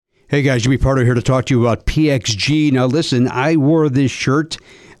Hey guys, Jimmy Pardo here to talk to you about PXG. Now listen, I wore this shirt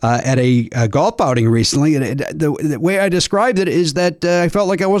at a golf outing recently, and the way I described it is that I felt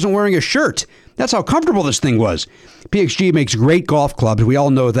like I wasn't wearing a shirt. That's how comfortable this thing was. PXG makes great golf clubs. We all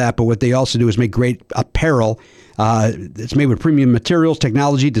know that, but what they also do is make great apparel. It's made with premium materials,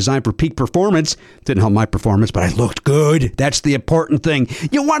 technology, designed for peak performance. Didn't help my performance, but I looked good. That's the important thing.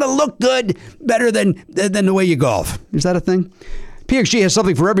 You want to look good better than the way you golf. Is that a thing? PXG has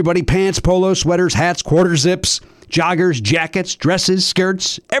something for everybody. Pants, polos, sweaters, hats, quarter zips, joggers, jackets, dresses,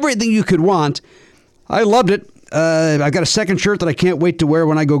 skirts, everything you could want. I loved it. I've got a second shirt that I can't wait to wear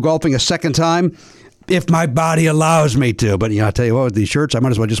when I go golfing a second time, if my body allows me to. But, I'll tell you what, with these shirts, I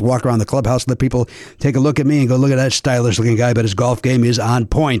might as well just walk around the clubhouse and let people take a look at me and go, look at that stylish-looking guy, but his golf game is on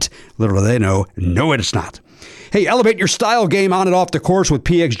point. Little do they know, no, it's not. Hey, elevate your style game on and off the course with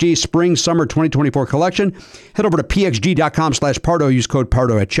PXG Spring Summer 2024 collection. Head over to pxg.com/Pardo. Use code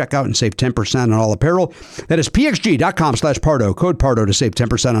Pardo at checkout and save 10% on all apparel. That is pxg.com/Pardo. Code Pardo to save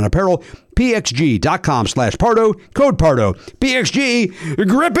 10% on apparel. pxg.com/Pardo. Code Pardo. PXG,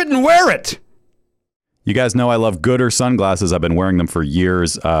 grip it and wear it. You guys know I love Gooder sunglasses. I've been wearing them for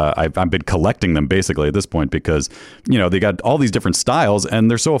years. I've been collecting them basically at this point because, they got all these different styles and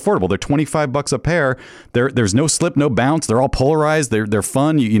they're so affordable. They're $25 a pair. There's no slip, no bounce. They're all polarized. They're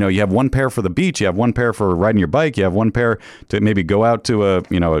fun. You have one pair for the beach. You have one pair for riding your bike. You have one pair to maybe go out to a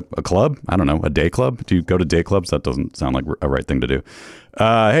club. I don't know, a day club. Do you go to day clubs? That doesn't sound like a right thing to do.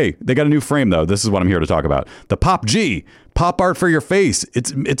 Hey, they got a new frame though. This is what I'm here to talk about. The Pop G. Pop art for your face.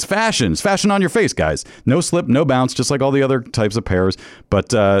 It's fashion. It's fashion on your face, guys. No slip, no bounce, just like all the other types of pairs. But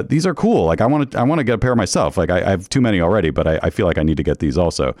these are cool. Like I want to get a pair myself. Like I have too many already, but I feel like I need to get these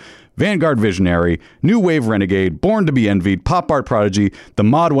also. Vanguard Visionary, New Wave Renegade, Born to be Envied, Pop Art Prodigy. The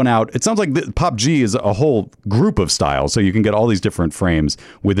mod went out. It sounds like the Pop G is a whole group of styles, so you can get all these different frames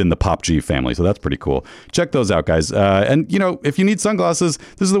within the Pop G family. So that's pretty cool. Check those out, guys. And if you need sunglasses,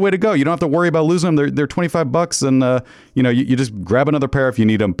 this is the way to go. You don't have to worry about losing them. They're $25, and you just grab another pair if you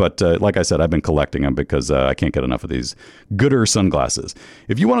need them. But like I said, I've been collecting them because I can't get enough of these Gooder sunglasses.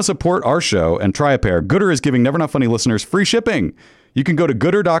 If you want to support our show and try a pair, Gooder is giving Never Not Funny listeners free shipping. You can go to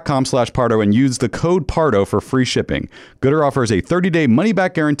gooder.com/Pardo and use the code Pardo for free shipping. Gooder offers a 30-day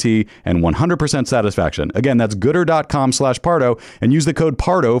money-back guarantee and 100% satisfaction. Again, that's gooder.com/Pardo and use the code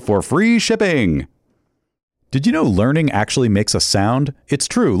Pardo for free shipping. Did you know learning actually makes a sound? It's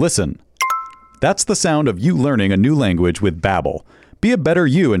true. Listen. That's the sound of you learning a new language with Babbel. Be a better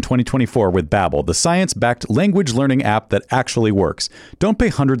you in 2024 with Babbel, the science-backed language learning app that actually works. Don't pay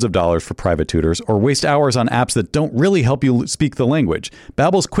hundreds of dollars for private tutors or waste hours on apps that don't really help you speak the language.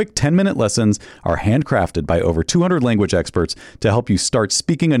 Babbel's quick 10-minute lessons are handcrafted by over 200 language experts to help you start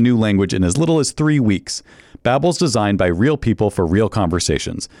speaking a new language in as little as 3 weeks. Babbel's designed by real people for real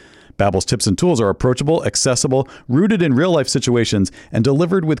conversations. Babbel's tips and tools are approachable, accessible, rooted in real-life situations, and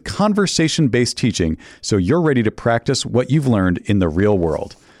delivered with conversation-based teaching, so you're ready to practice what you've learned in the real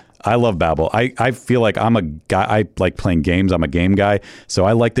world. I love Babbel. I feel like I'm a guy. I like playing games. I'm a game guy. So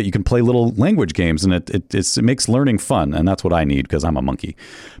I like that you can play little language games, and it makes learning fun. And that's what I need because I'm a monkey.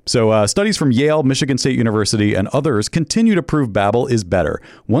 So studies from Yale, Michigan State University, and others continue to prove Babbel is better.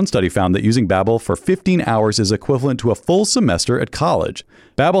 One study found that using Babbel for 15 hours is equivalent to a full semester at college.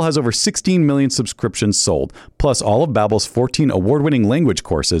 Babbel has over 16 million subscriptions sold. Plus, all of Babbel's 14 award-winning language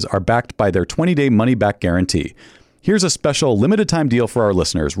courses are backed by their 20-day money-back guarantee. Here's a special limited-time deal for our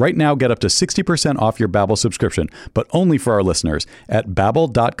listeners. Right now, get up to 60% off your Babbel subscription, but only for our listeners at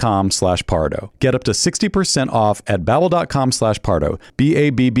babbel.com/Pardo. Get up to 60% off at babbel.com/Pardo.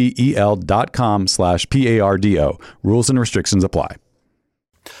 BABBEL.com/PARDO. Rules and restrictions apply.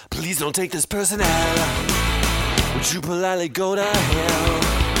 Please don't take this person out. Would you politely go to hell?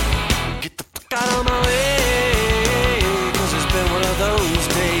 Get the fuck out of my way, 'cause it's been one of those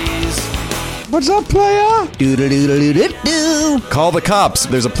days. What's up, player? Do-do-do-do-do-do. Call the cops.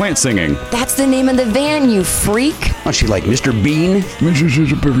 There's a plant singing. That's the name of the van, you freak. What's she like, Mr. Bean? Mrs.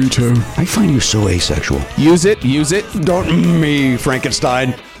 is a burrito. I find you so asexual. Use it. Don't me,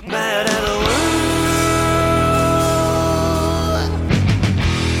 Frankenstein. Mad at the world.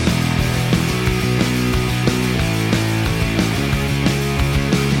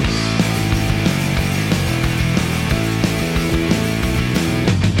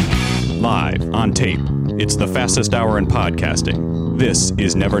 Live on tape. It's the fastest hour in podcasting. This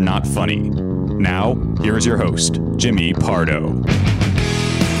is Never Not Funny. Now, here's your host, Jimmy Pardo.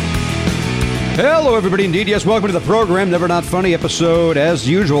 Hello, everybody. Indeed, yes. Welcome to the program. Never Not Funny episode. As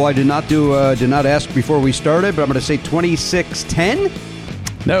usual, I did not ask before we started, but I'm going to say 2610.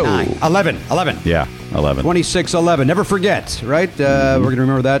 No. 11. Yeah, 11. 26-11. Never forget, right? We're going to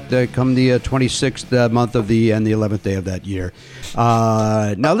remember that come the 26th month of the 11th day of that year.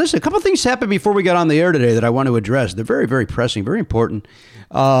 Now, listen, a couple of things happened before we got on the air today that I want to address. They're very, very pressing, very important.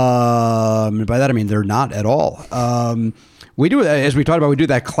 By that, I mean they're not at all. We do, as we talked about, we do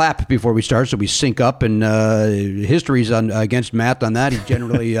that clap before we start, so we sync up. And history's against Matt on that. He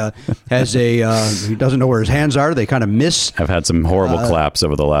generally has he doesn't know where his hands are. They kind of miss. I've had some horrible claps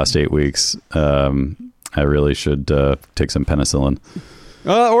over the last 8 weeks. I really should take some penicillin.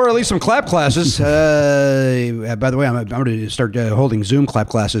 Or at least some clap classes. By the way, I'm going to start holding Zoom clap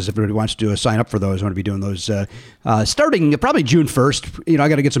classes. If anybody wants to sign up for those, I'm going to be doing those starting probably June 1st. You know, I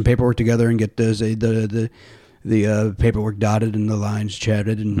got to get some paperwork together and get the paperwork dotted and the lines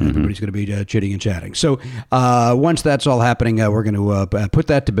chatted, and everybody's going to be chitting and chatting. So once that's all happening, we're going to put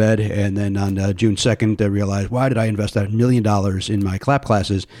that to bed, and then on June 2nd, realize, why did I invest $1 million in my clap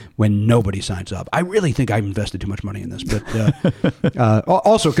classes when nobody signs up? I really think I've invested too much money in this. But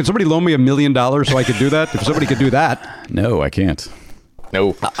also, can somebody loan me $1 million so I could do that? If somebody could do that. No, I can't.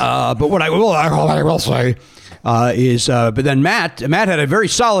 No. But what I will say but then Matt had a very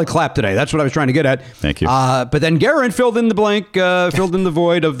solid clap today. That's what I was trying to get at. Thank you. But then Garen filled in the blank, filled in the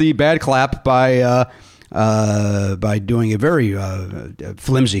void of the bad clap by doing a very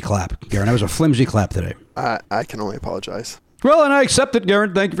flimsy clap. Garen, that was a flimsy clap today. I can only apologize. Well, and I accept it,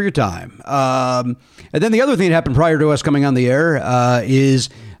 Garen. Thank you for your time. And then the other thing that happened prior to us coming on the air is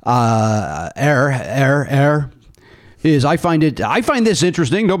is I find this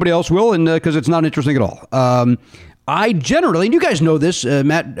interesting. Nobody else will, and because it's not interesting at all. I generally, and you guys know this,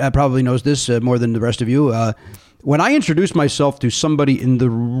 Matt probably knows this more than the rest of you. When I introduce myself to somebody in the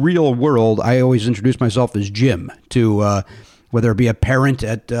real world, I always introduce myself as Jim to whether it be a parent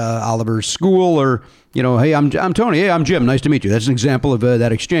at Oliver's school or, you know, hey, I'm Tony. Hey, I'm Jim. Nice to meet you. That's an example of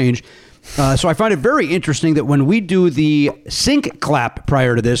that exchange. So I find it very interesting that when we do the sync clap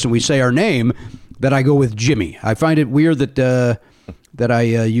prior to this and we say our name, that I go with Jimmy. I find it weird that I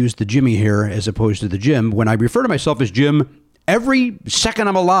use the Jimmy here as opposed to the Jim. When I refer to myself as Jim, every second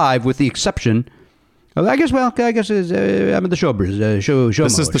I'm alive, with the exception of, I'm in the showbiz. This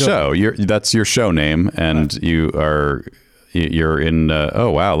is the show. That's your show name, and you're in.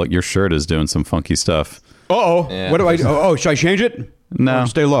 Oh wow! Look, your shirt is doing some funky stuff. Yeah. What do I do? Oh, should I change it? No,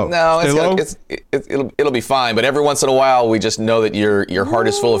 stay low. No, stay low. It'll be fine. But every once in a while, we just know that your heart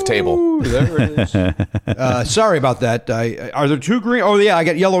is full of table. Ooh, there it is. Sorry about that. Are there two green? Oh yeah, I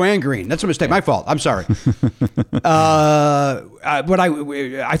got yellow and green. That's a mistake. My fault. I'm sorry. What I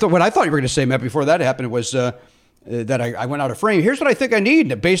thought you were going to say, Matt, before that happened was that I went out of frame. Here's what I think I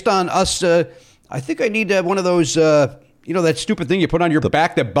need based on us. I think I need one of those. You know that stupid thing you put on your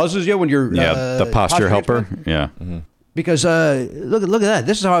back that buzzes you when you're the posture helper. Yeah. Mm-hmm. Because look at that.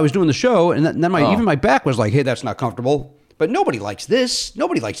 This is how I was doing the show, and then even my back was like, "Hey, that's not comfortable." But nobody likes this.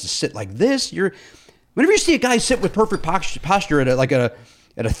 Nobody likes to sit like this. Whenever you see a guy sit with perfect posture at a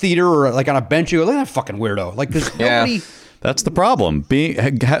theater or like on a bench, you go, "Look at that fucking weirdo!" Like, because nobody. That's the problem.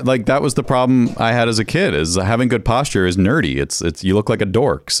 That was the problem I had as a kid. Is having good posture is nerdy. It's you look like a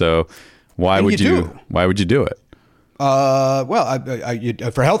dork. So why would you do it?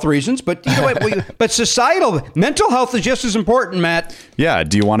 For health reasons, but you know what? But societal mental health is just as important, Matt. Yeah.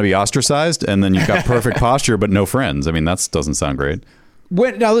 Do you want to be ostracized and then you've got perfect posture but no friends? I mean, that doesn't sound great.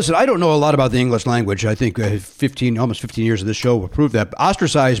 Now, listen, I don't know a lot about the English language. I think almost 15 years of this show will prove that.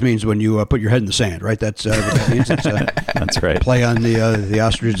 Ostracized means when you put your head in the sand, right? That's what that means. That's right. Play on the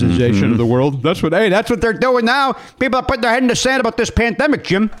ostracization of the world. That's what they're doing now. People are putting their head in the sand about this pandemic,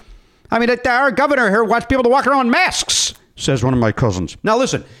 Jim. I mean, our governor here wants people to walk around in masks, says one of my cousins. Now,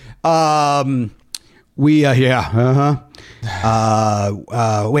 listen, wait, I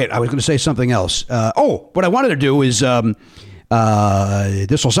was going to say something else. What I wanted to do is, this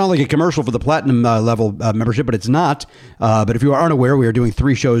will sound like a commercial for the platinum level membership, but it's not. But if you aren't aware, we are doing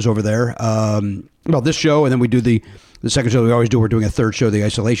 3 shows over there. This show, and then we do the second show we always do. We're doing a third show, the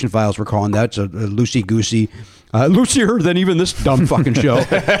Isolation Files, we're calling that. It's a loosey-goosey, loosier than even this dumb fucking show.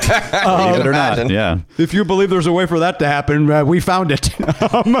 Believe it or not, yeah. If you believe there's a way for that to happen, we found it.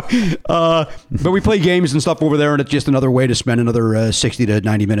 But we play games and stuff over there, and it's just another way to spend another 60 to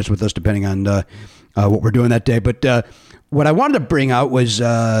 90 minutes with us, depending on what we're doing that day. But what I wanted to bring out was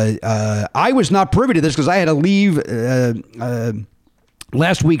I was not privy to this because I had to leave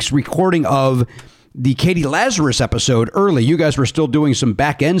last week's recording of the Katie Lazarus episode early. You guys were still doing some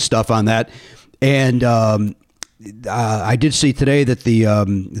back end stuff on that, and I did see today that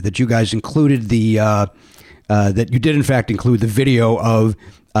that you guys included that you did in fact include the video of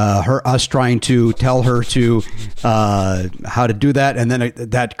us trying to tell her to how to do that, and then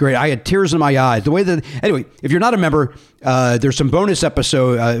that great. I had tears in my eyes. The way that anyway, if you're not a member, there's some bonus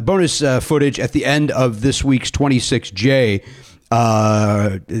footage at the end of this week's 26J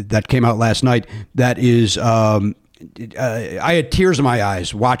that came out last night. That is. I had tears in my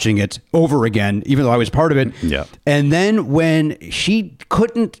eyes watching it over again, even though I was part of it. Yeah. And then when she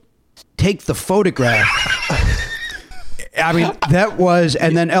couldn't take the photograph, I mean, that was,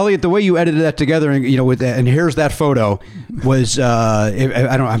 and then Elliot, the way you edited that together, and with that, and here's that photo was,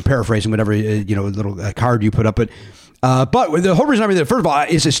 I'm paraphrasing whatever, little card you put up, but the whole reason I mean that, first of all,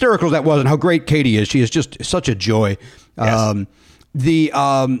 as hysterical as that was, and how great Katie is, she is just such a joy. Yes.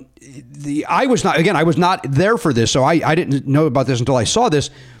 I was not there for this, so I didn't know about this until I saw this.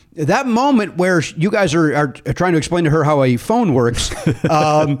 That moment where you guys are trying to explain to her how a phone works,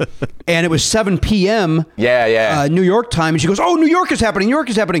 and it was 7 p.m. New York time, and she goes, "Oh, New York is happening. New York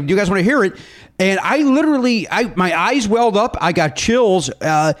is happening. Do you guys want to hear it?" And I literally, my eyes welled up. I got chills.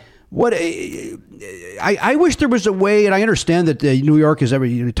 I wish there was a way, and I understand that New York is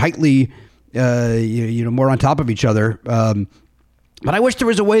tightly, more on top of each other. But I wish there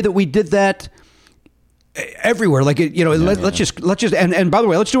was a way that we did that everywhere. Like, let's just, and by the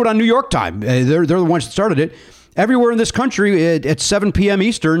way, let's do it on New York time. They're the ones that started it. Everywhere in this country at 7 p.m.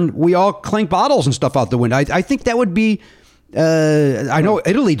 Eastern, we all clink bottles and stuff out the window. I think that would be, I know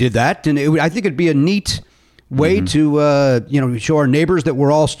Italy did that, and I think it'd be a neat way to, show our neighbors that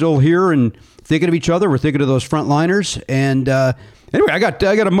we're all still here and thinking of each other. We're thinking of those frontliners. And anyway, I got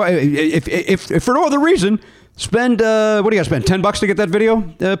if for no other reason, spend what do you got to spend? $10 to get that video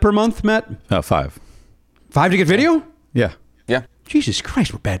per month, Matt? $5. $5 to get video? Yeah. Yeah. Jesus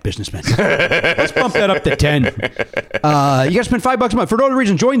Christ, we're bad businessmen. Let's bump that up to 10. You got to spend $5 a month for no other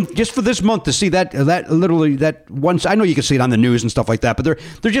reason. Join just for this month to see that literally that once. I know you can see it on the news and stuff like that, but there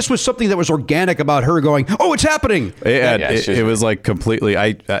just was something that was organic about her going, "Oh, it's happening." It was like completely.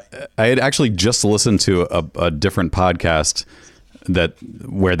 I had actually just listened to a different podcast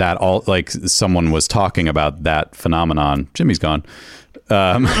where that all like someone was talking about that phenomenon. Jimmy's gone.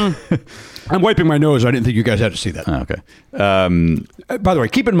 I'm wiping my nose. I didn't think you guys had to see that. Oh, okay. By the way,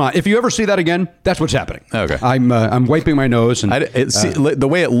 keep in mind, if you ever see that again, that's what's happening. Okay. I'm wiping my nose. And the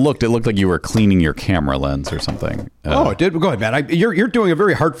way it looked like you were cleaning your camera lens or something. It did. Go ahead, man. You're doing a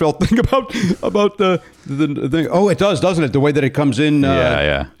very heartfelt thing about the thing. Oh, it does, doesn't it? The way that it comes in.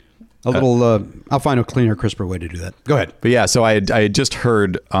 Yeah. A little. I'll find a cleaner, crisper way to do that. Go ahead. But yeah, so I had just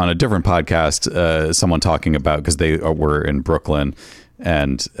heard on a different podcast someone talking about, because they were in Brooklyn,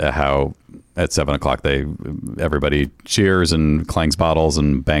 and how at 7:00 everybody cheers and clangs bottles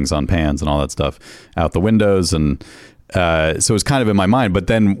and bangs on pans and all that stuff out the windows, and so it was kind of in my mind. But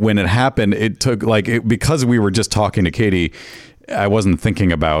then when it happened, it took because we were just talking to Katie, I wasn't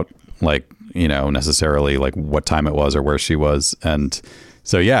thinking about necessarily like what time it was or where she was, and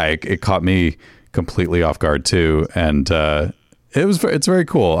so yeah, it caught me completely off guard too, and it's very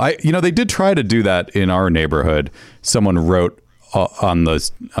cool. They did try to do that in our neighborhood. Someone wrote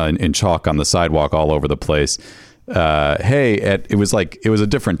in chalk on the sidewalk all over the place, it was a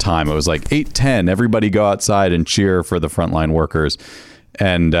different time. It was like 8:10. Everybody go outside and cheer for the frontline workers,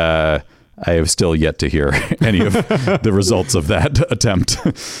 and I have still yet to hear any of the results of that attempt,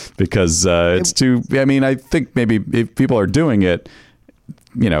 because it's too. I mean, I think maybe if people are doing it,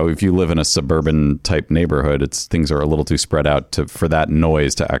 if you live in a suburban type neighborhood, things are a little too spread out for that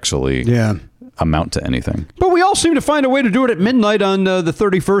noise to actually amount to anything. But we all seem to find a way to do it at midnight on the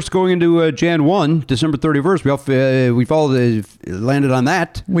 31st, going into Jan 1, December 31st. We've all landed on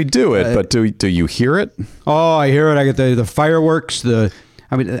that. We do it, but do you hear it? Oh, I hear it. I get the fireworks. That's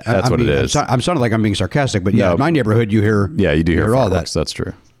what it is. I'm sounding like I'm being sarcastic, but in my neighborhood, you hear. Yeah, you do hear all fireworks. that. That's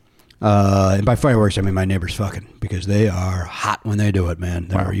true. And by fireworks, I mean my neighbors fucking, because they are hot when they do it, man.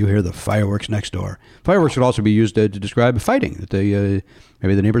 Wow. You hear the fireworks next door. Fireworks would also be used to describe fighting, that they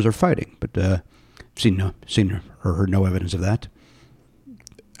maybe the neighbors are fighting, but seen or heard no evidence of that.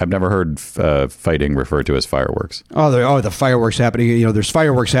 I've never heard fighting referred to as fireworks. The fireworks happening. There's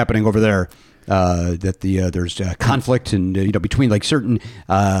fireworks happening over there. There's conflict and between like certain.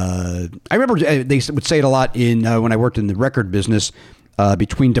 I remember they would say it a lot in when I worked in the record business.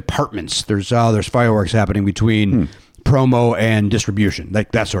 Between departments, there's fireworks happening between promo and distribution,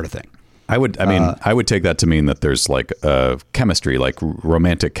 like that sort of thing. I would take that to mean that there's like chemistry, like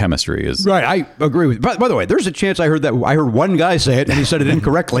romantic chemistry is right. I agree with you. By the way, there's a chance I heard one guy say it and he said it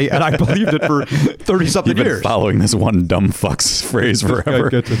incorrectly, and I believed it for 30-something You've been years. following this one dumb fuck's phrase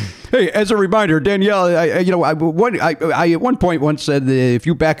forever. Hey, as a reminder, Danielle, I at one point once said that if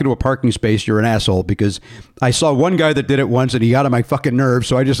you back into a parking space, you're an asshole, because I saw one guy that did it once and he got on my fucking nerves.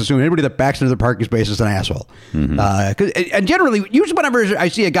 So I just assume anybody that backs into the parking space is an asshole. And generally, usually whenever I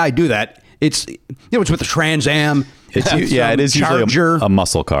see a guy do that, it's it's with the Trans Am. It is Charger. usually a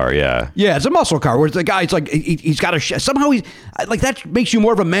muscle car. Yeah, it's a muscle car where the guy, it's like he's got somehow he's like, that makes you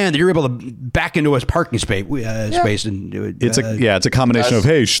more of a man that you're able to back into his parking space and do it. It's a combination of,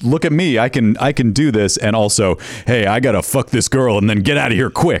 hey, look at me, I can do this, and also, hey, I gotta fuck this girl and then get out of here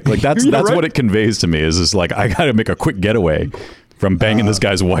quick. Like that's right? What it conveys to me is just like, I gotta make a quick getaway from banging this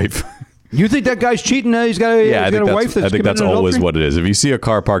guy's wife. You think that guy's cheating? He's got a wife that's I think that's always what it is. If you see a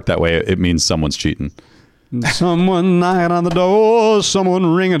car parked that way, it means someone's cheating. Someone knocking on the door,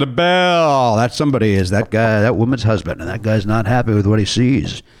 someone ringing the bell. That somebody is that guy, that woman's husband, and that guy's not happy with what he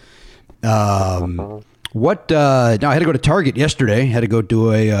sees. Now I had to go to Target yesterday. Had to go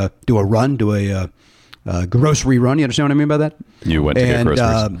do a grocery run. You understand what I mean by that? You went to get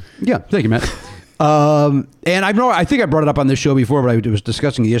groceries. Yeah, thank you, Matt. And I think I brought it up on this show before, but I was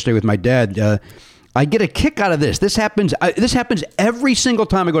discussing it yesterday with my dad. I get a kick out of this. This happens every single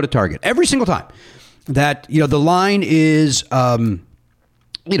time I go to Target. Every single time. That, the line is, maybe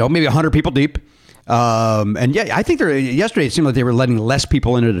 100 people deep. And yeah, I think yesterday it seemed like they were letting less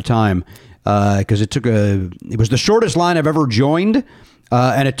people in at a time, because it was the shortest line I've ever joined,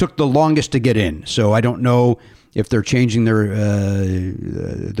 and it took the longest to get in. So I don't know if they're changing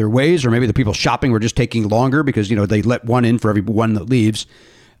their ways, or maybe the people shopping were just taking longer because, they let one in for every one that leaves.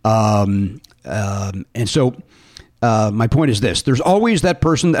 And so my point is this: there's always that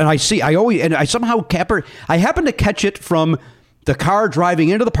person, and I happen to catch it from the car driving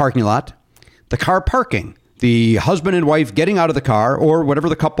into the parking lot, the car parking, the husband and wife getting out of the car, or whatever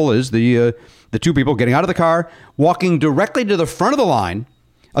the couple is, the two people getting out of the car, walking directly to the front of the line,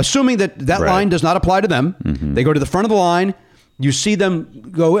 assuming that right. line does not apply to them. Mm-hmm. They go to the front of the line. You see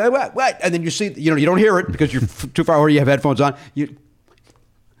them go, what? And then you see, you don't hear it because you're too far away. You have headphones on.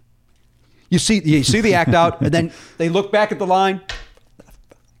 You see the act out, and then they look back at the line,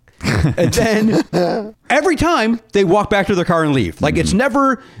 and then every time they walk back to their car and leave. Like, it's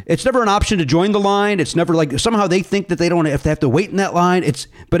never an option to join the line. It's never like somehow they think that they don't have to wait in that line.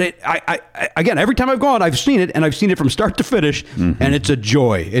 Again, every time I've gone, I've seen it, and I've seen it from start to finish, and it's a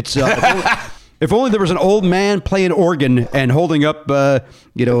joy. It's if only there was an old man playing organ and holding up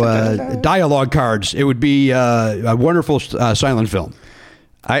dialogue cards, it would be a wonderful silent film.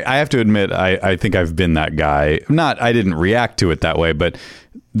 I have to admit, I think I've been that guy. I didn't react to it that way, but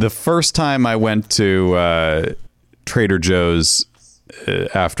the first time I went to Trader Joe's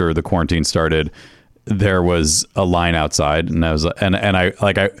after the quarantine started, there was a line outside, and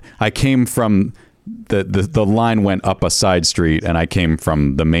I came from the line went up a side street, and I came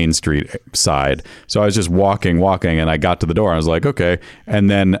from the main street side. So I was just walking, and I got to the door. And I was like, okay, and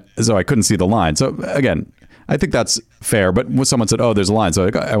then so I couldn't see the line. So again, I think that's fair, but when someone said, oh, there's a line. So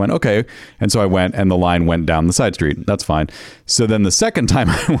I went, okay. And so I went, and the line went down the side street. That's fine. So then the second time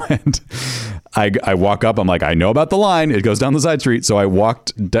I went, I walk up. I'm like, I know about the line. It goes down the side street. So I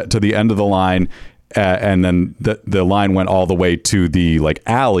walked to the end of the line, and then the line went all the way to the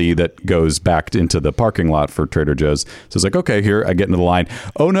alley that goes back into the parking lot for Trader Joe's. So it's like, okay, here I get into the line.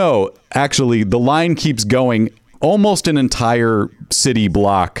 Oh, no, actually, the line keeps going almost an entire city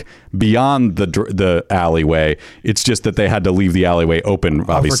block beyond the alleyway. It's just that they had to leave the alleyway open,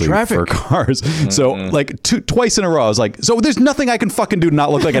 obviously, for cars. Mm-hmm. So twice in a row, I was like, so there's nothing I can fucking do to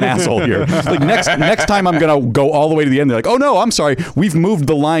not look like an asshole here. Like next time I'm going to go all the way to the end. They're like, oh no, I'm sorry. We've moved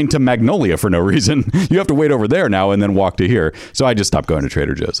the line to Magnolia for no reason. You have to wait over there now and then walk to here. So I just stopped going to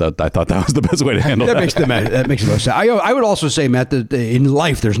Trader Joe's. I thought that was the best way to handle that. That makes the most sense. I would also say, Matt, that in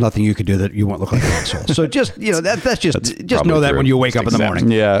life, there's nothing you can do that you won't look like an asshole. So just, that's just know that true. When you wake up in the morning.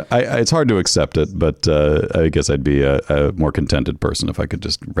 Yeah. it's hard to accept it, but I guess I'd be a more contented person if I could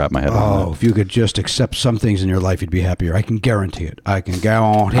just wrap my head around that. Oh, if you could just accept some things in your life, you'd be happier. I can guarantee it. I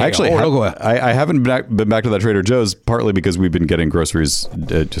guarantee it. Actually, I haven't been back to that Trader Joe's, partly because we've been getting groceries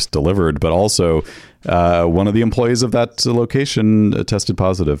just delivered, but also one of the employees of that location tested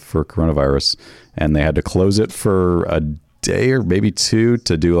positive for coronavirus, and they had to close it for a day or maybe two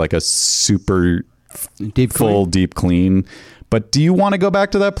to do like a super deep clean. But do you want to go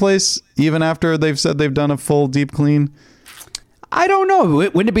back to that place even after they've said they've done a full deep clean? I don't know.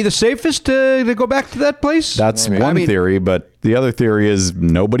 Wouldn't it be the safest to go back to that place? That's one theory, but the other theory is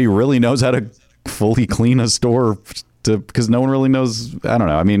nobody really knows how to fully clean a store because no one really knows. I don't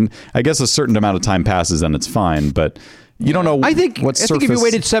know. I mean, I guess a certain amount of time passes and it's fine, but you don't know. I think if you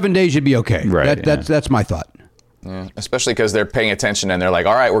waited 7 days, you'd be okay. Right. That's my thought. Yeah, especially because they're paying attention and they're like,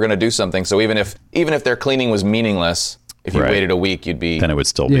 all right, we're going to do something. So even if their cleaning was meaningless, if you waited a week, you'd be... Then it would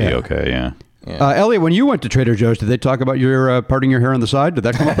still be okay, yeah. Elliot, when you went to Trader Joe's, did they talk about your parting your hair on the side? Did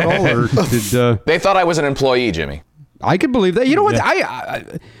that come up at all? Or did, They thought I was an employee, Jimmy. I could believe that. You know what?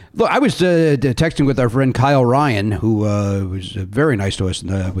 Look, I was texting with our friend Kyle Ryan, who was very nice to us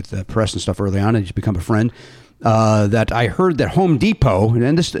with the press and stuff early on, and he's become a friend. That I heard that Home Depot,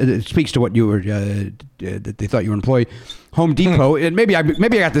 and this speaks to what you were, that they thought you were an employee. Home Depot, and maybe I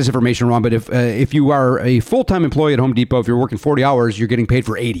got this information wrong, but if you are a full-time employee at Home Depot, if you're working 40 hours, you're getting paid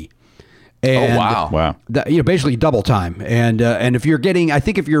for 80. And wow! Basically double time, and if you're getting, I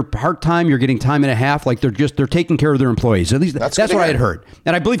think if you're part time, you're getting time and a half. Like they're taking care of their employees. At least that's what I had heard,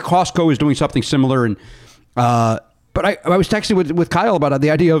 and I believe Costco is doing something similar. And but I was texting with Kyle about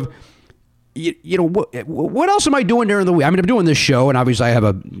the idea of, you know, what else am I doing during the week? I mean, I'm doing this show, and obviously I have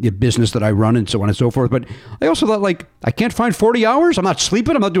a business that I run and so on and so forth. But I also thought, like, I can't find 40 hours. I'm not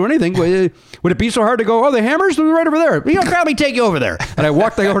sleeping. I'm not doing anything. Would it be so hard to go, the Hammers? They're right over there. You know, probably take you over there. And I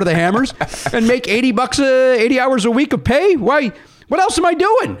walked over to the Hammers and make $80 80 hours a week of pay. Why? What else am I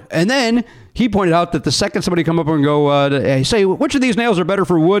doing? And then he pointed out that the second somebody come up and go, say, which of these nails are better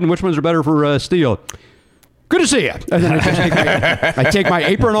for wood and which ones are better for steel? Good to see you. And then I take my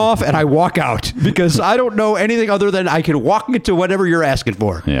apron off and I walk out because I don't know anything other than I can walk into whatever you're asking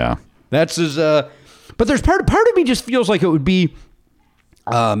for. Yeah. That's as, but there's part of me just feels like it would be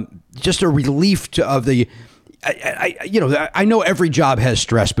just a relief of the, I know every job has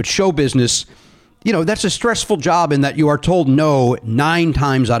stress, but show business, you know, that's a stressful job in that you are told no 9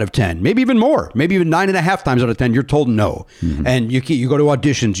 times out of 10, maybe even more, maybe even 9.5 times out of 10, you're told no. Mm-hmm. And you go to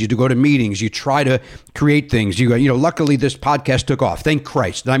auditions, you go to meetings, you try to create things. Luckily this podcast took off. Thank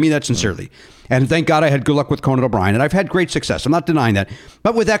Christ. And I mean that sincerely. Mm-hmm. And thank God I had good luck with Conan O'Brien. And I've had great success. I'm not denying that.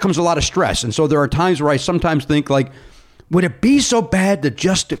 But with that comes a lot of stress. And so there are times where I sometimes think, like, would it be so bad to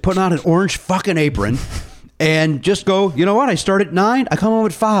just put on an orange fucking apron and just go, you know what? I start at 9, I come home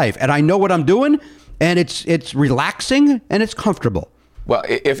at 5, and I know what I'm doing, and it's relaxing and it's comfortable. Well,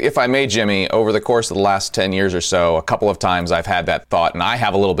 if I may, Jimmy, over the course of the last 10 years or so, a couple of times I've had that thought, and I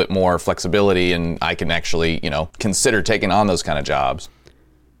have a little bit more flexibility, and I can actually, consider taking on those kind of jobs.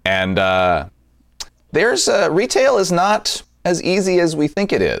 And retail is not as easy as we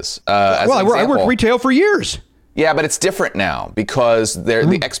think it is. I worked retail for years. Yeah, but it's different now because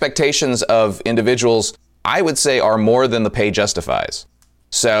the expectations of individuals, I would say, are more than the pay justifies.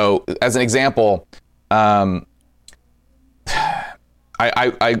 So, as an example, I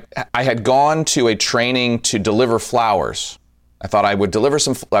had gone to a training to deliver flowers. I thought I would deliver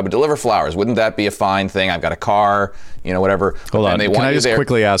flowers. Wouldn't that be a fine thing? I've got a car, whatever. Hold on. Can I just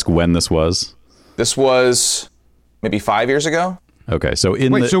quickly ask when this was? This was maybe 5 years ago. Okay, so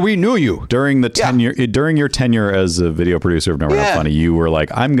so we knew you during your tenure as a video producer of Never Not Funny. You were like,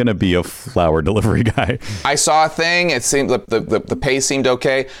 I'm going to be a flower delivery guy. I saw a thing. It seemed the pay seemed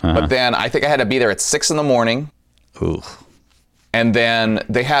okay, but then I think I had to be there at 6 a.m. Ooh. And then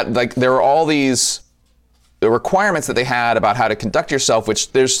they had there were all these requirements that they had about how to conduct yourself.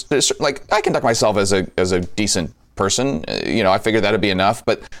 Which there's I conduct myself as a decent person. I figured that'd be enough.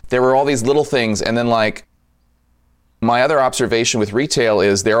 But there were all these little things, and then my other observation with retail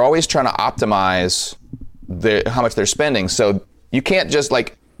is they're always trying to optimize how much they're spending. So you can't just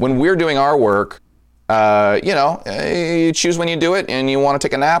when we're doing our work, you choose when you do it, and you want to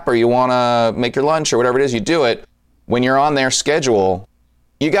take a nap or you want to make your lunch or whatever it is, you do it. When you're on their schedule,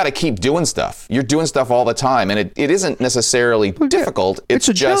 you got to keep doing stuff. You're doing stuff all the time, and it isn't necessarily difficult. It's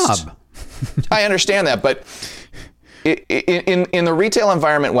a job. I understand that, but in the retail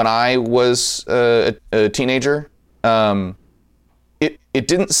environment when I was a teenager, it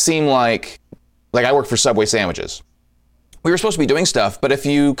didn't seem like I worked for Subway sandwiches. We were supposed to be doing stuff, but if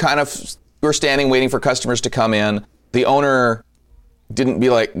you kind of were standing waiting for customers to come in, the owner didn't be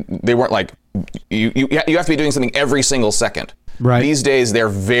they weren't like, you have to be doing something every single second. Right. These days, they're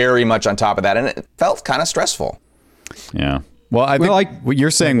very much on top of that, and it felt kind of stressful. Yeah. Well, I think what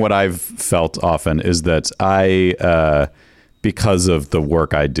you're saying, what I've felt often is that I, because of the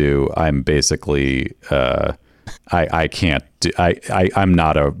work I do, I'm basically, I can't. I'm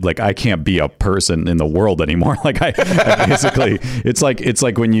not I can't be a person in the world anymore. Like I basically, it's like when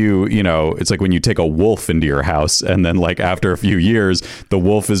it's like when you take a wolf into your house and then like after a few years, the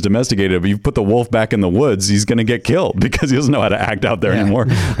wolf is domesticated, but you put the wolf back in the woods, he's going to get killed because he doesn't know how to act out there anymore.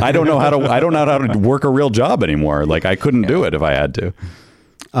 I don't know how to work a real job anymore. Like I couldn't do it if I had to.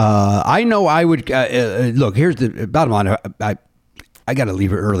 I know I would look. Here's the bottom line. I got to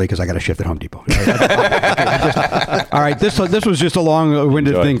leave it early because I got to shift at Home Depot. All right, this was just a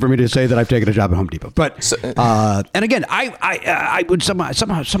long-winded thing for me to say that I've taken a job at Home Depot. But and again, I would somehow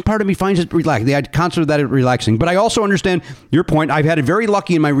some part of me finds it relaxing. The concept of that is relaxing. But I also understand your point. I've had it very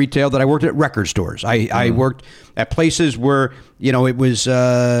lucky in my retail that I worked at record stores. I worked at places where it was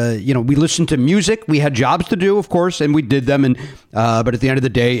we listened to music. We had jobs to do, of course, and we did them. And but at the end of the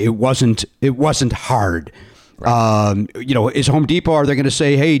day, it wasn't hard. Is Home Depot, are they going to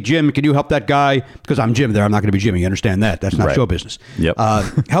say, hey, Jim, can you help that guy? Because I'm Jim there. I'm not going to be Jimmy. You understand that? That's not show business. Yep.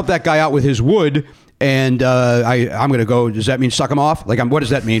 Help that guy out with his wood. And I'm going to go, does that mean suck him off? Like, what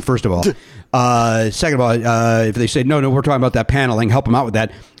does that mean, first of all? Second of all, if they say, no, we're talking about that paneling, help him out with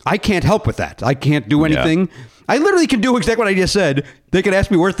that. I can't help with that. I can't do anything. Yeah. I literally can do exactly what I just said. They can ask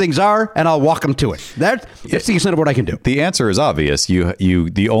me where things are, and I'll walk them to it. That's the extent of what I can do. The answer is obvious.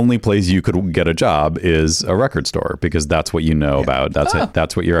 The only place you could get a job is a record store because that's what you know about.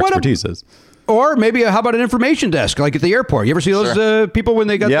 That's what your expertise is. Or maybe how about an information desk, like at the airport? You ever see those people when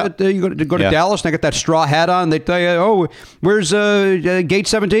they got you go to Dallas and they got that straw hat on? They tell you, "Oh, where's gate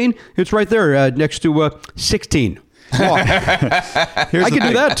 17? It's right there next to 16." I can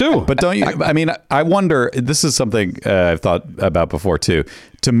do that too. But don't you? I mean, I wonder. This is something I've thought about before too.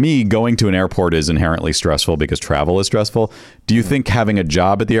 To me, going to an airport is inherently stressful because travel is stressful. Do you think having a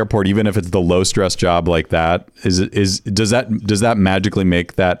job at the airport, even if it's the low stress job like that, does that magically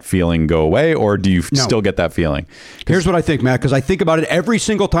make that feeling go away, or do you still get that feeling? Here's what I think, Matt, because I think about it every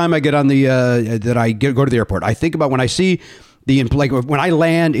single time I get on the go to the airport. I think about when I see when I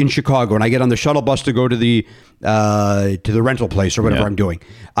land in Chicago and I get on the shuttle bus to go to the rental place or whatever I'm doing,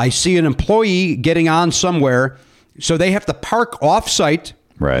 I see an employee getting on somewhere, so they have to park off site.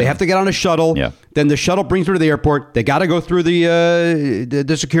 Right. They have to get on a shuttle. Yeah. Then the shuttle brings them to the airport. They got to go through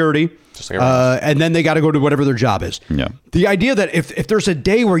the security, and then they got to go to whatever their job is. Yeah. The idea that if there's a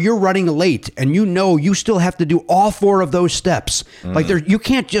day where you're running late and you still have to do all 4 of those steps, like you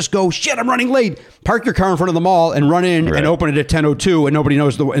can't just go, shit, I'm running late. Park your car in front of the mall and run in and open it at 10:02 and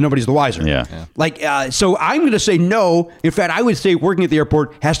nobody's the wiser. Yeah. So I'm going to say no. In fact, I would say working at the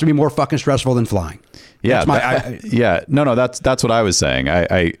airport has to be more fucking stressful than flying. Yeah, that's what I was saying.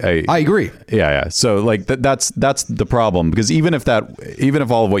 I agree. Yeah. So like that's the problem, because even if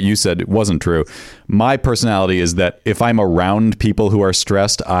all of what you said wasn't true, my personality is that if I'm around people who are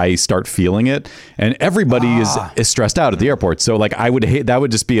stressed, I start feeling it, and everybody is stressed out at the airport. So like I would hate that.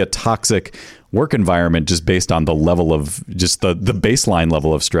 Would just be a toxic work environment just based on the level of just the baseline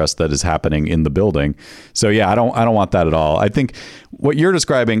level of stress that is happening in the building. So yeah, I don't want that at all. I think what you're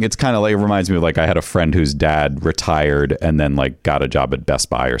describing, it's kind of like, it reminds me of like I had a friend whose dad retired and then like got a job at Best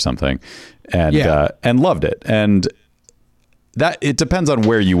Buy or something and loved it. And that it depends on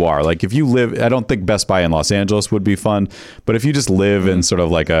where you are. Like if you live, I don't think Best Buy in Los Angeles would be fun, but if you just live in sort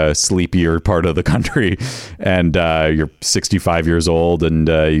of like a sleepier part of the country and you're 65 years old and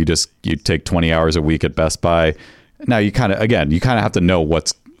you take 20 hours a week at Best Buy, now you kind of have to know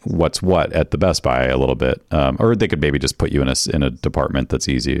what's what at the Best Buy a little bit, or they could maybe just put you in a department that's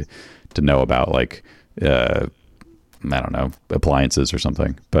easy to know about, like I don't know, appliances or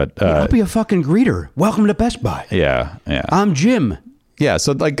something. But I'll be a fucking greeter. Welcome to Best Buy. Yeah. I'm Jim. Yeah,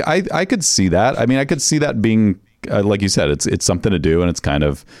 so like I could see that. I mean, I could see that being like you said, it's something to do, and it's kind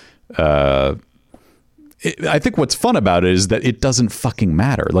of. I think what's fun about it is that it doesn't fucking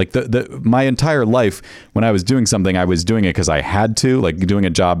matter. Like my entire life, when I was doing something, I was doing it because I had to, like doing a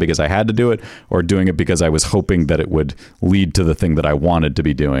job because I had to do it, or doing it because I was hoping that it would lead to the thing that I wanted to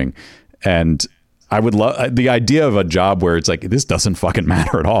be doing, and. I would love the idea of a job where it's like, this doesn't fucking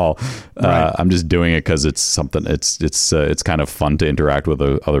matter at all. Right. I'm just doing it because it's something. It's kind of fun to interact with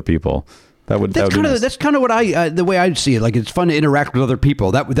other people. That's kind of what the way I see it. Like it's fun to interact with other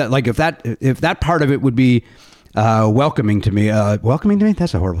people. That like if that part of it would be welcoming to me. Welcoming to me.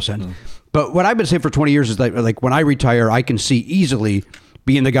 That's a horrible sentence. But what I've been saying for 20 years is that like when I retire, I can see easily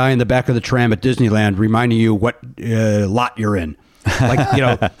being the guy in the back of the tram at Disneyland, reminding you what lot you're in. Like,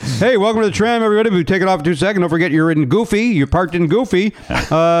 hey, welcome to the tram, everybody. We take it off in 2 seconds. Don't forget you're in Goofy. You're parked in Goofy. It's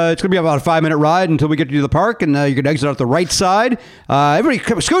going to be about a 5-minute ride until we get to the park, and you can exit out the right side. Everybody,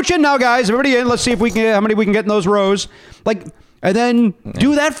 scooch in now, guys. Everybody in. Let's see if how many we can get in those rows. Like, and then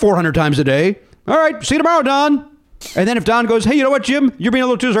do that 400 times a day. All right, see you tomorrow, Don. And then if Don goes, hey, you know what, Jim? You're being a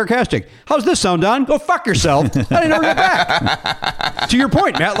little too sarcastic. How's this sound, Don? Go fuck yourself. I didn't ever get back. To your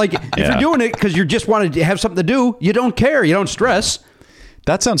point, Matt, like if you're doing it because you just want to have something to do, you don't care. You don't stress.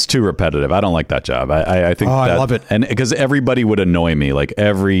 That sounds too repetitive. I don't like that job. I think I love it. And because everybody would annoy me. Like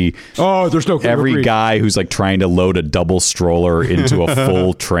every guy who's like trying to load a double stroller into a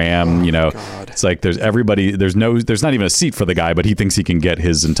full tram, it's like there's not even a seat for the guy, but he thinks he can get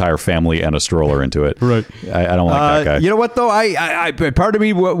his entire family and a stroller into it. Right. I don't like that guy. You know what though? I part of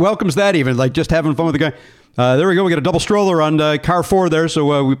me welcomes that, even like just having fun with the guy. There we go. We got a double stroller on car 4 there,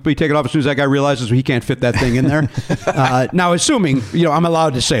 so we take it off as soon as that guy realizes he can't fit that thing in there. Now, assuming I'm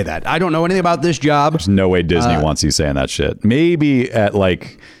allowed to say that. I don't know anything about this job. There's no way Disney wants you saying that shit. Maybe at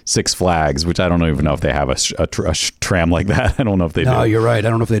like Six Flags, which I don't even know if they have a tram like that. I don't know if they do. No, you're right. I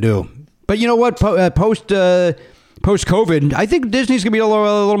don't know if they do. But you know what? Post-COVID, I think Disney's gonna be a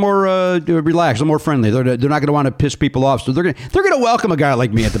little more relaxed, a little more friendly. They're not gonna want to piss people off, so they're gonna welcome a guy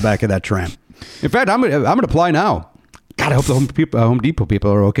like me at the back of that tram. In fact, I'm gonna apply now. God, I hope the Home Depot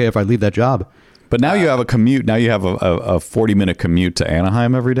people are okay if I leave that job. But now you have a commute. Now you have a 40-minute commute to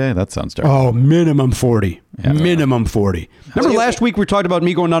Anaheim every day. That sounds terrible. Oh, minimum 40. Yeah. Minimum 40. Remember last week we talked about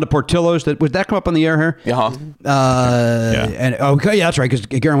me going down to Portillo's? Would that come up on the air here? Yeah. And okay, yeah, that's right. Because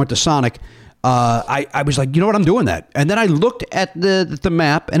Garen went to Sonic. I was like, you know what? I'm doing that. And then I looked at the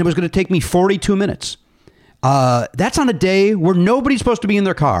map, and it was going to take me 42 minutes. That's on a day where nobody's supposed to be in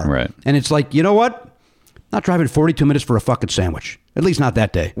their car. Right. And it's like, you know what? Not driving 42 minutes for a fucking sandwich. At least not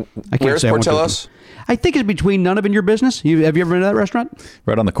that day. I can't Where's say Portillo's? I think it's between None of In Your Business. Have you ever been to that restaurant?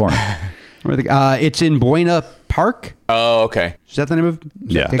 Right on the corner. It's in Buena Park. Oh, okay. Is that the name of?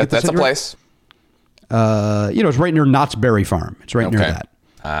 Yeah. That's a place. It's right near Knott's Berry Farm. It's right near that.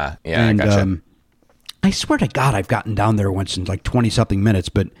 Yeah, I gotcha. I swear to God, I've gotten down there once in like 20-something minutes,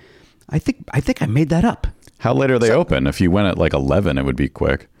 but I think I made that up. How late are they open? If you went at like 11, it would be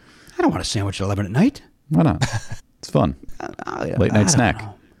quick. I don't want a sandwich at 11 at night. Why not? It's fun. Late night snack.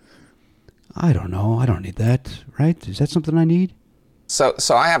 I don't know. I don't need that, right? Is that something I need? So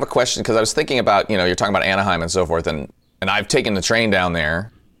I have a question, because I was thinking about, you're talking about Anaheim and so forth, and I've taken the train down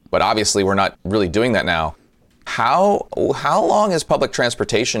there, but obviously we're not really doing that now. How long is public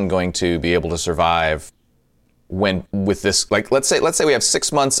transportation going to be able to survive with this? Like, let's say we have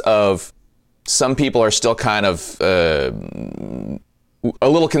 6 months of some people are still kind of a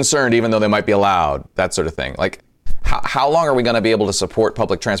little concerned, even though they might be allowed, that sort of thing. Like, how long are we going to be able to support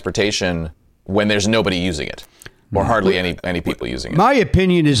public transportation when there's nobody using it, or hardly any people using it? My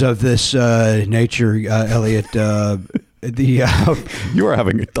opinion is of this nature, Elliot. You are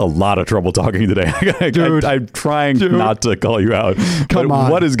having a lot of trouble talking today. Dude, I'm trying not to call you out. Come on.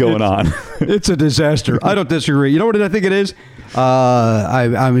 What is going on? It's a disaster. I don't disagree. You know what I think it is?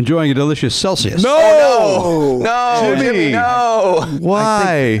 I'm enjoying a delicious Celsius. No, Jimmy, no.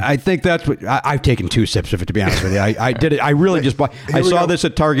 Why? I think that's what I've taken 2 sips of it, to be honest with you. I did it. I really just bought. I saw this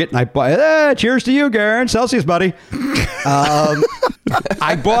at Target and I bought. Cheers to you, Garen. Celsius, buddy.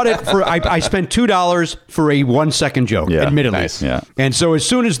 I bought it for. I spent $2 for a 1-second joke. Yeah, admittedly. nice. Yeah. And so as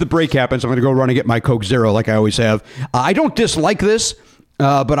soon as the break happens, I'm going to go run and get my Coke Zero, like I always have. I don't dislike this.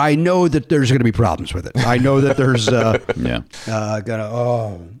 But I know that there's going to be problems with it. I know that there's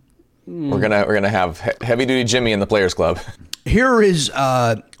We're gonna have heavy duty Jimmy in the Players Club. Here is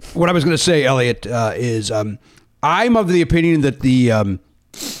what I was going to say, Elliot. I'm of the opinion that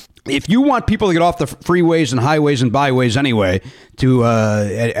if you want people to get off the freeways and highways and byways anyway,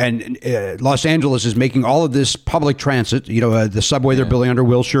 and Los Angeles is making all of this public transit. The subway they're building under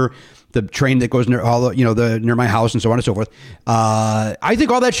Wilshire. The train that goes near near my house and so on and so forth. I think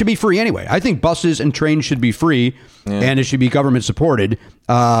all that should be free anyway. I think buses and trains should be free, and it should be government supported.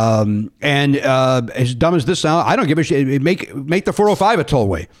 And as dumb as this sounds, I don't give a shit. Make the 405 a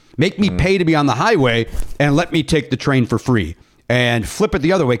tollway. Make me pay to be on the highway, and let me take the train for free. And flip it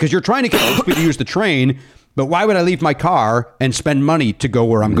the other way, because you're trying to get people to use the train. But why would I leave my car and spend money to go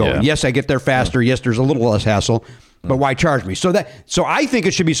where I'm going? Yeah. Yes, I get there faster. Yes, there's a little less hassle. But why charge me? So I think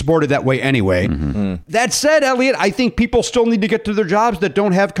it should be supported that way anyway. Mm-hmm. That said, Elliot, I think people still need to get to their jobs that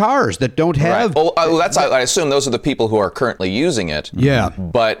don't have cars, that don't have. Right. Well, I assume those are the people who are currently using it. Yeah.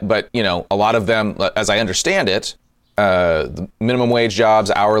 But a lot of them, as I understand it, the minimum wage jobs,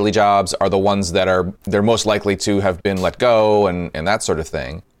 hourly jobs are the ones that they're most likely to have been let go and that sort of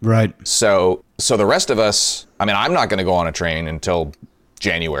thing. Right. So the rest of us, I'm not going to go on a train until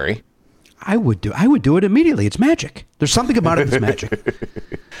January. I would do it immediately. It's magic. There's something about it that's magic.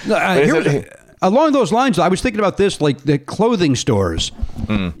 along those lines, I was thinking about this, like the clothing stores.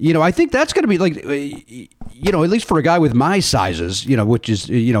 You know, I think that's going to be like, you know, at least for a guy with my sizes, you know, which is,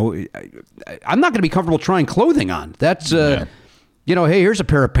 you know, I'm not going to be comfortable trying clothing on. That's, you know, hey, here's a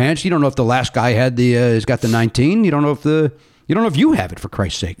pair of pants. You don't know if the last guy had has got the 19. You don't know if you have it, for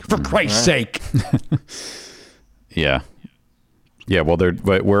Christ's sake. For Christ's sake. Yeah. Yeah, well,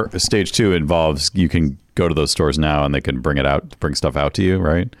 where stage 2 involves you can go to those stores now and they can bring stuff out to you,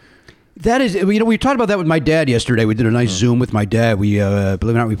 right? That is, you know, we talked about that with my dad yesterday. We did a nice Zoom with my dad. We, believe it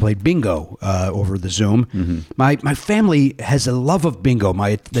or not, we played bingo over the Zoom. My family has a love of bingo.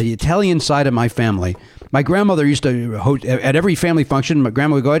 The Italian side of my family. My grandmother used to host, at every family function, my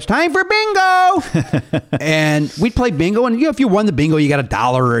grandma would go, "It's time for bingo!" And we'd play bingo, and you know, if you won the bingo, you got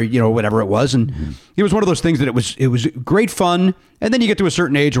 $1 or, you know, whatever it was. And it was one of those things that it was great fun. And then you get to a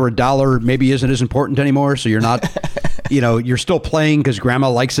certain age where $1 maybe isn't as important anymore, so you're not, you know, you're still playing because grandma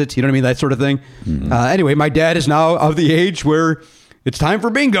likes it. You know what I mean? That sort of thing. Anyway, my dad is now of the age where it's time for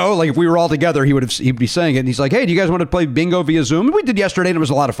bingo. Like if we were all together, he'd be saying it. And he's like, "Hey, do you guys want to play bingo via Zoom?" And we did yesterday, and it was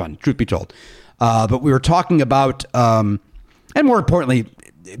a lot of fun, truth be told. But we were talking about, and more importantly,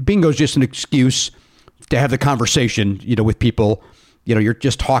 bingo is just an excuse to have the conversation, you know, with people. You know, you're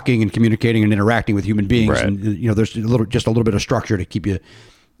just talking and communicating and interacting with human beings, right. and you know, there's just a little bit of structure to keep you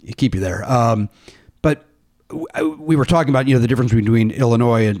there. But we were talking about, you know, the difference between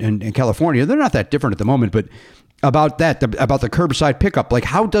Illinois and California. They're not that different at the moment, but about that, about the curbside pickup, like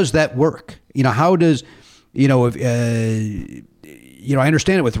how does that work? You know, how does, you know, if, you know, I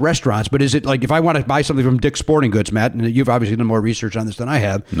understand it with restaurants, but is it like if I want to buy something from Dick's Sporting Goods, Matt, and you've obviously done more research on this than I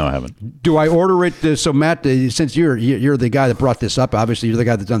have. No, I haven't. Do I order it? So Matt, since you're the guy that brought this up, obviously you're the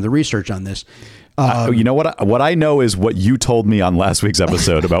guy that's done the research on this. You know what I know is what you told me on last week's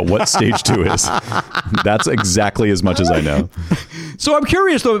episode about what stage 2 is. That's exactly as much as I know. So I'm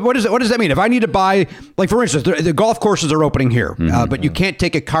curious though, what does that mean? If I need to buy, like for instance, the golf courses are opening here, but you can't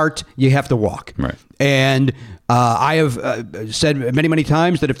take a cart, you have to walk. Right. And I have said many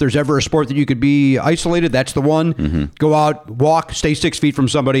times that if there's ever a sport that you could be isolated, that's the one. Go out, walk, stay 6 feet from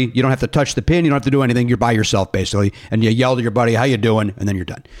somebody. You don't have to touch the pin. You don't have to do anything. You're by yourself basically. And you yell to your buddy, "How you doing?" And then you're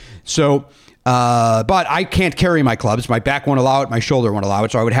done. So, but I can't carry my clubs. My back won't allow it. My shoulder won't allow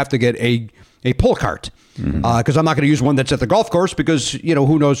it. So I would have to get a pull cart because I'm not going to use one that's at the golf course because, you know,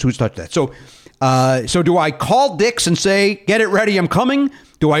 who knows who's touched that. So, so do I call Dick's and say, "Get it ready, I'm coming"?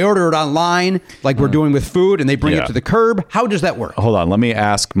 Do I order it online like we're doing with food and they bring it to the curb? How does that work? Hold on, let me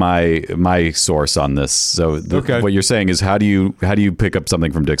ask my source on this. So what you're saying is how do you pick up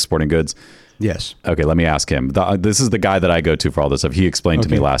something from Dick's Sporting Goods? Yes. Okay, let me ask him. This is the guy that I go to for all this stuff. He explained to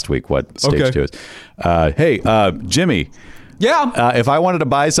me last week what stage 2 is. Hey, Jimmy. Yeah. If I wanted to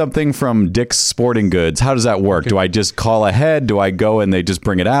buy something from Dick's Sporting Goods, how does that work? Do I just call ahead? Do I go and they just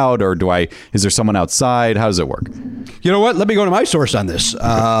bring it out? Or is there someone outside? How does it work? You know what? Let me go to my source on this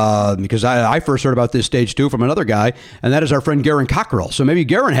because I first heard about this stage 2 from another guy, and that is our friend Garen Cockrell. So maybe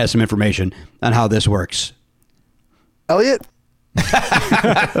Garen has some information on how this works. Elliot?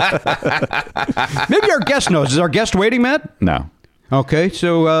 Maybe our guest knows. Is our guest waiting, Matt? No. Okay,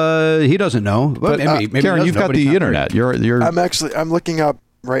 so he doesn't know. But maybe Karen, you've got the internet. You're. I'm looking up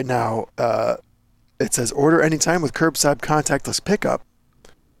right now. It says order anytime with curbside contactless pickup.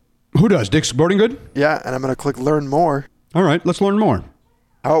 Who does? Dick's Sporting Good? Yeah, and I'm going to click learn more. All right, let's learn more.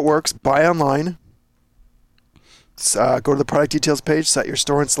 How it works: buy online. Go to the product details page, set your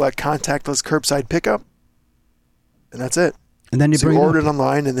store, and select contactless curbside pickup, and that's it. And then you order it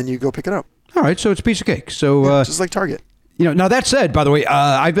online, and then you go pick it up. All right, so it's a piece of cake. So just like Target. You know, now that said, by the way,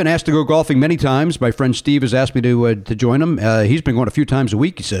 I've been asked to go golfing many times. My friend Steve has asked me to join him. He's been going a few times a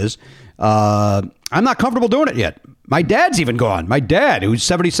week, he says. I'm not comfortable doing it yet. My dad's even gone. My dad, who's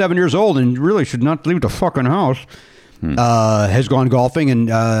 77 years old and really should not leave the fucking house, has gone golfing. And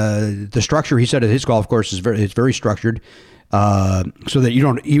the structure, he said, at his golf course is very structured, so that you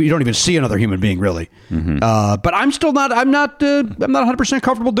don't even see another human being really. But I'm not 100%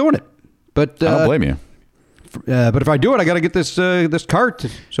 comfortable doing it. But I don't blame you. But if I do it, I got to get this cart.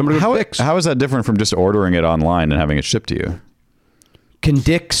 Somebody to fix. How is that different from just ordering it online and having it shipped to you? Can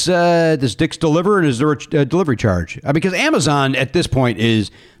does Dick's deliver, and is there a delivery charge? Because Amazon at this point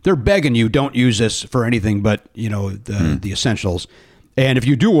they're begging you, don't use this for anything but, you know, the essentials. And if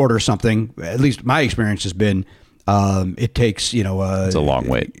you do order something, at least my experience has been, it takes, you know, it's a long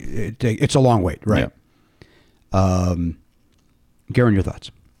wait. It's a long wait, right? Yeah. Garen, your thoughts?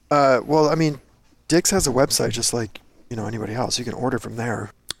 Well, I mean, Dick's has a website just like, you know, anybody else. You can order from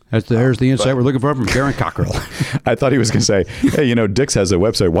there. There's the insight we're looking for from Garen Cockrell. I thought he was going to say, hey, you know, Dick's has a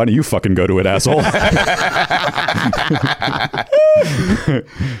website. Why don't you fucking go to it, asshole?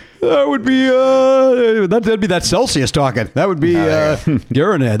 That would be that'd be that Celsius talking. That would be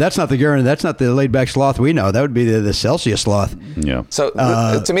Guerin. That's not the Guerin. That's not the laid back sloth we know. That would be the Celsius sloth. Yeah. So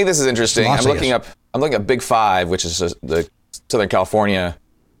to me, this is interesting. I'm looking up Big Five, which is the Southern California.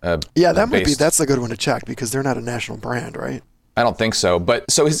 That's a good one to check because they're not a national brand, right? I don't think so. But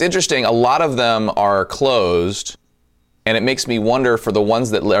so it's interesting. A lot of them are closed, and it makes me wonder for the ones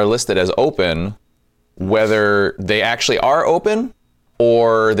that are listed as open, whether they actually are open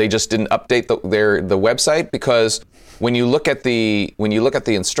or they just didn't update the website. Because when you look at the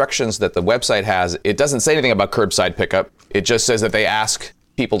instructions that the website has, it doesn't say anything about curbside pickup. It just says that they ask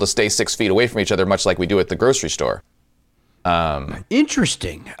people to stay 6 feet away from each other, much like we do at the grocery store.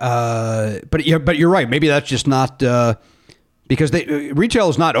 Interesting. But you're right. Maybe that's just not because retail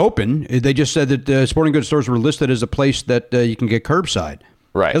is not open. They just said that sporting goods stores were listed as a place that you can get curbside.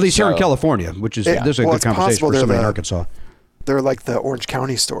 Right. At least here in California, which is this is a good conversation for somebody in Arkansas. They're like the Orange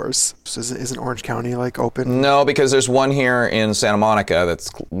County stores. So isn't Orange County like open? No, because there's one here in Santa Monica that's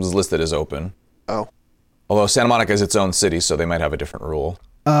listed as open. Oh. Although Santa Monica is its own city, so they might have a different rule.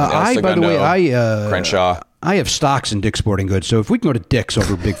 By the way, Crenshaw. I have stocks in Dick's Sporting Goods, so if we can go to Dick's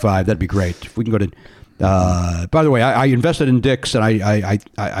over Big Five, that'd be great. If we can go to, by the way, I invested in Dick's, and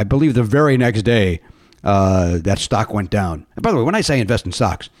I believe the very next day that stock went down. And by the way, when I say invest in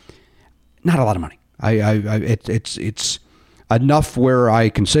stocks, not a lot of money. It's enough where I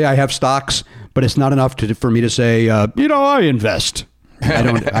can say I have stocks, but it's not enough for me to say, I invest.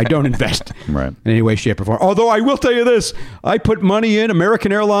 I don't invest right. in any way, shape, or form. Although I will tell you this, I put money in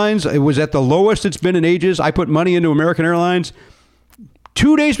American Airlines. It was at the lowest it's been in ages. I put money into American Airlines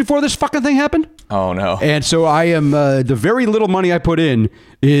 2 days before this fucking thing happened. Oh, no. And so I am, the very little money I put in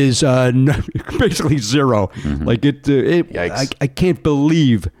is basically zero. Mm-hmm. Like Yikes. I can't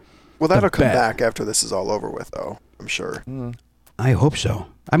believe. Well, that'll come back after this is all over with, though, I'm sure. I hope so.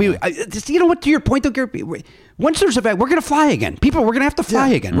 I mean, you know what? To your point, though, once there's a vaccine, we're going to fly again. We're going to have to fly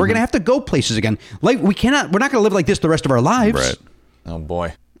again. We're going to have to go places again. Like we're not going to live like this the rest of our lives. Right. Oh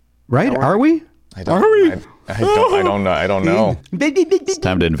boy. Right? Are we? I don't know. It's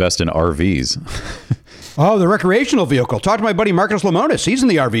time to invest in RVs. Oh, the recreational vehicle. Talk to my buddy Marcus Lemonis. He's in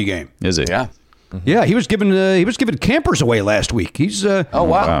the RV game. Is he? Yeah. Yeah, he was giving campers away last week. He's Oh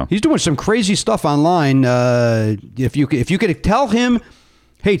wow. He's doing some crazy stuff online. If you could tell him,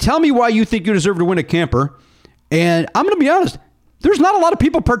 hey, tell me why you think you deserve to win a camper, and I'm going to be honest, there's not a lot of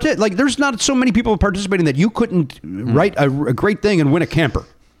people there's not so many people participating that you couldn't write a great thing and win a camper.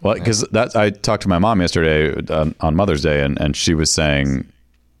 Well, because I talked to my mom yesterday on Mother's Day, and she was saying,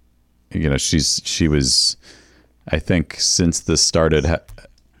 she was, I think since this started.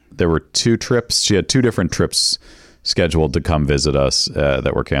 There were 2 trips. She had 2 different trips scheduled to come visit us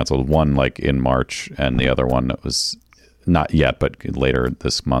that were canceled. One like in March, and the other one that was not yet, but later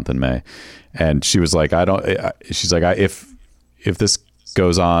this month in May. And she was like, she's like, if this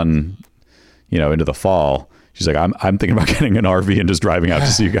goes on, into the fall, she's like, I'm thinking about getting an RV and just driving out to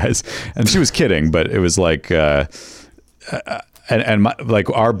see you guys. And she was kidding, but it was like, like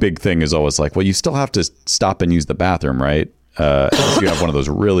our big thing is always like, well, you still have to stop and use the bathroom, right? So you have one of those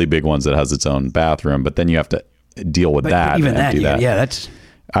really big ones that has its own bathroom, but then you have to deal with that. Even that, yeah, that's.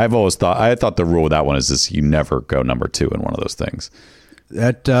 I thought the rule with that one is this: you never go number 2 in one of those things.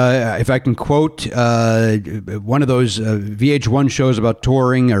 That if I can quote one of those VH1 shows about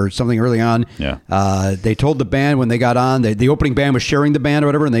touring or something early on, they told the band when they got on, the opening band was sharing the band or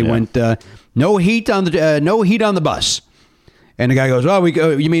whatever, and they went, no heat on the bus. And the guy goes, "Oh,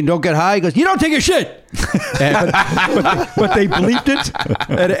 you mean don't get high?" He goes, "You don't take a shit." But they bleeped it,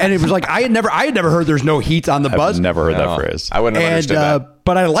 and it was like I had never heard there's no heat on the bus. I've never heard that phrase. I wouldn't have understood that.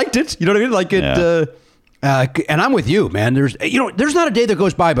 But I liked it. You know what I mean? Like it. Yeah. And I'm with you, man. There's not a day that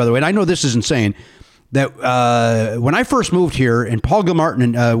goes by the way, and I know this is insane, that when I first moved here, and Paul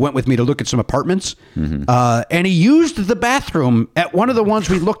Gilmartin went with me to look at some apartments, and he used the bathroom at one of the ones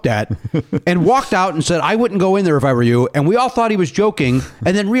we looked at and walked out and said, I wouldn't go in there if I were you. And we all thought he was joking,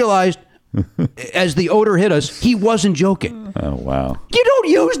 and then realized as the odor hit us, he wasn't joking. Oh, wow. You don't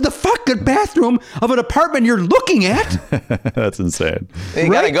use the fucking bathroom of an apartment you're looking at. That's insane. You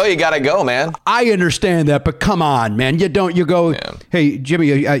gotta go, man. I understand that, but come on, man. You go, hey, Jimmy,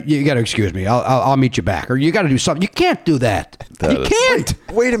 you got to excuse me. I'll meet you back. Or you got to do something. You can't do that. You can't.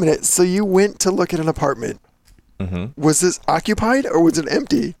 Wait a minute. So you went to look at an apartment. Was this occupied or was it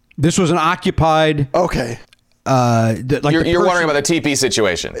empty? This was an occupied. Okay. You're wondering about the TP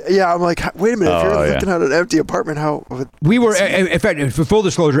situation. Yeah, I'm like, wait a minute. If you're looking at an empty apartment, how? We were, in fact, for full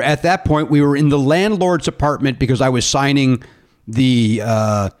disclosure, at that point, we were in the landlord's apartment because I was signing the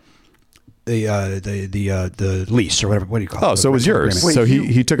the lease or whatever. What do you call it? Oh, so it was yours. Agreement. So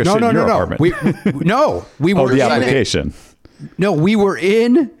he took a shit in your apartment. We were the in application. No, we were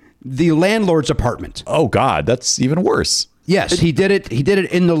in the landlord's apartment. Oh God, that's even worse. Yes, he did it. He did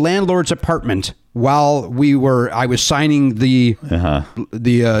it in the landlord's apartment while I was signing the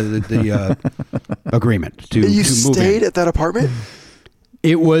agreement to. You to move stayed in. at that apartment?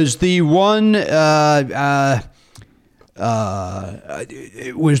 It was the one. It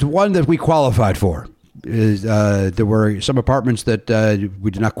was the one that we qualified for. There were some apartments that we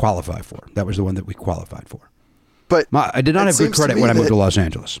did not qualify for. That was the one that we qualified for. But I did not have good credit when I moved to Los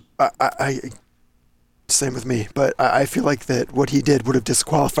Angeles. Same with me, but I feel like that what he did would have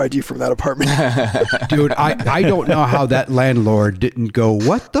disqualified you from that apartment. Dude, I don't know how that landlord didn't go,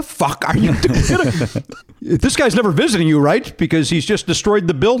 what the fuck are you doing? This guy's never visiting you, right? Because he's just destroyed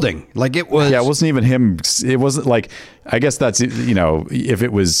the building. Like it was. Yeah, it wasn't even him. It wasn't like, I guess that's, if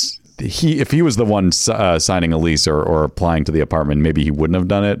it was, if he was the one signing a lease or applying to the apartment, maybe he wouldn't have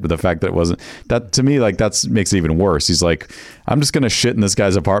done it. But the fact that it wasn't, that to me, like that makes it even worse. He's like, I'm just going to shit in this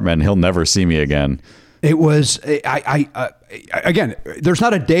guy's apartment and he'll never see me again. It was, again, there's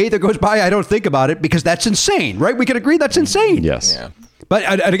not a day that goes by I don't think about it because that's insane, right? We can agree that's insane. Yes. Yeah. But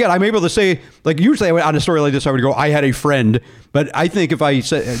and again, I'm able to say, like usually on a story like this, I would go, I had a friend. But I think if I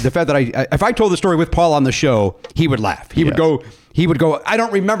said the fact that if I told the story with Paul on the show, he would laugh. He would go, I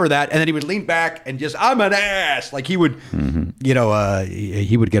don't remember that. And then he would lean back and just, I'm an ass. Like he would,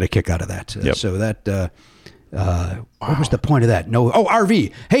 he would get a kick out of that. Yep. So that, what was the point of that?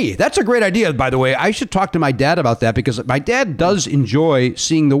 RV. Hey, that's a great idea, by the way. I should talk to my dad about that because my dad does enjoy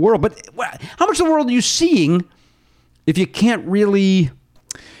seeing the world. But how much of the world are you seeing if you can't really...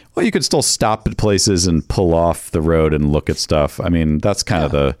 Well, you could still stop at places and pull off the road and look at stuff. I mean, that's kind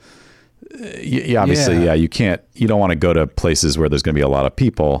of the... obviously, you can't... You don't want to go to places where there's going to be a lot of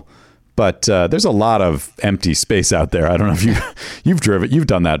people. But there's a lot of empty space out there. I don't know if you've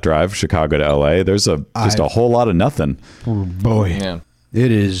done that drive, Chicago to LA. There's just a whole lot of nothing. Oh boy, Yeah.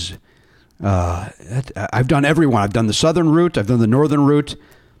 It is. I've done every one. I've done the southern route. I've done the northern route.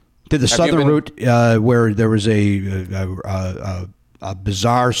 Did the southern route where there was a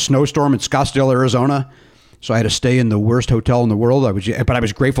bizarre snowstorm in Scottsdale, Arizona. So I had to stay in the worst hotel in the world. But I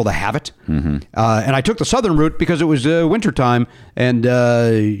was grateful to have it. Mm-hmm. And I took the southern route because it was wintertime and,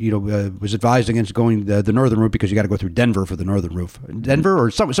 was advised against going the northern route because you got to go through Denver for the northern route. Denver or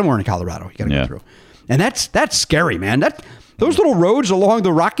somewhere in Colorado you got to go through. And that's scary, man. Those little roads along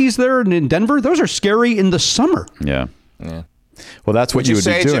the Rockies there in Denver, those are scary in the summer. Yeah. Yeah. Well, that's what you would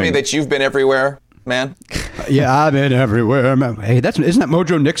say, be doing. Jimmy, that you've been everywhere, man? Yeah, I've been everywhere. Hey, isn't that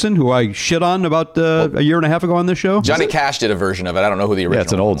Mojo Nixon, who I shit on about a year and a half ago on this show? Johnny Cash did a version of it. I don't know who the original. Yeah,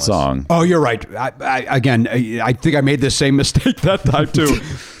 it's an old song. Oh, you're right. I think I made the same mistake that time too,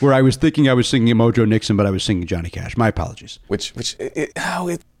 where I was thinking I was singing Mojo Nixon, but I was singing Johnny Cash. My apologies. It's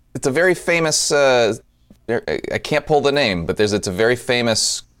a very famous. I can't pull the name, but it's a very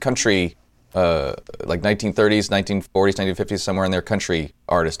famous country. Like 1930s, 1940s, 1950s, somewhere in there, country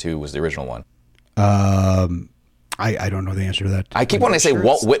artist who was the original one. I don't know the answer to that. I keep wanting to say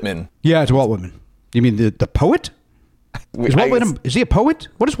Walt Whitman. Yeah, it's Walt Whitman. You mean the poet? Is Walt Whitman? Is he a poet?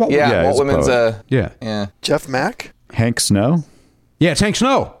 What is Walt Whitman? Yeah, Walt Whitman's yeah. Jeff Mack? Hank Snow? Yeah, it's Hank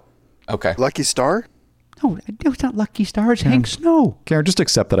Snow. Okay. Lucky Star? No, it's not Lucky Star. It's Hank Snow. Karen, just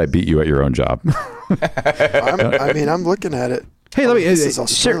accept that I beat you at your own job. I'm looking at it. Hey, let me. This is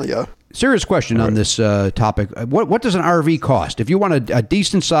Australia. Serious question on this topic. What does an RV cost? If you want a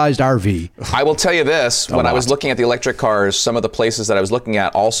decent sized RV, I will tell you this: when I was looking at the electric cars, some of the places that I was looking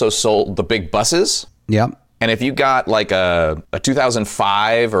at also sold the big buses. Yeah. And if you got like a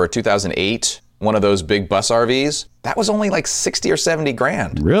 2005 or a 2008, one of those big bus RVs, that was only like 60 or 70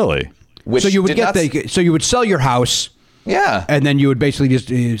 grand. Really? So you would so you would sell your house. Yeah. And then you would basically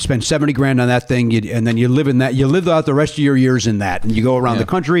just spend 70 grand on that thing. And then you live in that. You live out the rest of your years in that. And you go around the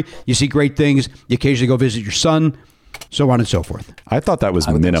country. You see great things. You occasionally go visit your son. So on and so forth. I thought that was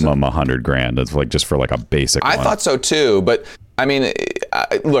minimum 100 grand. It's like just for like a basic one. I thought so too. But I mean,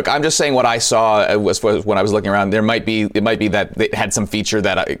 look, I'm just saying what I saw was when I was looking around. It might be that it had some feature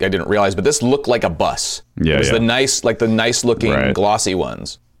that I didn't realize. But this looked like a bus. Yeah. It was the nice looking glossy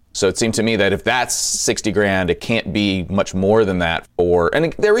ones. So it seemed to me that if that's 60 grand, it can't be much more than that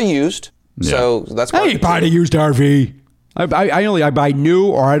and they were used. Yeah. So that's why. I ain't buying a used RV. I buy new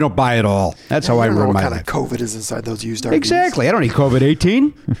or I don't buy it all. That's how I run my life. What kind of COVID is inside those used RVs? Exactly. I don't need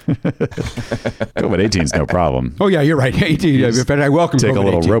COVID-18. COVID-18 is no problem. Oh, yeah, you're right. 18. In fact, I welcome Take COVID-18. a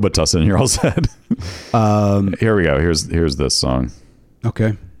little Robitussin, you're all set. Here we go. Here's this song.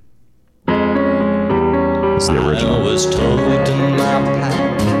 Okay. It's the original. I was told in my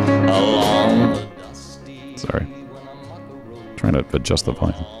pack a long trying to adjust the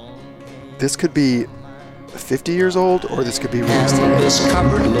volume. This could be 50 years old, or this could be released today.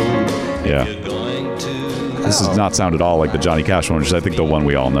 Yeah. This does not sound at all like the Johnny Cash one, which is I think the one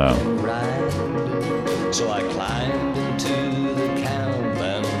we all know. So I climbed into the cab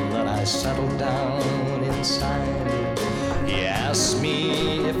and then I settled down inside. He asked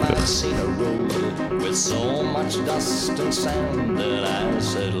me if I'd seen a road with so much dust and sand, and I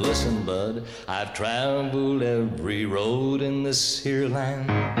said, listen, bud, I've traveled every road in this here land.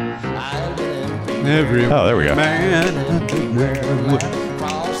 I've been everywhere. Oh, there we go.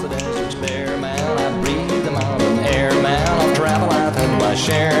 Across the deserts bare, man. I breathe the mountain air, man. I've traveled, I've had my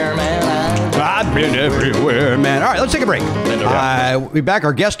share, man. I've been everywhere, man. All right, let's take a break. We'll be back.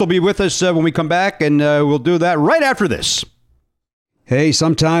 Our guest will be with us when we come back, and we'll do that right after this. Hey,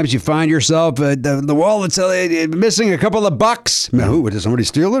 sometimes you find yourself the wallet's missing a couple of bucks. Did somebody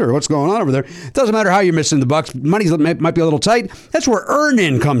steal it, or what's going on over there? It doesn't matter how you're missing the bucks. Money might be a little tight. That's where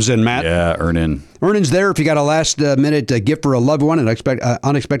Earn-In comes in, Matt. Yeah, Earn-In. Earn-In's there if you got a last-minute gift for a loved one, an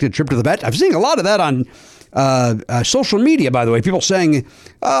unexpected trip to the vet. I've seen a lot of that on social media, by the way. People saying,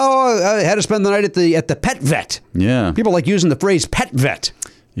 "Oh, I had to spend the night at the pet vet." Yeah. People like using the phrase "pet vet."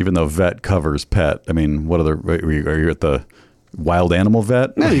 Even though vet covers pet, I mean, what other? Are you at the wild animal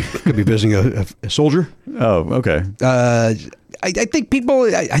vet? Yeah, you could be visiting a soldier. Oh, okay. I think people,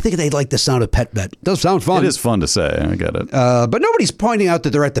 I think they like the sound of pet vet. It does sound fun. It is fun to say. I get it. But nobody's pointing out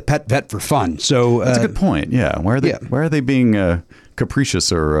that they're at the pet vet for fun. So that's a good point. Yeah. Why are they being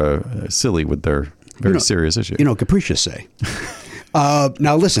capricious or silly with their very serious issue? Capricious say.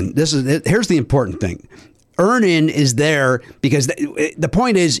 Now listen, here's the important thing. Earn-In is there because the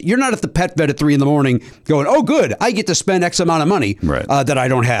point is you're not at the pet vet at 3 a.m. going, oh, good, I get to spend X amount of money that I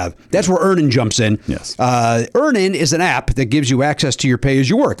don't have. That's where Earn-In jumps in. Yes. Earn-In is an app that gives you access to your pay as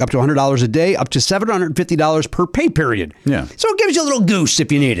you work, up to $100 a day, up to $750 per pay period. Yeah. So it gives you a little goose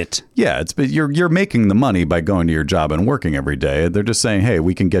if you need it. Yeah, but you're making the money by going to your job and working every day. They're just saying, hey,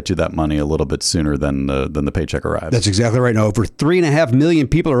 we can get you that money a little bit sooner than the paycheck arrives. That's exactly right. Now, over 3.5 million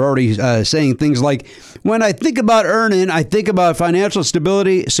people are already saying things like, when I think about Earn-In, I think about financial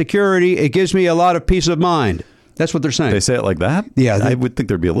stability, security. It gives me a lot of peace of mind. That's what they're saying. They say it like that? Yeah. I would think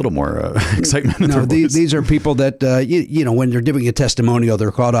there'd be a little more excitement in their voice. These are people that, when they're giving a testimonial,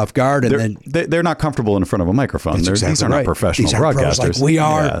 they're caught off guard. And they're not comfortable in front of a microphone. These are not professional these are pros broadcasters. like we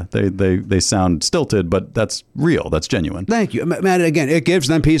are. Yeah, they sound stilted, but that's real. That's genuine. Thank you. Matt, again, it gives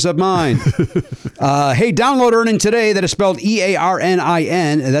them peace of mind. Hey, download Earn-In today. That is spelled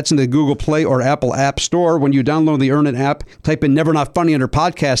EARNIN. That's in the Google Play or Apple App Store. When you download the Earn-In app, type in Never Not Funny under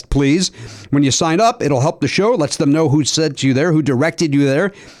podcast, please. When you sign up, it'll help the show. Lets them know who said you there, who directed you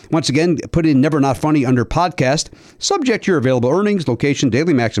there. Once again, put in Never Not Funny under podcast. Subject to your available earnings, location,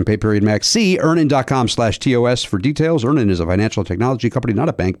 daily max, and pay period max. See earnin.com/TOS for details. Earn-In is a financial technology company, not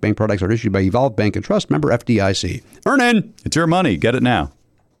a bank. Bank products are issued by Evolve Bank and Trust, member FDIC. Earn-In. It's your money. Get it now.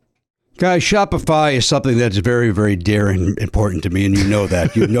 Guys, Shopify is something that's very, very dear and important to me, and you know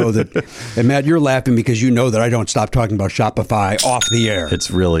that. You know that. And Matt, you're laughing because you know that I don't stop talking about Shopify off the air.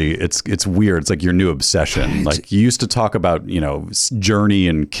 It's really, it's weird. It's like your new obsession. Like you used to talk about, Journey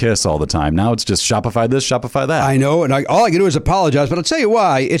and Kiss all the time. Now it's just Shopify this, Shopify that. I know, and all I can do is apologize, but I'll tell you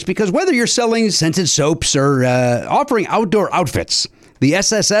why. It's because whether you're selling scented soaps or offering outdoor outfits, the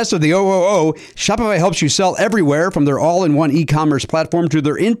SSS or the OOO, Shopify helps you sell everywhere from their all-in-one e-commerce platform to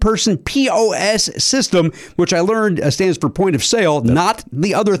their in-person POS system, which I learned stands for point of sale, not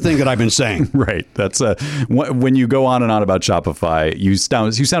the other thing that I've been saying. Right. That's when you go on and on about Shopify, you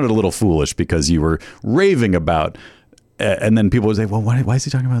sounded a little foolish because you were raving about, and then people would say, well, why is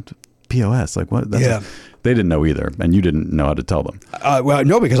he talking about POS? Like what? They didn't know either, and you didn't know how to tell them. Well,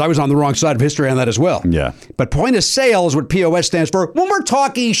 no, because I was on the wrong side of history on that as well. Yeah. But point of sale is what POS stands for when we're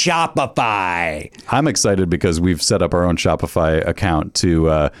talking Shopify. I'm excited because we've set up our own Shopify account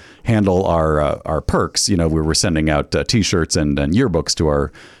to handle our perks. We were sending out T-shirts and yearbooks to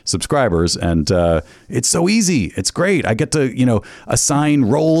our subscribers, and it's so easy. It's great. I get to assign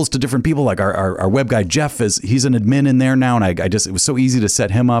roles to different people. Like our web guy Jeff he's an admin in there now, and it was so easy to set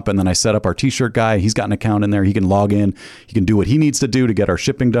him up. And then I set up our T-shirt guy. He's got an account in there. He can log in. He can do what he needs to do to get our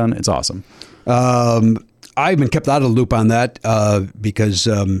shipping done. It's awesome. I've been kept out of the loop on that because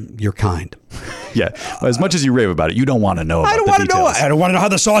you're kind. Yeah. As much as you rave about it, you don't want to know about the details. I don't want to know how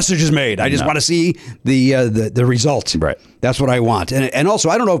the sausage is made. I just want to see the result. Right. That's what I want. And also,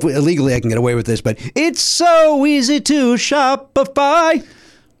 I don't know if illegally I can get away with this, but it's so easy to Shopify.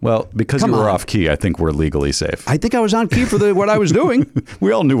 Well, because Come you were on. off key, I think we're legally safe. I think I was on key for what I was doing.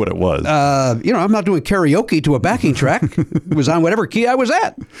 We all knew what it was. I'm not doing karaoke to a backing track. It was on whatever key I was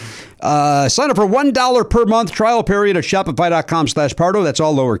at. Sign up for $1 per month trial period at Shopify.com/Pardo. That's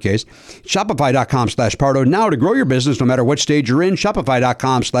all lowercase. Shopify.com/Pardo. Now to grow your business no matter what stage you're in.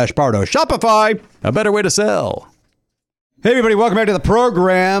 Shopify.com/Pardo. Shopify. A better way to sell. Hey, everybody, welcome back to the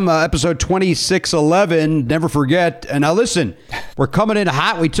program, episode 2611. Never forget. And now, listen, we're coming in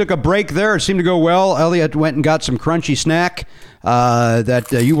hot. We took a break there. It seemed to go well. Elliot went and got some crunchy snack that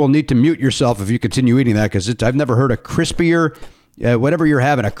you will need to mute yourself if you continue eating that, because I've never heard a crispier, whatever you're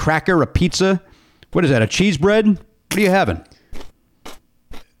having, a cracker, a pizza. What is that, a cheese bread? What are you having?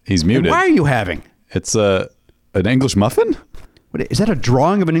 He's muted. And why are you having? It's an English muffin? What, is that a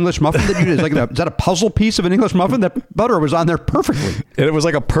drawing of an English muffin that you did? Is that a puzzle piece of an English muffin? That butter was on there perfectly. And it was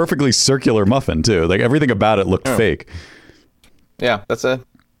like a perfectly circular muffin, too. Like everything about it looked fake. Yeah, that's a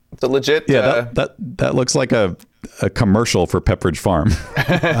legit. Yeah, that looks like a commercial for Pepperidge Farm.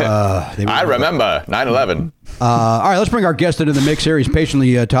 I remember 9/11. All right, let's bring our guest into the mix here. He's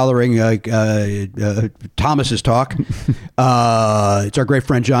patiently tolerating Thomas's talk. It's our great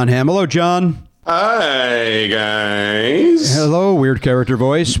friend Jon Hamm. Hello, Jon. Hi, guys. Hello, weird character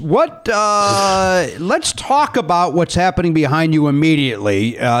voice. Let's talk about what's happening behind you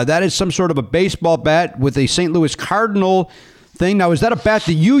immediately. That is some sort of a baseball bat with a St. Louis Cardinal thing. Now, is that a bat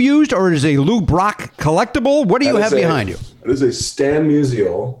that you used, or is it a Lou Brock collectible? What do you have behind you? It is a Stan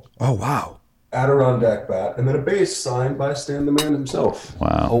Musial Oh, wow. Adirondack bat, and then a base signed by Stan the Man himself.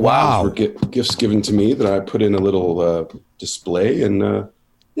 Wow. Oh, wow. Those were gifts given to me that I put in a little display, and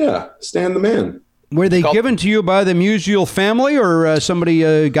Stan the Man. Were they given to you by the Musial family, or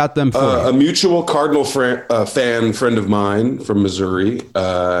somebody got them for you? A mutual Cardinal friend of mine from Missouri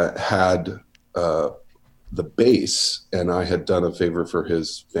had the base, and I had done a favor for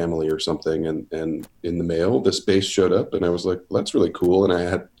his family or something, and in the mail this base showed up, and I was like, well, that's really cool. And I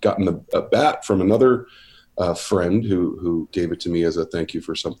had gotten a bat from another friend who gave it to me as a thank you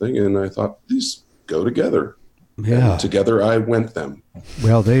for something, and I thought, these go together. Yeah. And together I went them.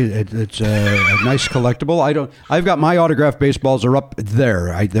 Well, it's a nice collectible. I've got my autographed baseballs are up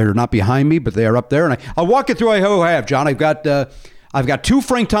there. They're not behind me, but they are up there, and I'll walk you through who I have, John. I've got two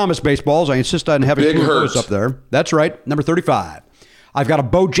Frank Thomas baseballs. I insist on having Big two of Hurt. those up there. That's right, number 35. I've got a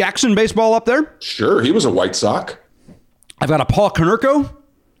Bo Jackson baseball up there. Sure, he was a White Sox. I've got a Paul Konerko.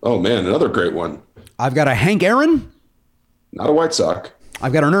 Oh man, another great one. I've got a Hank Aaron. Not a White Sox.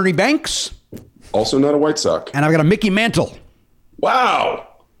 I've got an Ernie Banks. Also not a White Sox. And I've got a Mickey Mantle. Wow.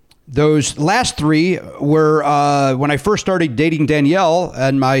 Those last three were when I first started dating Danielle,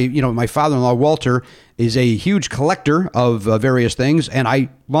 and my father-in-law Walter is a huge collector of various things, and I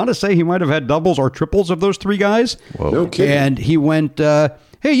want to say he might have had doubles or triples of those three guys. Whoa. No kidding. And he went,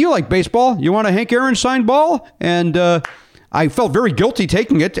 "Hey, you like baseball? You want a Hank Aaron signed ball?" And I felt very guilty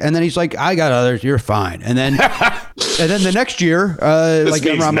taking it, and then he's like, "I got others. You're fine." And then, the next year, This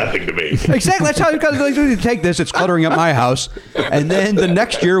means nothing to me. Exactly. That's how you take this. It's cluttering up my house. And then the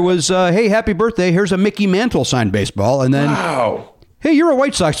next year was, hey, happy birthday. Here's a Mickey Mantle signed baseball. And then, Wow. hey, you're a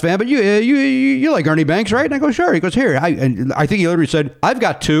White Sox fan, but you like Ernie Banks, right? And I go, sure. He goes, here. And I think he literally said, I've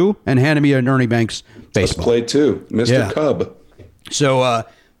got two, and handed me an Ernie Banks Let's baseball. play too. Mr. Yeah. Cub. So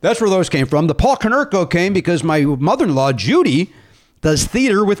that's where those came from. The Paul Konerko came because my mother-in-law, Judy, does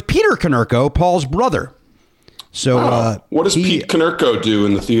theater with Peter Konerko, Paul's brother. So Wow. What does Pete Konerko do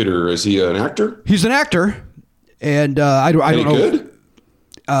in the theater? Is he an actor? He's an actor, and I don't Any know. good?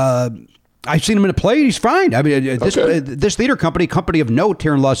 I've seen him in a play. He's fine. I mean, Okay. this theater company of note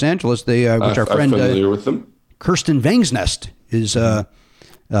here in Los Angeles, which our friend I'm familiar with them. Kirsten Vangsnest is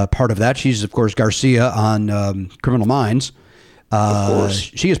part of that. She's, of course, Garcia on Criminal Minds. Of course.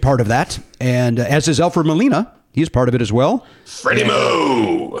 She is part of that, and as is Alfred Molina. He's part of it as well. Freddie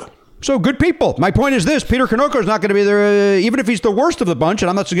Moo. So good people. My point is this: Peter Konerko is not going to be there, even if he's the worst of the bunch,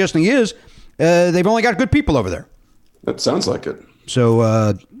 and I'm not suggesting he is. They've only got good people over there. That sounds like it.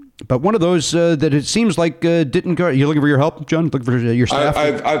 So, but one of those that it seems like didn't go. You looking for your help, John? Looking for your staff?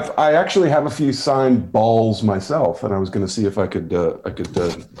 I actually have a few signed balls myself, and I was going to see if I could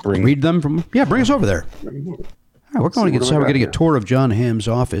bring. Read them from. Yeah, bring us over there. All right, we're going to get. So we're getting a tour of Jon Hamm's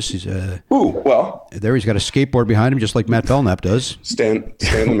office. He's Ooh, well, there. He's got a skateboard behind him, just like Matt Belknap does. Stan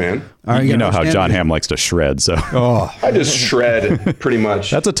the Man. All right, You know how stand- Jon Hamm likes to shred, so. Oh, I just shred pretty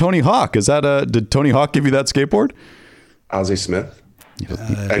much. That's a Tony Hawk. Is that did Tony Hawk give you that skateboard? Ozzie Smith.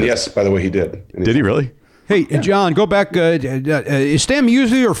 And yes, by the way, he did. Did he really? hey, John, go back. Is Stan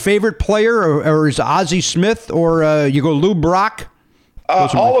Musial your favorite player, or is Ozzie Smith, or you go Lou Brock?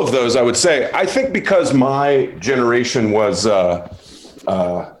 All of those, I would say. I think because my generation was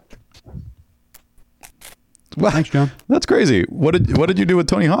Well, Thanks, John. That's crazy. What did you do with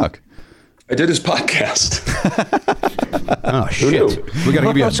Tony Hawk? I did his podcast. Oh shit! We got to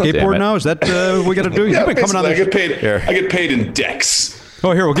give you a skateboard now. Is that we got to do? You've been coming on. I get paid in decks.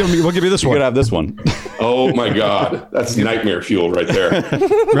 Oh, here we'll give you this You one. could have this one. Oh my God, that's nightmare fuel right there.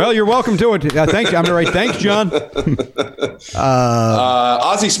 Well, you're welcome to it. Thanks. I'm right. Thanks, John.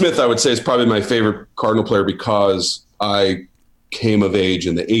 Ozzie Smith, I would say, is probably my favorite Cardinal player because I came of age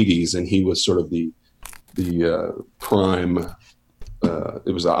in the '80s, and he was sort of the prime.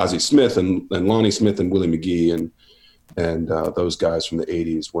 It was Ozzie Smith and Lonnie Smith and Willie McGee and those guys from the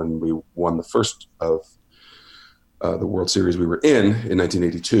 '80s when we won the first of the World Series we were in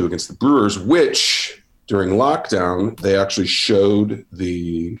 1982 against the Brewers, which during lockdown they actually showed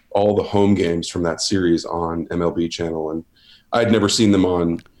all the home games from that series on MLB Channel, and I'd never seen them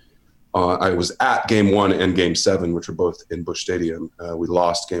on. I was at Game 1 and Game 7, which were both in Busch Stadium. We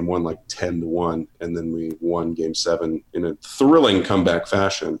lost Game 1 like 10-1, and then we won Game 7 in a thrilling comeback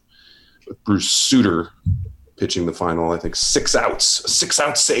fashion with Bruce Sutter pitching the final, I think, 6 outs, a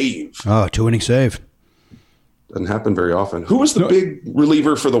 6-out save. Oh, 2-inning save. Doesn't happen very often. Who was the big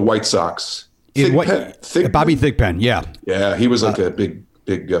reliever for the White Sox? Bobby Thigpen, yeah. Yeah, he was like a big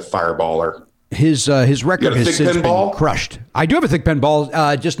fireballer. His record has since been crushed. I do have a thick pen ball,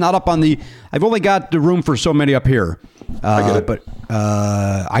 just not up on the. I've only got the room for so many up here. I get it. But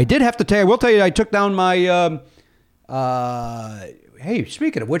I did have to tell you. I will tell you. I took down my. Hey,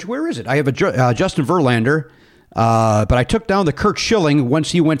 speaking of which, where is it? I have a Justin Verlander, but I took down the Kurt Schilling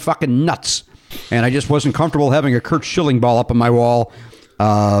once he went fucking nuts, and I just wasn't comfortable having a Kurt Schilling ball up on my wall.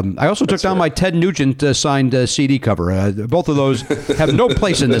 I also took down my Ted Nugent signed CD cover. Both of those have no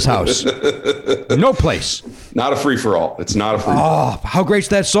place in this house. No place. Not a free-for-all. It's not a free-for-all. Oh, how great's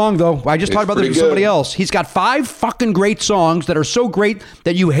that song, though? I just talked about this with somebody else. He's got 5 fucking great songs that are so great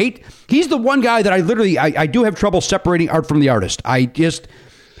that you hate. He's the one guy that I do have trouble separating art from the artist.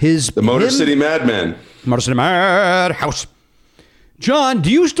 The Motor City Madman. Motor City Madhouse. John, do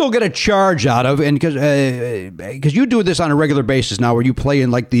you still get a charge out of, and because you do this on a regular basis now, where you play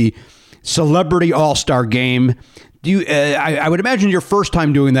in like the Celebrity All-Star Game? Do you? I would imagine your first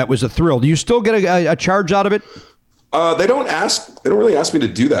time doing that was a thrill. Do you still get a charge out of it? They don't really ask me to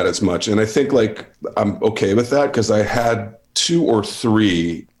do that as much, and I think like I'm okay with that because I had 2 or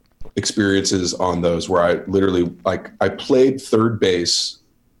 3 experiences on those where I literally I played third base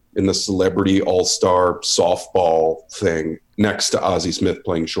in the Celebrity All-Star softball thing next to Ozzie Smith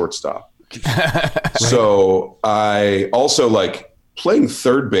playing shortstop. Right. So I also playing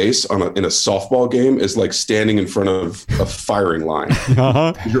third base in a softball game is like standing in front of a firing line.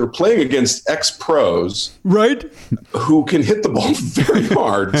 Uh-huh. You're playing against ex-pros, right? Who can hit the ball very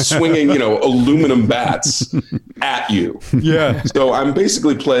hard, swinging, aluminum bats at you. Yeah. So I'm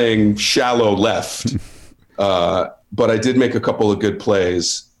basically playing shallow left, but I did make a couple of good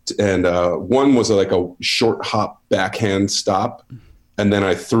plays. And one was like a short hop backhand stop. And then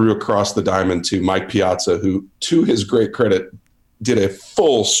I threw across the diamond to Mike Piazza, who, to his great credit, did a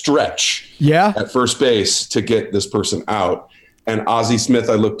full stretch at first base to get this person out. And Ozzie Smith,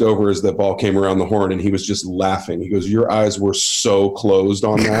 I looked over as the ball came around the horn, and he was just laughing. He goes, "Your eyes were so closed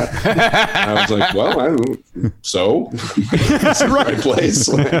on that." And I was like, "Well, so that's the right place."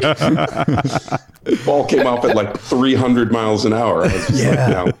 The ball came off at 300 miles an hour. I was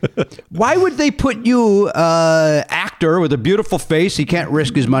just Why would they put you, actor with a beautiful face? He can't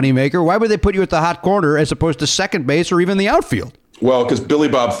risk his moneymaker. Why would they put you at the hot corner as opposed to second base or even the outfield? Well, because Billy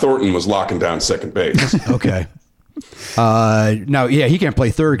Bob Thornton was locking down second base. Okay. Now, he can't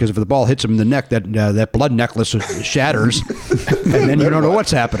play third because if the ball hits him in the neck, that blood necklace shatters, and then you don't know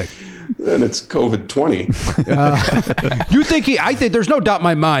what's happening. Then it's COVID-20. You think I think there's no doubt in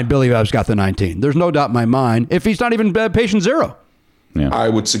my mind Billy Bob's got the 19. There's no doubt in my mind if he's not even patient zero. Yeah. I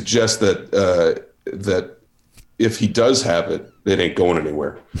would suggest that if he does have it, it ain't going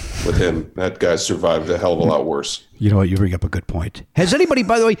anywhere with him. That guy survived a hell of a lot worse. You know what? You bring up a good point. Has anybody,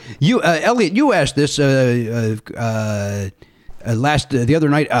 by the way, Elliot, you asked this the other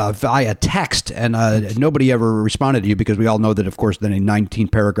night via text, and nobody ever responded to you because we all know that, of course, then a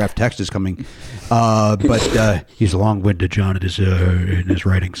 19-paragraph text is coming. But he's long-winded, John, in his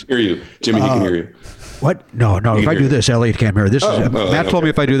writings. Hear you, Jimmy. He can hear you. What? No. If I do this, Elliot can't hear. Matt told me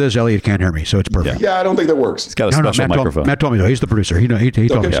if I do this, Elliot can't hear me, so it's perfect. Yeah, I don't think that works. He's got a special microphone. Matt told me, though. He's the producer. He told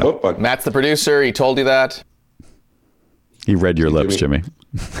me so. Matt's the producer. He told you that. He read your lips, Jimmy.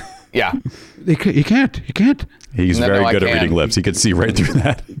 Yeah. He can't. He's very good at reading lips. He could see right through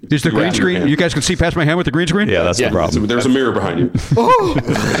that. Is the green screen? You guys can see past my hand with the green screen? Yeah, that's the problem. There's a mirror behind you.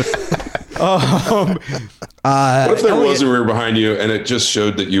 What if there Elliot- was a mirror behind you and it just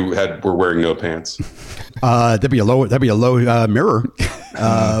showed that you were wearing no pants? That'd be a low mirror.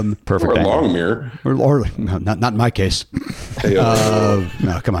 Perfect. Or a angle. long mirror. Or no, not in my case. Hey,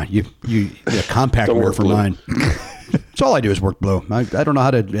 No, come on. You a compact Don't mirror work for blue. mine. That's all I do is work blue. I don't know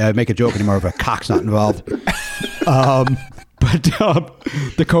how to make a joke anymore if a cock's not involved. But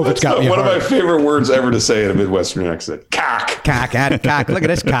the COVID's That's got me one of my hard. favorite words ever to say in a Midwestern accent. Cock. Cock, cock. Look at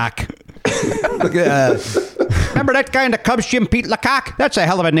this cock. Look at, remember that guy in the Cubs gym, Pete LaCock? That's a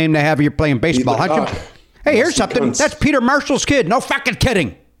hell of a name to have if you're playing baseball, Pete aren't you? LaCock. Hey, here's Nasty something. cunts. That's Peter Marshall's kid. No fucking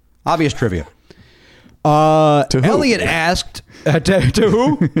kidding. Obvious trivia. To who? Elliot asked to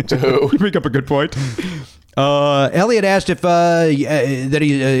who? To who? You bring up a good point. Elliot asked if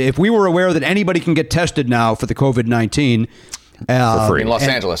if we were aware that anybody can get tested now for the COVID-19 For free. In Los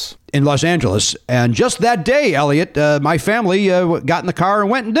Angeles. in Los Angeles, and just that day, Elliot, my family got in the car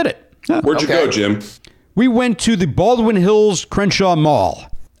and went and did it. Where'd you Okay. go, Jim? We went to the Baldwin Hills Crenshaw Mall,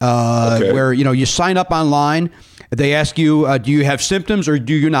 Okay. where you sign up online. They ask you, do you have symptoms or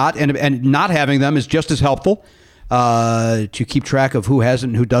do you not? And not having them is just as helpful to keep track of who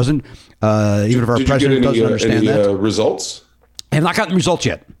hasn't and who doesn't. Even if our Did you president get doesn't understand any that. results? I have not gotten the results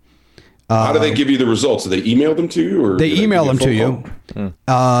yet. How do they give you the results? Do they email them to you, or They do give email you a them to phone you.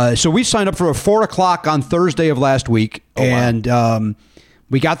 call? So we signed up for a 4:00 on Thursday of last week, and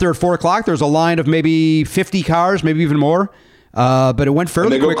we got there at 4:00. There's a line of maybe 50 cars, maybe even more, but it went And fairly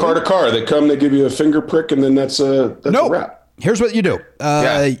they go quickly. car to car. They come, they give you a finger prick, and then that's a wrap. Here's what you do.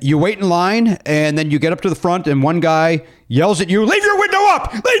 Yeah. You wait in line, and then you get up to the front, and one guy yells at you, "Leave your window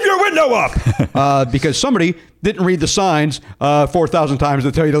up! Leave your window up!" Because somebody didn't read the signs 4,000 times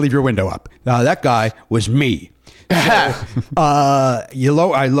to tell you to leave your window up. That guy was me.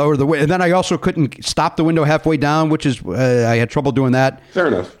 I lowered the window, and then I also couldn't stop the window halfway down, which is I had trouble doing that. Fair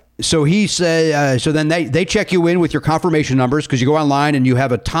enough. So he said, so then they check you in with your confirmation numbers because you go online and you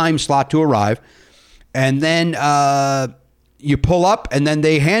have a time slot to arrive. And then you pull up and then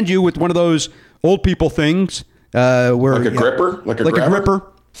they hand you with one of those old people things. Where, Like a gripper? Like a grabber? gripper.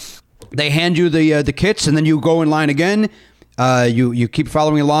 They hand you the kits and then you go in line again. You keep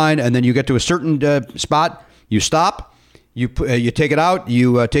following a line and then you get to a certain spot. You stop. You take it out.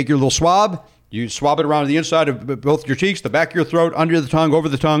 You take your little swab. You swab it around the inside of both your cheeks, the back of your throat, under the tongue, over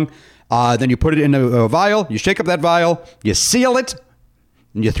the tongue. Then you put it in a vial. You shake up that vial. You seal it.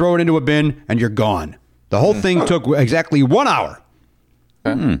 And you throw it into a bin, and you're gone. The whole thing took exactly 1 hour.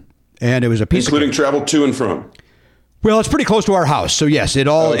 And it was a piece Including travel to and from. Well, it's pretty close to our house. So, yes,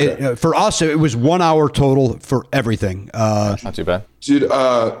 Okay. for us, it was 1 hour total for everything. Not too bad. Dude,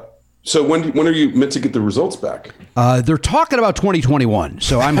 so when are you meant to get the results back? They're talking about 2021.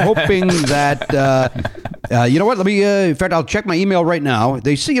 So I'm hoping that, you know what? Let me, in fact, I'll check my email right now.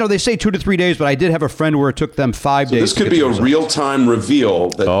 They say 2 to 3 days, but I did have a friend where it took them 5 days. This to could get be the a results. real-time reveal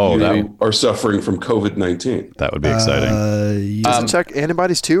that Oh, you that- are suffering from COVID-19. That would be exciting. Does it check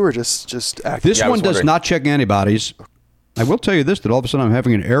antibodies too, or just active? This Yeah, I one was does wondering. not check antibodies. I will tell you this, that all of a sudden I'm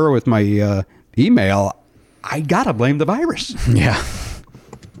having an error with my email. I got to blame the virus. Yeah.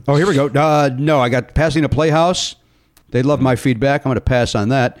 Oh, here we go. No, I got Pasadena Playhouse. They love my feedback. I'm going to pass on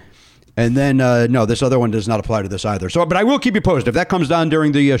that. And then, no, this other one does not apply to this either. So, but I will keep you posted. If that comes down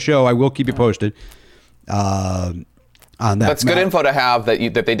during the show, I will keep you posted on that. That's good info to have that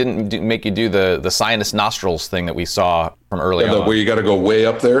they didn't make you do the sinus nostrils thing that we saw from early on. Where you got to go way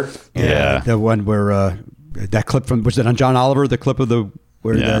up there. Yeah. The one where that clip from, was it on John Oliver? The clip of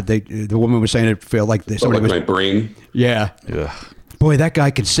where Yeah. the woman was saying it felt like somebody Like was. my brain. Yeah. Ugh. Boy, that guy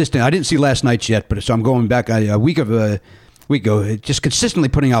consistent. I didn't see last night's yet, but so I'm going back a week ago, just consistently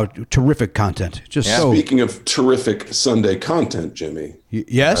putting out terrific content. Just so. Speaking of terrific Sunday content, Jimmy,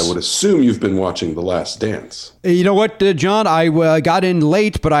 Yes. I would assume you've been watching The Last Dance. You know what, John? I got in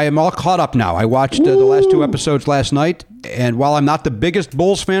late, but I am all caught up now. I watched the last 2 episodes last night, and while I'm not the biggest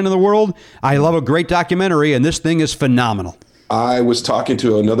Bulls fan in the world, I love a great documentary, and this thing is phenomenal. I was talking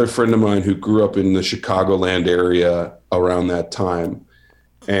to another friend of mine who grew up in the Chicagoland area around that time,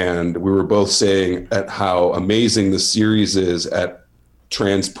 and we were both saying at how amazing the series is at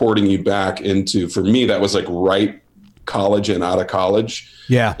transporting you back into, for me, that was like right college and out of college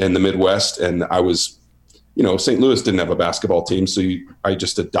in the Midwest. And I was, St. Louis didn't have a basketball team, so I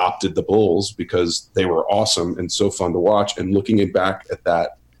just adopted the Bulls because they were awesome and so fun to watch. And looking back at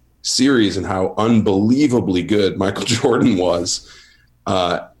that series and how unbelievably good Michael Jordan was,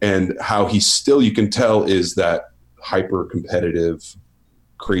 and how he still, you can tell, is that hyper competitive,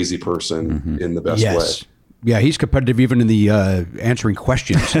 crazy person in the best way. Yeah, he's competitive even in the answering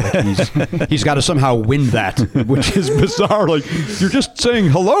questions. Like he's got to somehow win that, which is bizarre. Like, you're just saying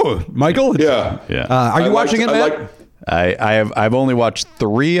hello, Michael. Yeah. Are you watching it, Matt? I've only watched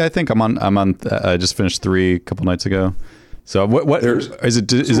 3. I think I'm on. I just finished 3 a couple nights ago. So what is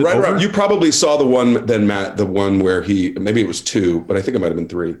it? Is it right over? around, you probably saw the one then, Matt, the one where maybe it was 2, but I think it might have been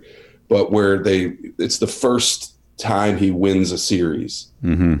 3, but where it's the first time he wins a series,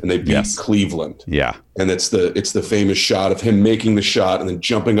 and they beat Cleveland. Yeah, and it's the famous shot of him making the shot and then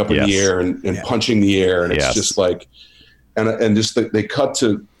jumping up in the air and punching the air, and it's just like, and just they cut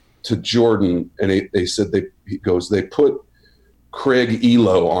to Jordan, and they said they put Craig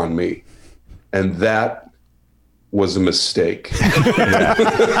Elo on me, and that was a mistake. Damn.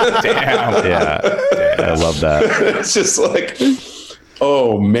 Yeah, I love that. It's just like,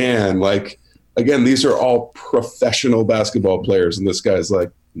 oh man, like. Again, these are all professional basketball players, and this guy's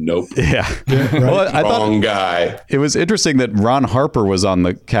like, nope. Yeah. Right. Well, I Wrong guy. It was interesting that Ron Harper was on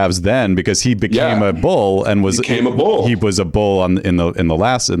the Cavs then because he became a Bull and became a Bull. He was a Bull in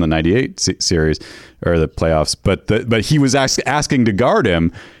the 98 series or the playoffs, but he was asking to guard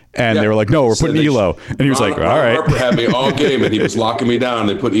him. And they were like, no, we're putting Elo. And he was like, all right. Harper had me all game, and he was locking me down.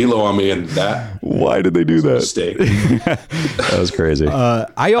 They put Elo on me, and why did they do that? Mistake. That was crazy.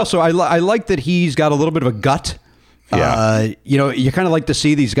 I like that he's got a little bit of a gut. Yeah. You kind of like to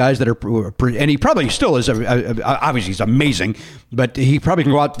see these guys that are, and he probably still is. Obviously, he's amazing, but he probably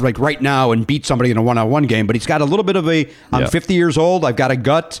can go out like right now and beat somebody in a one-on-one game. But he's got a little bit of I'm 50 years old. I've got a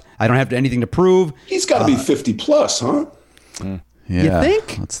gut. I don't have anything to prove. He's got to be 50 plus, huh? Yeah, you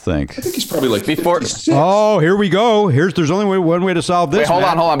think? Let's think. I think he's probably like 56. Oh, here we go. There's only one way to solve this. Wait, hold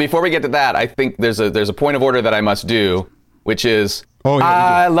on. Before we get to that, I think there's a point of order that I must do, which is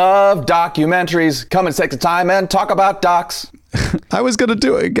I love documentaries. Come and take the time and talk about docs. I was gonna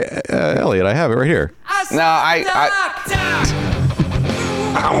do it, Elliot. I have it right here. No, I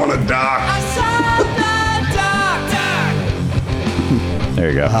want a doc. There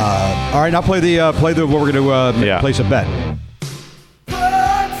you go. All right, now play what we're going to place a bet.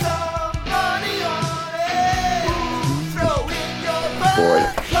 Boy.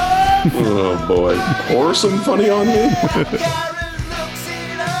 Oh, boy. Pour some funny on me?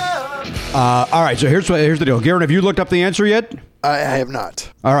 All right, so here's the deal. Garen, have you looked up the answer yet? I have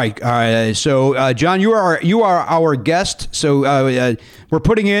not. All right. So, John, you are our guest. So we're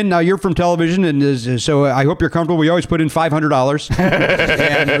putting in. Now you're from television, and so I hope you're comfortable. We always put in $500,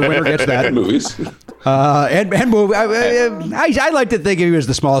 and the winner gets that. Movies. And movie. I like to think of you as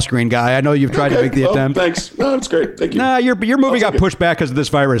the small screen guy. I know you've tried to make the attempt. Thanks. No, it's great. Thank you. Nah, your movie got pushed back because of this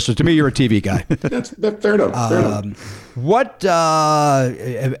virus. So to me, you're a TV guy. That's fair enough. What?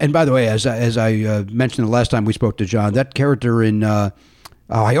 And by the way, as I mentioned the last time we spoke to John, that character in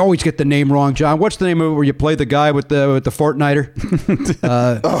I always get the name wrong, John. What's the name of it where you play the guy with the Fortniter?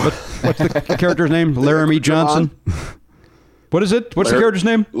 What's the character's name? Laramie Johnson. What is it? What's the character's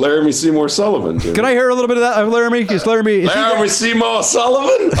name? Laramie Seymour Sullivan. Jim. Can I hear a little bit of that? Laramie? Is Laramie? Laramie Seymour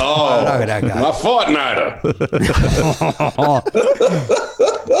Sullivan? Oh, that guy. My Fortniter.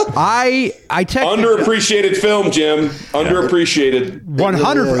 I underappreciated film, Jim. Underappreciated.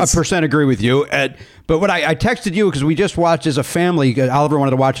 100% agree with you. But what I texted you because we just watched as a family. Oliver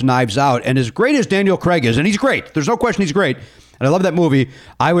wanted to watch Knives Out, and as great as Daniel Craig is, and he's great. There's no question he's great. And I love that movie.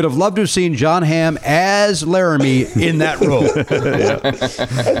 I would have loved to have seen Jon Hamm as Laramie in that role.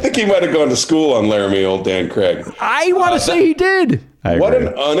 I think he might have gone to school on Laramie, old Dan Craig. I want to say he did. What an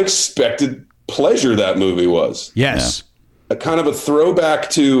unexpected pleasure that movie was. Yes. A kind of a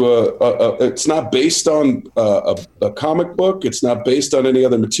throwback to, it's not based on a comic book. It's not based on any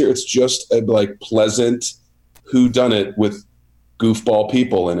other material. It's just a pleasant whodunit with goofball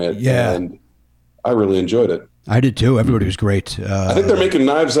people in it. Yeah. And I really enjoyed it. I did too. Everybody was great. I think they're making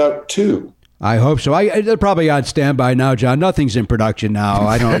Knives Out too. I hope so. They're probably on standby now, John. Nothing's in production now.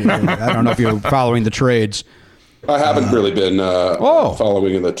 I don't know if you're following the trades. I haven't really been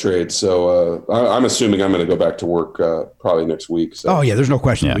following in the trade, so I'm assuming I'm going to go back to work probably next week. So. Oh yeah, there's no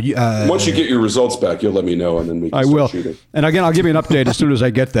question. Yeah. Once you get your results back, you'll let me know, and then we can start shooting. And again, I'll give you an update as soon as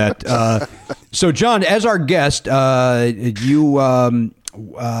I get that. So, John, as our guest, you.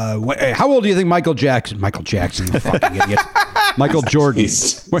 How old do you think Michael Jackson, fucking idiot. Michael Jordan.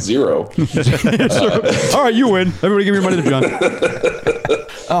 He's 0. All right, you win. Everybody give your money to John.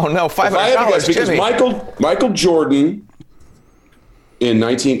 Oh no, $500, because Jimmy. Michael Jordan in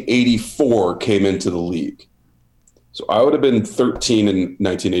 1984 came into the league. So I would have been 13 in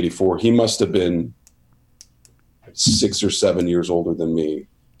 1984. He must have been 6 or 7 years older than me.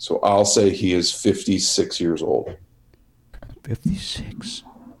 So I'll say he is 56 years old. 56.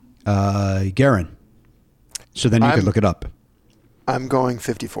 Garen. So then you could look it up. I'm going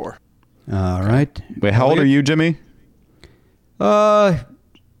 54. All right. Wait, how old are you, Jimmy? What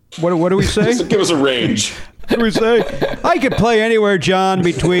do we say? Give us a range. What do we say? I could play anywhere, John,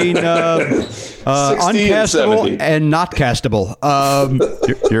 between uncastable and not castable.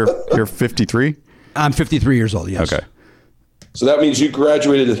 You're 53? I'm 53 years old, yes. Okay. So that means you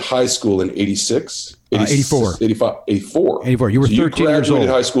graduated high school in 86? 84. 85, 84. 84. You were 13 years old. You graduated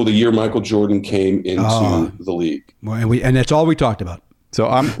high school the year Michael Jordan came into the league. Well, and that's all we talked about. So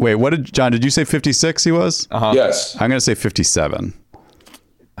John, did you say 56 he was? Yes. I'm going to say 57.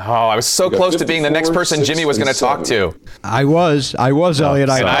 Oh, I was so close to being the next person Jimmy was going to talk to. I was, Elliot.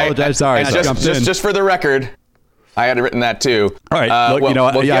 I apologize. Sorry. Just for the record, I had written that too. All right. Look,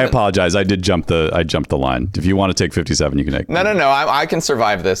 I apologize. I jumped the line. If you want to take 57, you can take. No. I can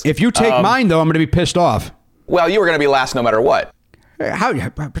survive this. If you take mine, though, I'm going to be pissed off. Well, you were going to be last no matter what. How?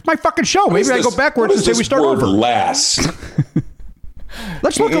 It's my fucking show. Maybe I go backwards and say we start over. Last.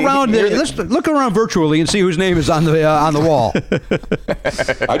 Let's look around. Let's look around virtually and see whose name is on the wall.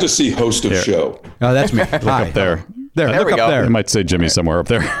 I just see host of show. Oh, that's me. Look up there. There. Look we up go. there. It might say Jimmy somewhere up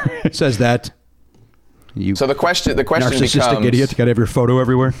there. It says that. You So the question narcissistic becomes, idiot. Got to have your photo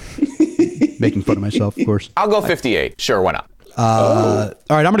everywhere. Making fun of myself, of course. I'll go 58. Sure, why not? All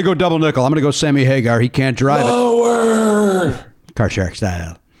right, I'm going to go double nickel. I'm going to go Sammy Hagar. He can't drive Lower. it. Car Shark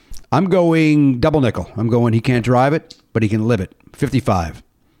style. I'm going double nickel. I'm going he can't drive it, but he can live it. 55.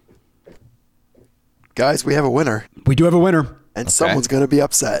 Guys, we have a winner, We do have a winner. and someone's going to be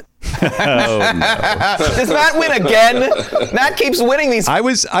upset. Does Matt win again? Matt keeps winning these. I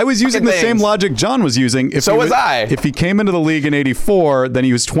was using the same logic John was using. So was I. If he came into the league in 84, then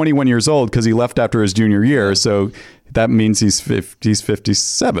he was 21 years old because he left after his junior year. So that means he's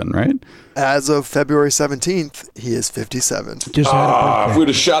 57, right? As of February 17th, he is 57. Just had a If we would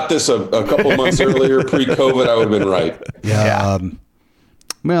have shot this a couple months earlier, pre-COVID, I would have been right. yeah.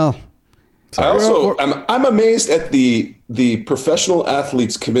 Well, I'm amazed at the professional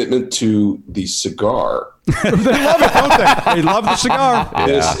athlete's commitment to the cigar. they love it, don't they? They love the cigar.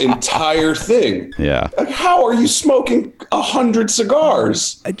 This entire thing. Yeah. Like, how are you smoking 100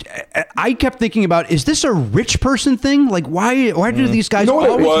 cigars? I kept thinking about, is this a rich person thing? Like, why do these guys You know what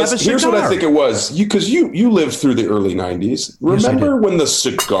it always have a was? cigar? Here's what I think it was. Because you lived through the early 90s. Remember when the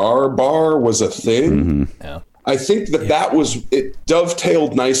cigar bar was a thing? Mm-hmm. Yeah. I think it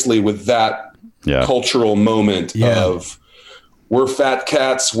dovetailed nicely with that cultural moment of we're fat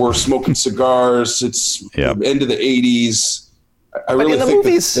cats, we're smoking cigars. It's end of the 80s. I really think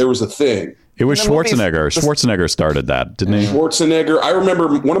that there was a thing. It was Schwarzenegger. Schwarzenegger started that, didn't he? Schwarzenegger. I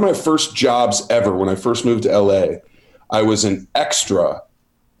remember one of my first jobs ever when I first moved to LA. I was an extra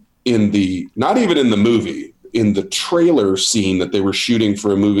in not even in the movie, in the trailer scene that they were shooting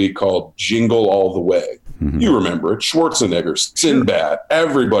for a movie called Jingle All the Way. Mm-hmm. You remember it. Schwarzenegger, Sinbad.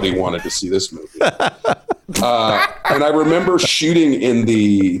 Everybody wanted to see this movie. And I remember shooting in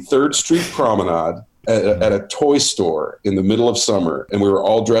the 3rd Street Promenade at a toy store in the middle of summer. And we were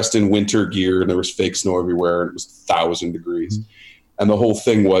all dressed in winter gear and there was fake snow everywhere. And it was 1,000 degrees. Mm-hmm. And the whole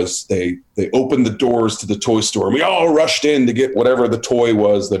thing was they opened the doors to the toy store and we all rushed in to get whatever the toy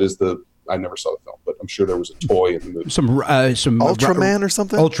was that is I never saw the film, but I'm sure there was a toy in the movie. Some Ultraman or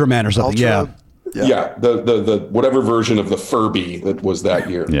something? Ultraman or something, Yeah, the whatever version of the Furby that was that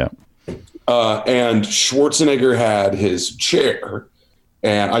year. Yeah. And Schwarzenegger had his chair.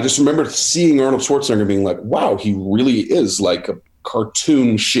 And I just remember seeing Arnold Schwarzenegger being like, wow, he really is like a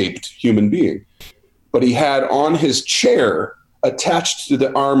cartoon-shaped human being. But he had on his chair, attached to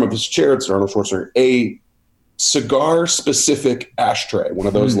the arm of his chair, it's Arnold Schwarzenegger, a cigar-specific ashtray, one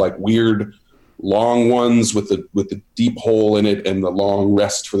of those like weird long ones with the deep hole in it and the long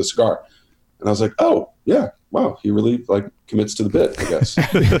rest for the cigar. And I was like, oh, yeah, wow, he really like commits to the bit, I guess.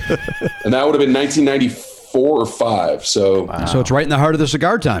 And that would have been 1994 or 5. So, So it's right in the heart of the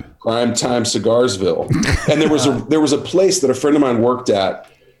cigar time. Prime time Cigarsville. And there was a place that a friend of mine worked at.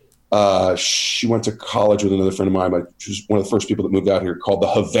 She went to college with another friend of mine, but she was one of the first people that moved out here, called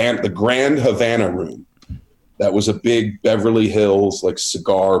the Grand Havana Room. That was a big Beverly Hills like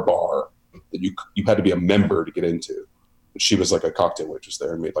cigar bar that you had to be a member to get into. And she was like a cocktail waitress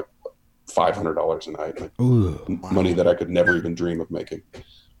there and made like $500 a night, like money that I could never even dream of making.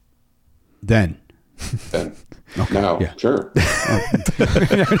 Then. Now, sure.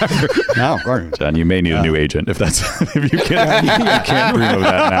 Now, John, you may need a new agent if you can't dream of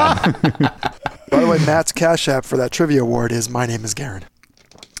that now. By the way, Matt's Cash App for that trivia award is My Name is Garen.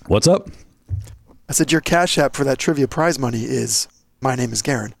 What's up? I said your Cash App for that trivia prize money is My Name is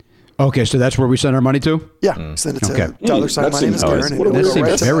Garen. Okay, so that's where we send our money to? Yeah, send it to Okay. $. My name is That Garen. seems- and what a it'll weird- go right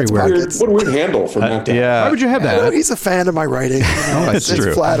seems to very Matt's weird. pockets. What a weird handle for Matt. to have. Yeah. Why would you have I know, that? he's a fan of my writing. that's it's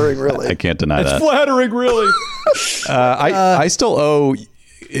true. flattering, really. I can't deny that. Flattering, really. I still owe.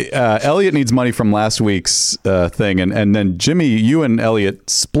 Elliot needs money from last week's thing, and then Jimmy, you and Elliot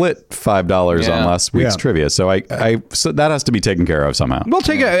split $5 on last week's Yeah. trivia. So so that has to be taking care of somehow. We'll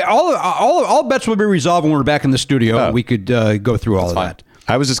take it. All bets will be resolved when we're back in the studio. Oh. And we could go through all of that.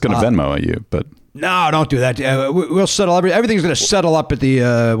 I was just going to Venmo at you, but No, don't do that. We'll settle everything's going to settle up at the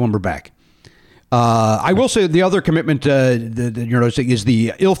when we're back. I will say the other commitment that you're noticing is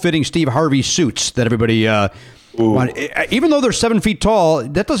the ill-fitting Steve Harvey suits that everybody. Want. Even though they're 7 feet tall,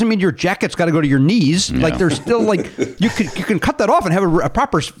 that doesn't mean your jacket's got to go to your knees. Like they're still like you can cut that off and have a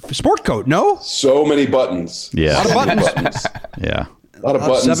proper sport coat. No, So many buttons. yeah, a lot of buttons. yeah. A lot of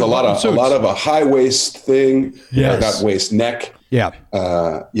buttons. A lot of a high waist thing. Yes. Not waist, neck. Yeah.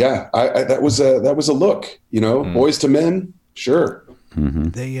 Yeah. That was a look. Boys to men. Sure.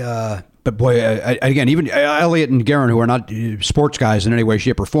 They, but boy, again, even Elliot and Garen, who are not sports guys in any way,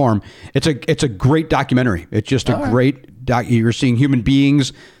 shape, or form, it's a great documentary. It's just a great doc. You're seeing human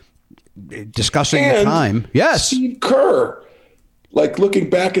beings discussing the And time. Yes, Steve Kerr. Like looking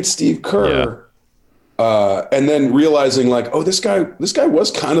back at Steve Kerr, and then realizing like, oh, this guy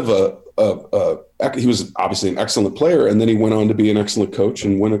was kind of he was obviously an excellent player, and then he went on to be an excellent coach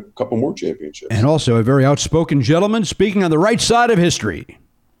and win a couple more championships. and also a very outspoken gentleman speaking on the right side of history.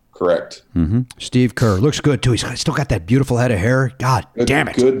 Correct. Steve Kerr looks good too. He's still got that beautiful head of hair. God damn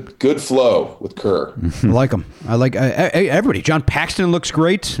it! Good flow with Kerr. I like him. I like everybody. John Paxton looks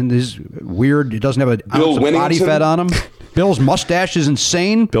great, and he's weird. He doesn't have an ounce of body Winnington? fat on him. Bill's mustache is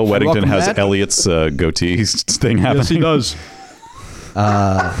insane. Bill I Weddington welcome has that. Elliot's goatee thing happening. Yes, he does.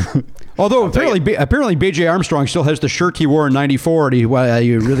 Although apparently B.J. Armstrong still has the shirt he wore in '94, and he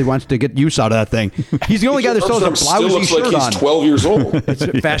really wants to get use out of that thing. He's the only guy that still has a Armstrong blousy still looks shirt like on. he's 12 years old. It's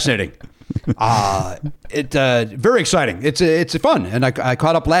fascinating. Very exciting. It's fun, and I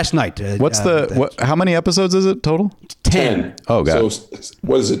caught up last night. How many episodes is it total? 10. Oh, God. So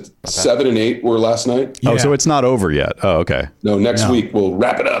what is it? 7 and 8 were last night. Oh, so it's not over yet. Oh, okay. No, next week we'll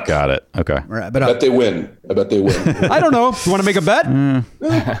wrap it up. Got it. Okay. Right, I but bet they win. I I don't know. You want to make a bet? I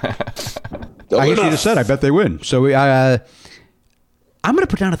actually just said I bet they win. So I'm going to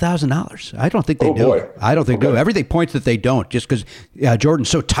put down $1,000. I don't think they do. Boy. I don't think they do. Everything points that they don't, just because Jordan's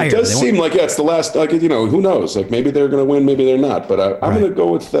so tired. It does They seem like it's the last. Like who knows? Like maybe they're going to win, maybe they're not. But I'm going to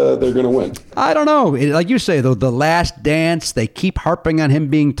go with they're going to win. I don't know. Like you say, though, the last dance, they keep harping on him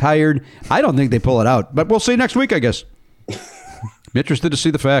being tired. I don't think they pull it out. But we'll see next week, I guess. I'm interested to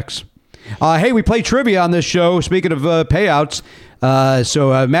see the facts. Hey, we play trivia on this show. Speaking of payouts.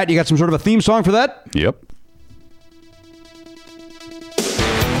 So, Matt, you got some sort of a theme song for that? Yep.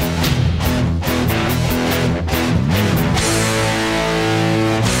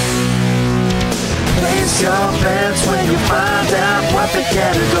 Place your bets when you find out what the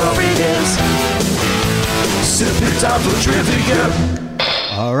category is. Simply time for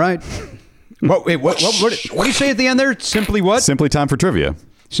trivia. All right. What do you say at the end there? Simply what? Simply time for trivia.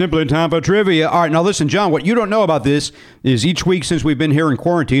 Simply time for trivia. All right, now listen, John, what you don't know about this is each week since we've been here in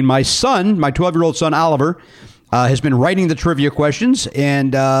quarantine, my 12-year-old son, Oliver, has been writing the trivia questions,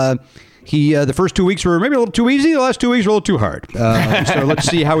 and he the first 2 weeks were maybe a little too easy. The last 2 weeks were a little too hard. So let's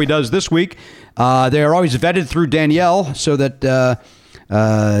see how he does this week. They are always vetted through Danielle so that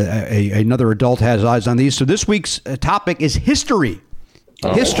another adult has eyes on these. So this week's topic is history.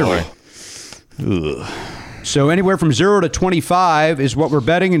 History. So anywhere from 0 to 25 is what we're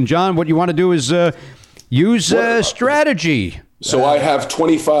betting. And John, what you want to do is use strategy. So I have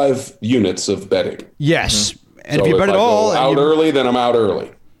 25 units of betting. Yes. And So if you bet I it all, go out early, then I'm out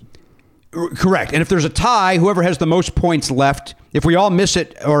early. correct. And if there's a tie, whoever has the most points left, if we all miss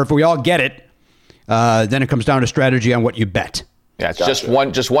it or if we all get it, then it comes down to strategy on what you bet. Yeah, it's just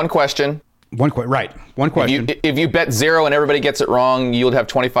one question. One question. If you bet 0 and everybody gets it wrong, you'd have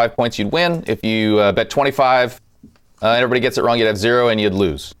 25 points, you'd win. If you bet 25 and everybody gets it wrong, you'd have 0 and you'd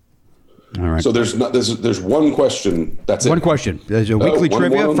lose. All right. So there's one question. That's it. One question. There's a weekly One-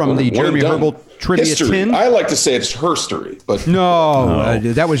 trivia one- from one- the one Jeremy and done. Herbal Trivia History. Tin. I like to say it's herstory, but No,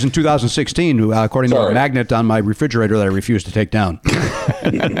 that was in 2016, according to a Sorry. magnet on my refrigerator that I refused to take down.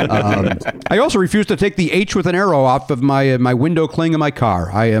 I also refused to take the H with an arrow off of my window cling in my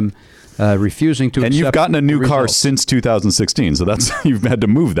car. I am refusing to And you've accept gotten a new the car results. since 2016 , so that's you've had to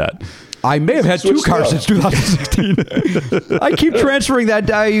move that. I may have had two Switched cars up. since 2016. I keep transferring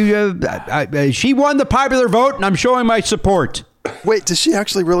that. She won the popular vote, and I'm showing my support. Wait, does she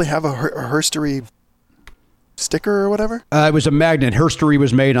actually really have a herstory sticker or whatever? It was a magnet. Herstory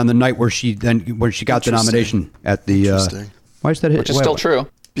was made on the night where she got the nomination at the. Interesting. Why is that? Which is still true.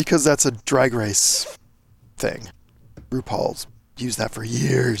 Because that's a drag race thing. RuPaul's used that for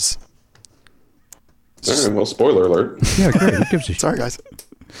years. All right, well, spoiler alert. Yeah, great. Who gives a Sorry, guys.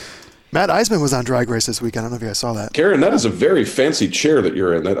 Matt Eisman was on Drag Race this week. I don't know if you guys saw that. Karen, that is a very fancy chair that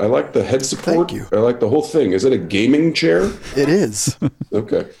you're in. I like the head support. Thank you. I like the whole thing. Is it a gaming chair? It is.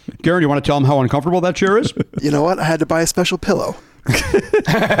 Okay. Garen, you want to tell him how uncomfortable that chair is? You know what? I had to buy a special pillow For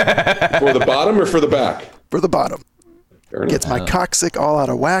the bottom or for the back? for the bottom. Fair enough. Gets my coccyx all out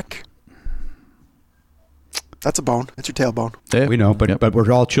of whack. That's a bone. That's your tailbone. Yeah. We know, but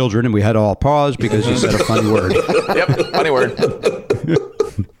we're all children, and we had to all pause because you said a funny word. Yep, funny word.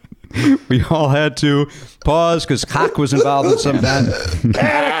 We all had to pause because cock was involved in some bad.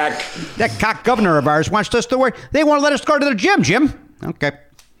 That cock governor of ours wants us to work. They won't let us go to the gym, Jim. Okay.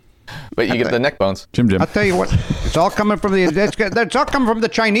 But you get the neck bones. Jim. I'll tell you what. It's all coming from the. It's all coming from the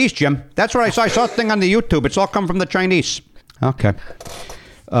Chinese, Jim. That's what I saw. I saw a thing on the YouTube. It's all come from the Chinese. Okay.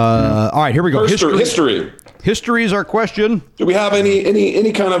 All right. Here we go. History. History is our question. Do we have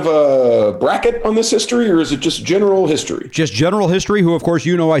any kind of bracket on this history, or is it just general history? Just general history. Who, of course,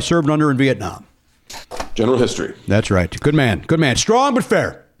 you know, I served under in Vietnam. General history. That's right. Good man. Good man. Strong but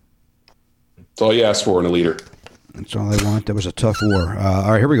fair. That's all you ask for in a leader. That's all I want. That was a tough war.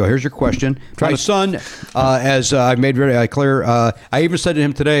 All right, here we go. Here's your question. My son, as I've made very clear, I even said to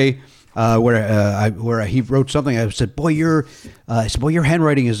him today, where he wrote something. I said, "Boy, your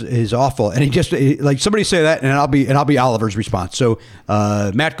handwriting is awful." And he just like somebody say that, and I'll be Oliver's response. So,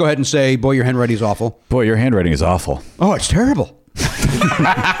 Matt, go ahead and say, "Boy, your handwriting is awful." Boy, your handwriting is awful. Oh, it's terrible.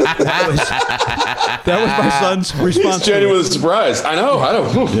 that was my son's response. He's genuinely surprised. I know.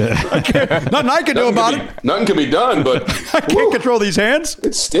 Nothing I can do about it. Nothing can be done, but I can't control these hands.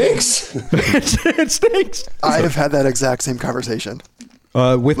 it stinks. It stinks. I have had that exact same conversation.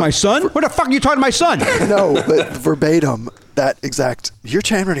 With my son? What the fuck are you talking to my son? No, but verbatim, that exact. Your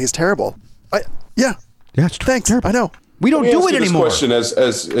handwriting is terrible. Yeah. Yeah, it's Thanks. terrible. I know. We don't Let me do ask it you this anymore. question as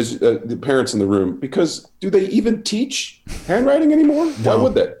the parents in the room, because do they even teach handwriting anymore? Why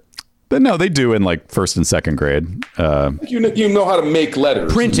would they? But no, they do in like first and second grade. You know how to make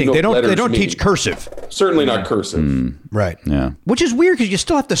letters. Printing. You know They what don't letters teach mean. cursive. Certainly not cursive. Right. Yeah, Which is weird because you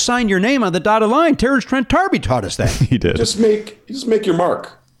still have to sign your name on the dotted line. Terrence Trent Tarby taught us that. he did. Just make your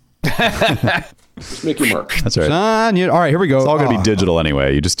mark. Just make your mark. That's right. Son, all right, here we go. It's all going to be digital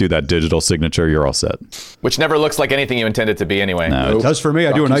anyway. You just do that digital signature, you're all set. Which never looks like anything you intend it to be anyway. No, It does for me.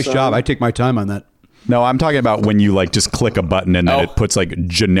 I do a nice DocuSign. job. I take my time on that. No, I'm talking about when you like just click a button and then Oh. it puts like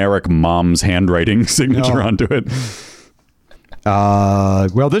generic mom's handwriting signature No. onto it.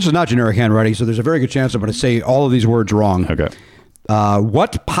 Well, this is not generic handwriting, so there's a very good chance I'm going to say all of these words wrong. Okay.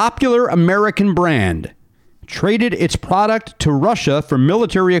 What popular American brand traded its product to Russia for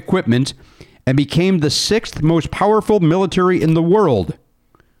military equipment and became the 6th most powerful military in the world?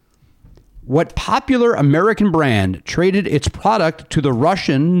 What popular American brand traded its product to the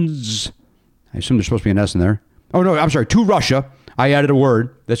Russians? I assume there's supposed to be an S in there. Oh, no, I'm sorry, to Russia. I added a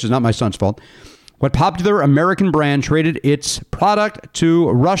word. This is not my son's fault. What popular American brand traded its product to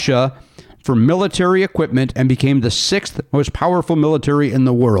Russia for military equipment and became the 6th most powerful military in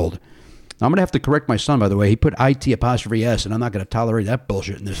the world? I'm going to have to correct my son, by the way. He put IT''S, and I'm not going to tolerate that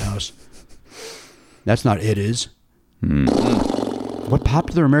bullshit in this house. That's not it is. What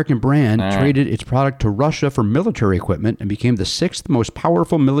popular American brand traded its product to Russia for military equipment and became the 6th most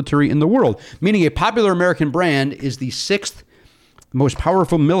powerful military in the world? Meaning a popular American brand is the 6th most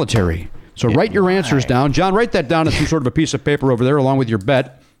powerful military. So write your answers down. John, write that down on some sort of a piece of paper over there along with your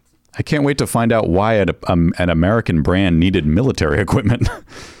bet. I can't wait to find out why an American brand needed military equipment.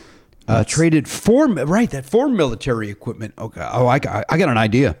 Traded for military equipment. Okay. Oh, I got an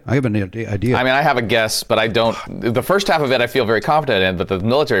idea. I have an idea. I mean, I have a guess, but I don't. The first half of it I feel very confident in, but the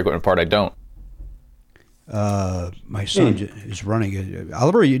military equipment part I don't. My son is running.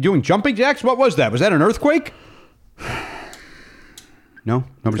 Oliver, are you doing jumping jacks? What was that? Was that an earthquake? No?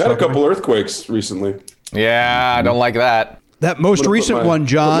 Nobody's Had a talking couple about earthquakes recently. Yeah, I don't like that. that most Put recent my- one,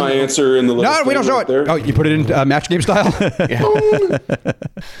 John. Put my answer in the little No, we don't thing show right it. there. Oh, you put it in match game style? By the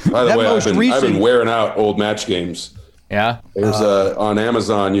that way, most I've recent- been wearing out old match games. Yeah. There's on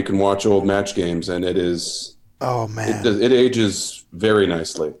Amazon you can watch old match games, and it is Oh, man. it ages very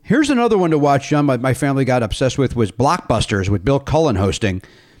nicely. Here's another one to watch, John. My family got obsessed with was Blockbusters with Bill Cullen hosting.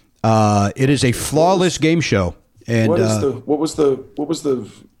 It is a flawless game show, and What was the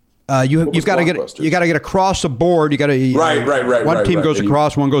you've got to get across the board. You got to Right. One team goes And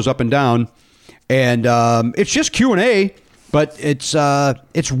across, one goes up and down, and it's just Q&A, but it's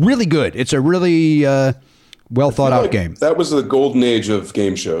really good. It's a really well thought out like game. That was the golden age of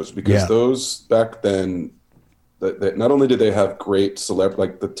game shows because those back then, that not only did they have great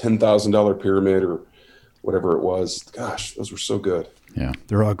like the $10,000 pyramid or whatever it was. Gosh, those were so good. Yeah,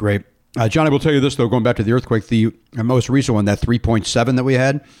 they're all great. John, I will tell you this though. Going back to the earthquake, the most recent one, that 3.7 that we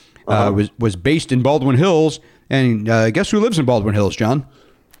had, was based in Baldwin Hills. And guess who lives in Baldwin Hills, John?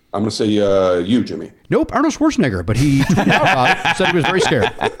 I'm going to say you, Jimmy. Nope, Arnold Schwarzenegger, but he tweeted out about it, said he was very scared.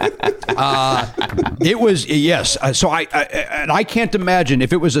 It was, yes. So I can't imagine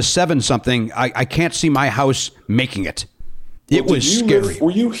if it was a 7-something, I can't see my house making it. It was scary.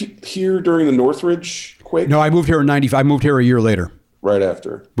 Were you here during the Northridge quake? No, I moved here in 95. I moved here a year later. Right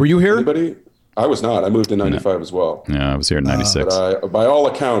after. Were you here? Anybody? I was not. I moved in 95 as well. Yeah, I was here in 96. But by all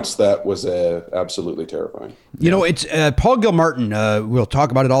accounts, that was absolutely terrifying. You know, it's Paul Gilmartin will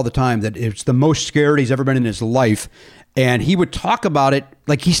talk about it all the time, that it's the most scared he's ever been in his life. And he would talk about it,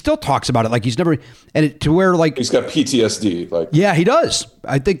 like he still talks about it, like he's never, to where like... He's got PTSD. Like. Yeah, he does.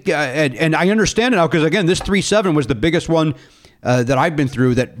 I think, and I understand it now, because again, this 3.7 was the biggest one that I've been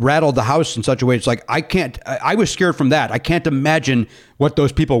through that rattled the house in such a way. It's like, I was scared from that. I can't imagine what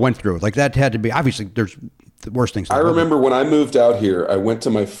those people went through. Like that had to be, obviously there's the worst things. I remember when I moved out here, I went to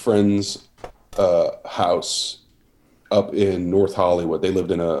my friend's house up in North Hollywood. They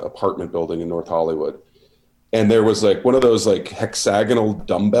lived in an apartment building in North Hollywood. And there was like one of those like hexagonal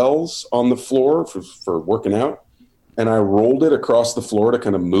dumbbells on the floor for working out. And I rolled it across the floor to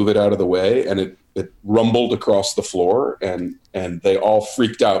kind of move it out of the way. And it rumbled across the floor, and they all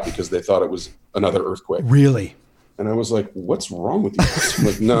freaked out because they thought it was another earthquake. Really? And I was like, "What's wrong with you?"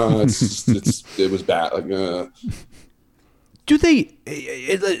 Like, no, it was bad. Like, do they?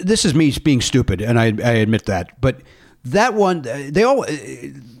 This is me being stupid, and I admit that. But that one, they all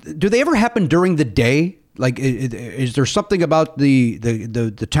do. They ever happen during the day? Like, is there something about the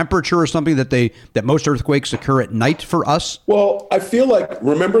temperature or something that most earthquakes occur at night for us? Well, I feel like,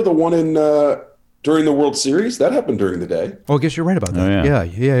 remember the one in during the World Series? That happened during the day. Oh, I guess you're right about that. Oh,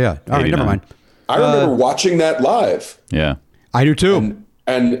 Yeah. All right, never mind. I remember watching that live. Yeah, I do too.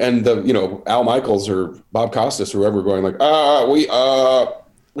 And the Al Michaels or Bob Costas, whoever, going like,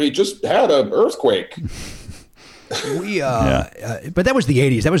 we just had an earthquake. But that was the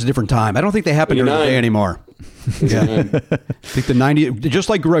 80s. That was a different time. I don't think they happen during the day anymore. Yeah. I think the 90s, just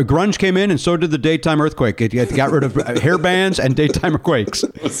like grunge came in, and so did the daytime earthquake. It got rid of hair bands and daytime quakes.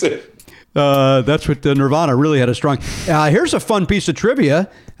 That's it. That's what Nirvana really had a strong. Here's a fun piece of trivia.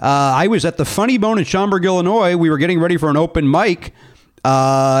 I was at the Funny Bone in Schaumburg, Illinois. We were getting ready for an open mic,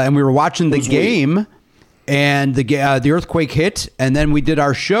 and we were watching the game, and the earthquake hit, and then we did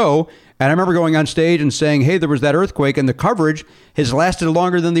our show. And I remember going on stage and saying, "Hey, there was that earthquake," and the coverage has lasted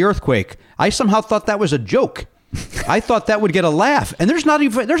longer than the earthquake. I somehow thought that was a joke. I thought that would get a laugh, and there's not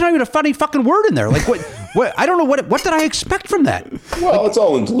even a funny fucking word in there. Like what? I don't know what did I expect from that? Well, it's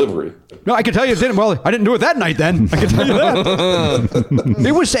all in delivery. No, I can tell you it didn't. Well, I didn't do it that night. Then I can tell you that.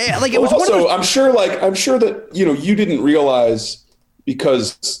 It was like it was. Also, one of those... I'm sure that you didn't realize,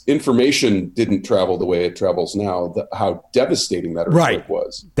 because information didn't travel the way it travels now, how devastating that earthquake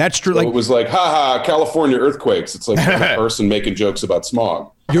was. That's true. So it was like, California earthquakes. It's like a person making jokes about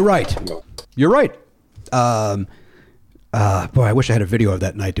smog. You're right. You're right. Boy, I wish I had a video of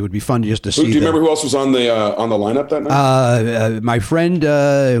that night. It would be fun just to see. Do you remember who else was on the lineup that night? My friend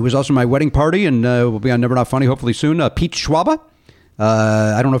who was also my wedding party, and will be on Never Not Funny hopefully soon. Pete Schwabe.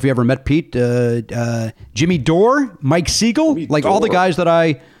 I don't know if you ever met Pete. Jimmy Dore, Mike Siegel, like all the guys that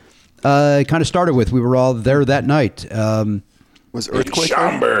I kind of started with. We were all there that night. Was Earthquake in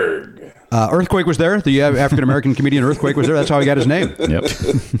Schaumburg? Earthquake was there. The African-American comedian Earthquake was there. That's how he got his name. Yep.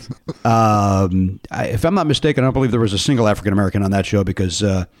 If I'm not mistaken, I don't believe there was a single African-American on that show because...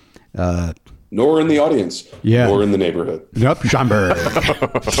 nor in the audience. Yeah. Nor in the neighborhood. Yep. Schaumburg.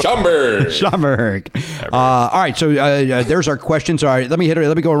 Schaumburg. All right. So there's our questions. All right. Let me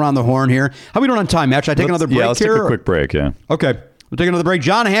go around the horn here. How are we doing on time, Matt? Should I take another break here? Yeah, let's take a quick break. Yeah. Okay. We'll take another break.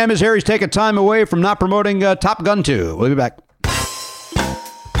 Jon Hamm is here. He's taking time away from not promoting Top Gun 2. We'll be back.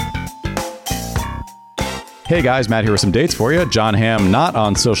 Hey guys, Matt here with some dates for you. Jon Hamm not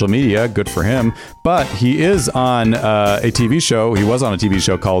on social media, good for him, but he is on a TV show. He was on a TV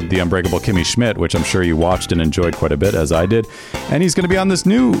show called The Unbreakable Kimmy Schmidt, which I'm sure you watched and enjoyed quite a bit, as I did. And he's going to be on this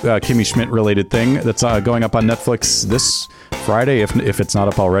new Kimmy Schmidt related thing that's going up on Netflix this Friday, if it's not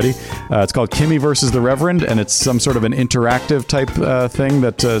up already. It's called Kimmy versus the Reverend, and it's some sort of an interactive type thing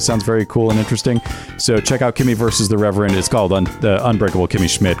that sounds very cool and interesting. So check out Kimmy versus the Reverend. It's called Unbreakable Kimmy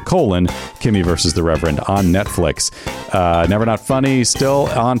Schmidt, Kimmy versus the Reverend on Netflix. Never Not Funny, still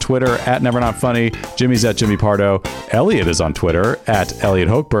on Twitter at Never Not Funny. Jimmy's at Jimmy Pardo. Elliot is on Twitter at Elliot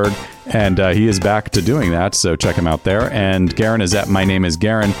Hochberg. And he is back to doing that, so check him out there. And Garen is at My Name is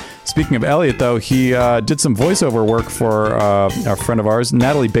Garen. Speaking of Elliot, though, he did some voiceover work for a friend of ours,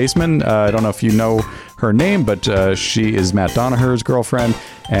 Natalie Baseman. I don't know if you know her name, but she is Matt Donaher's girlfriend,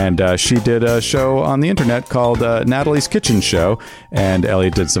 and she did a show on the internet called Natalie's Kitchen Show, and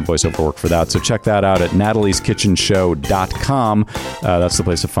Elliot did some voiceover work for that. So check that out at natalieskitchenshow.com. That's the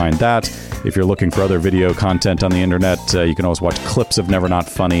place to find that. If you're looking for other video content on the internet, you can always watch clips of Never Not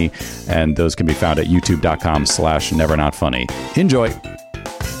Funny, and those can be found at youtube.com/nevernotfunny. Enjoy.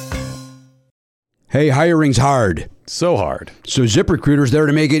 Hey, hiring's hard. So hard. So ZipRecruiter's there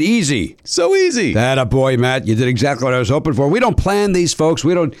to make it easy. So easy. That a boy, Matt. You did exactly what I was hoping for. We don't plan these, folks.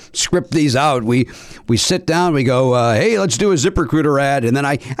 We don't script these out. We sit down. We go, hey, let's do a ZipRecruiter ad, and then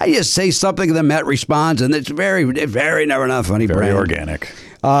I just say something, and then Matt responds, and it's very Never Not Funny. Very brand. organic.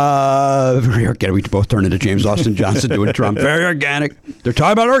 Very organic. We both turned into James Austin Johnson doing Trump. Very organic. They're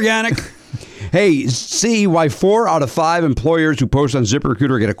talking about organic. Hey, see why 4 out of 5 employers who post on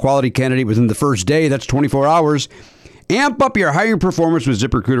ZipRecruiter get a quality candidate within the first day. That's 24 hours. Amp up your hiring performance with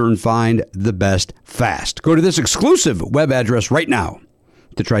ZipRecruiter and find the best fast. Go to this exclusive web address right now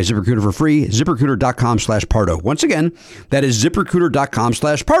to try ZipRecruiter for free. ZipRecruiter.com/Pardo. Once again, that is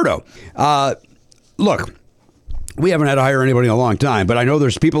ZipRecruiter.com/Pardo. Look, we haven't had to hire anybody in a long time, but I know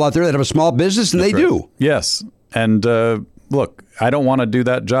there's people out there that have a small business and they do. Yes. And look, I don't want to do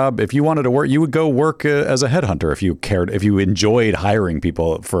that job. If you wanted to work, you would go work as a headhunter if you cared, if you enjoyed hiring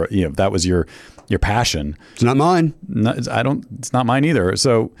people for, if that was your passion. It's not mine. No, it's not mine either.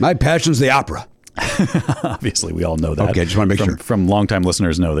 So my passion's the opera. Obviously, we all know that. Okay, just want to make sure. From longtime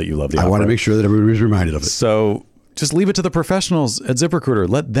listeners know that you love the opera. I want to make sure that everybody's reminded of it. So just leave it to the professionals at ZipRecruiter.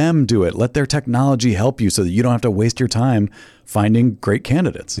 Let them do it. Let their technology help you so that you don't have to waste your time finding great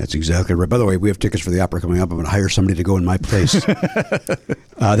candidates. That's exactly right. By the way, we have tickets for the opera coming up. I'm going to hire somebody to go in my place.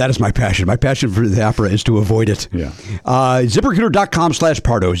 That is my passion. My passion for the opera is to avoid it. Yeah.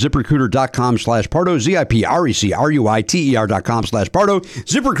 ZipRecruiter.com/Pardo. ZipRecruiter.com/Pardo. ZipRecruiter.com/Pardo.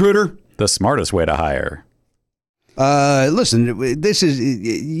 ZipRecruiter. The smartest way to hire. Listen, this is,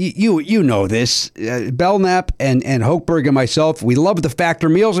 you know this. Belknap and Hochberg and myself, we love the Factor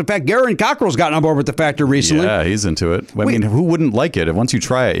meals. In fact, Garen Cockrell's gotten on board with the Factor recently. Yeah, he's into it. I mean, who wouldn't like it? If once you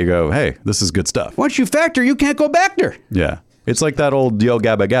try it, you go, hey, this is good stuff. Once you Factor, you can't go back there. Yeah. It's like that old Yo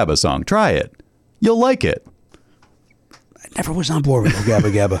Gabba Gabba song. Try it. You'll like it. I never was on board with Yo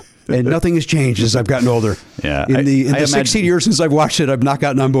Gabba Gabba. And nothing has changed as I've gotten older. Yeah, In the 16 years since I've watched it, I've not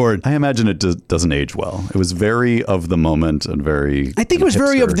gotten on board. I imagine it doesn't age well. It was very of the moment and very. I think it was hipster.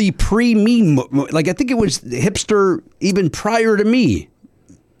 very of the pre-me. Like, I think it was hipster even prior to me.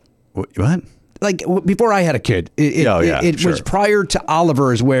 What? Like, before I had a kid. It sure. was prior to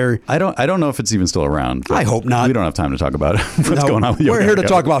Oliver's where. I don't know if it's even still around. I hope not. We don't have time to talk about it. What's going on with you? We're here to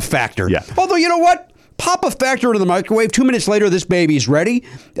talk about Factor. Yeah. Although, you know what? Pop a Factor into the microwave. 2 minutes later, this baby's ready.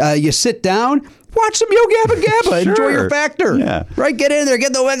 You sit down, watch some Yo Gabba Gabba, Sure. enjoy your Factor. Yeah. Right? Get in there,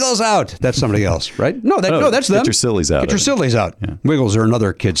 get the Wiggles out. That's somebody else, right? No, that's them. Get your sillies out. Get your sillies out. Yeah. Wiggles are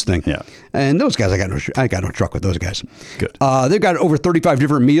another kid's thing. Yeah. And those guys, I got no truck with those guys. Good. They've got over 35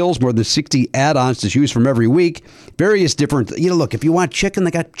 different meals, more than 60 add-ons to choose from every week. Various different, look, if you want chicken,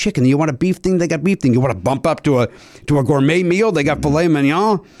 they got chicken. You want a beef thing, they got beef thing. You want to bump up to a gourmet meal, they got filet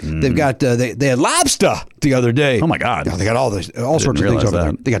mignon. They've got, they had lobster the other day. Oh my God. They got all sorts of things over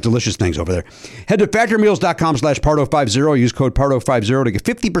there. They got delicious things over there. Head to factormeals.com/Pardo50. Use code Pardo50 to get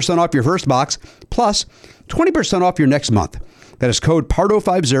 50% off your first box, plus 20% off your next month. That is code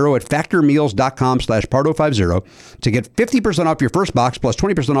Pardo50 at factormeals.com/Pardo50 to get 50% off your first box, plus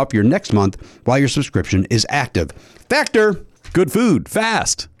 20% off your next month while your subscription is active. Factor. Good food,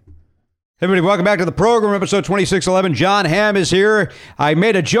 fast. Hey everybody, welcome back to the program, episode 2611. Jon Hamm is here. I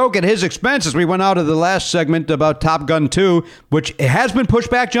made a joke at his expense as we went out of the last segment about Top Gun 2, which has been pushed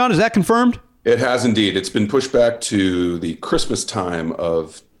back, John. Is that confirmed? It has indeed. It's been pushed back to the Christmas time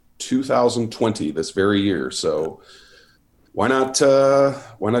of 2020, this very year. So why not go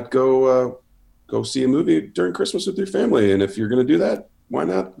see a movie during Christmas with your family? And if you're going to do that, why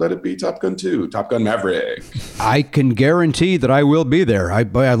not let it be Top Gun 2, Top Gun Maverick? I can guarantee that I will be there. I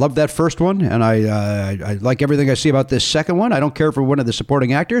love that first one, and I like everything I see about this second one. I don't care for one of the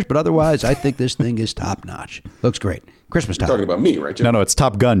supporting actors, but otherwise, I think this thing is top notch. Looks great. Christmas time. You're talking about me, right, Jim? No, it's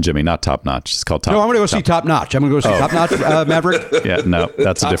Top Gun, Jimmy, not Top Notch. It's called Top. No, I'm going to go see Top Notch. I'm going to go see Top Notch Maverick. Yeah, no,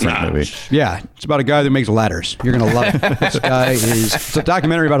 that's a different movie. Yeah, it's about a guy that makes ladders. You're going to love it. This guy it's a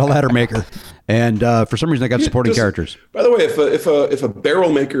documentary about a ladder maker, and for some reason, they got supporting characters. By the way, if a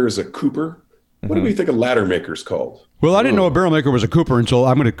barrel maker is a Cooper, What do we think a ladder maker's called? Well, I didn't know a barrel maker was a Cooper until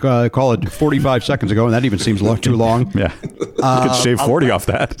I'm going to call it 45 seconds ago, and that even seems too long. Yeah. You could shave 40 off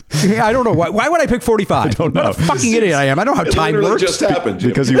that. Yeah, I don't know. Why would I pick 45? I don't know. What a fucking idiot I am. I don't know how time works. It just happened. Jim.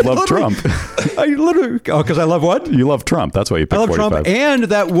 Because you love Trump. I literally... Oh, because I love what? You love Trump. That's why you picked I love 45. Trump and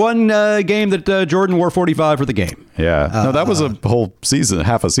that one game that Jordan wore 45 for the game. Yeah. No, that was a whole season,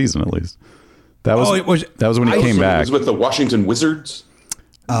 half a season at least. That was when he came back. It was with the Washington Wizards.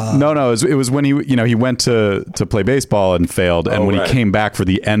 No, it was when he went to play baseball and failed, and when right. he came back for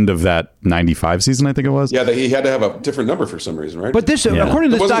the end of that 95 season, I think it was. Yeah, he had to have a different number for some reason, right? But this,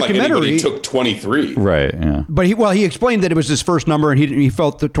 according to it this wasn't documentary, like anybody took 23. Right. Yeah. but he explained that it was his first number, and he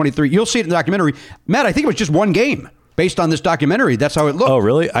felt the 23. You'll see it in the documentary, Matt. I think it was just one game based on this documentary. That's how it looked. Oh,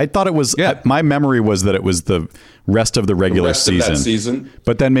 really? I thought it was. Yeah. My memory was that it was the rest of the regular rest of that season.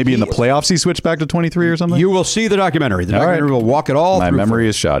 But then maybe in the playoffs he switched back to 23 or something. You will see the documentary. The All documentary right. will walk it all. My through memory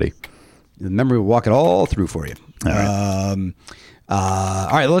is shoddy. The memory will walk it all through for you. All right. All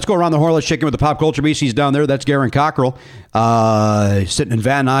right, let's go around the horn. Let's check in with the pop culture beast. He's down there. That's Garen Cockrell, sitting in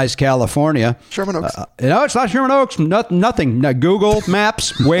Van Nuys, California. Sherman Oaks. No, it's not Sherman Oaks. Nothing. No, Google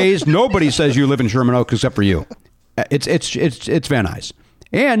Maps, Waze. Nobody says you live in Sherman Oaks except for you. It's Van Nuys,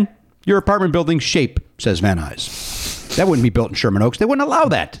 and your apartment building shape says Van Nuys. That wouldn't be built in Sherman Oaks. They wouldn't allow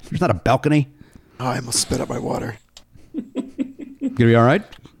that. There's not a balcony. Oh, I almost spit up my water. Gonna be all right.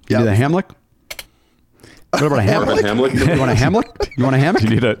 Give you the Hamlet. What about a Hamlet? Hamlet? You want a Hamlet? You want a hammock?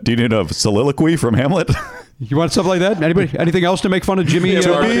 Do you need a soliloquy from Hamlet? You want something like that? Anybody? Anything else to make fun of Jimmy?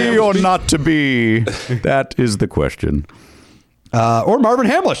 To be or not to be? That is the question. Or Marvin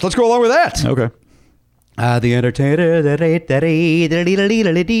Hamlish. Let's go along with that. Okay. The entertainer.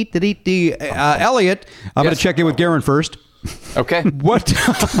 Elliot, I'm going to check in with Garen first. Okay. What?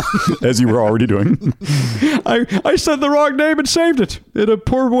 As you were already doing. I said the wrong name and saved it in a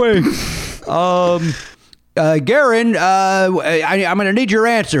poor way. Garen, I'm going to need your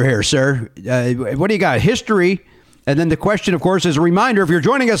answer here, sir. What do you got? History. And then the question, of course, is a reminder, if you're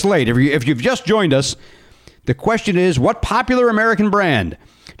joining us late, if you've just joined us, the question is, what popular American brand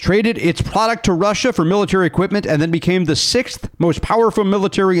traded its product to Russia for military equipment and then became the 6th most powerful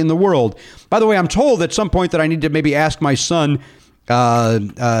military in the world? By the way, I'm told at some point that I need to maybe ask my son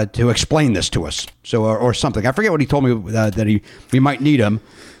to explain this to us, or something. I forget what he told me that we might need him.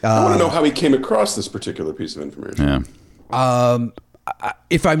 I want to know how he came across this particular piece of information. Yeah.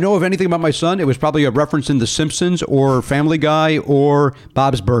 If I know of anything about my son, it was probably a reference in The Simpsons or Family Guy or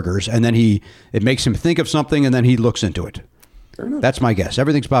Bob's Burgers, and then it makes him think of something, and then he looks into it. Fair enough. That's my guess.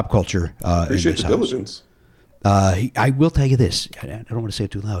 Everything's pop culture. Appreciate the house. diligence. I will tell you this. I don't want to say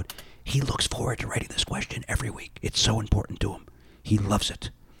it too loud. He looks forward to writing this question every week. It's so important to him. He loves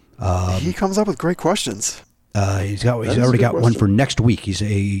it. He comes up with great questions. He's already got one for next week.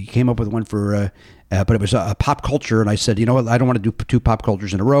 He came up with one for, but it was a pop culture, and I said, you know what? I don't want to do 2 pop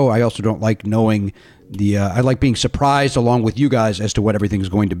cultures in a row. I also don't like knowing I like being surprised along with you guys as to what everything's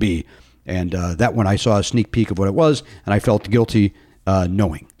going to be. And that one, I saw a sneak peek of what it was, and I felt guilty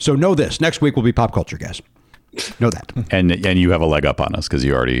knowing. So know this: next week will be pop culture, guys. Know that. And you have a leg up on us because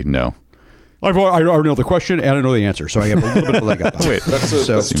you already know. I already know the question and I know the answer, so I have a little bit of a leg up. Wait,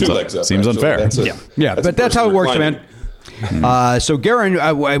 That's 2 legs up. Seems right? unfair. So But that's how it works, man. So, Garen,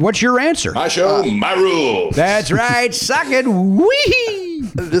 what's your answer? I show my rules. That's right. Suck it. Wee.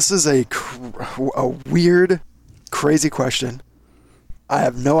 This is a weird, crazy question. I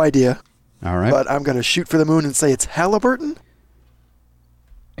have no idea. All right. But I'm going to shoot for the moon and say it's Halliburton.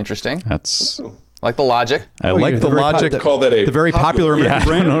 Interesting. That's. Like the logic. I like the logic. Call that the very popular Yeah, American I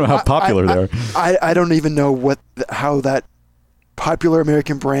brand. don't know how popular they are. I don't even know how that popular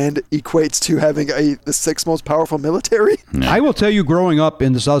American brand equates to having the 6th most powerful military. I will tell you, growing up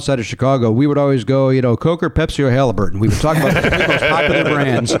in the south side of Chicago, we would always go, Coke or Pepsi or Halliburton. We would talk about the 3 most popular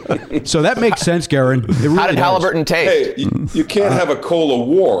brands. So that makes sense, Garen. It really How did does. Halliburton taste? Hey, you can't have a Cola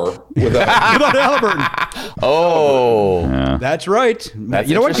War without. Without Halliburton. Oh. That's right. That's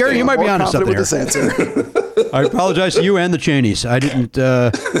you know what, Garen? interesting. You might be More onto confident something with here. this answer. I apologize to you and the Cheneys. I didn't.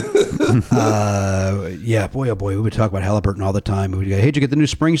 Yeah, boy, oh boy, we would talk about Halliburton all the time. We'd go, hey, did you get the new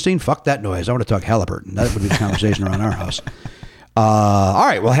Springsteen? Fuck that noise. I want to talk Halliburton. That would be the conversation around our house. All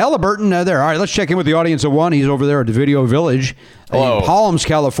right, well, Halliburton there. All right, let's check in with the audience of one. He's over there at the Video Village Hello. in Palms,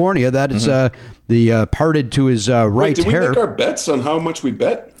 California. That is the parted to his right Wait, did we hair. make our bets on how much we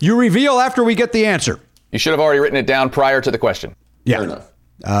bet? You reveal after we get the answer. You should have already written it down prior to the question. Yeah. Fair enough.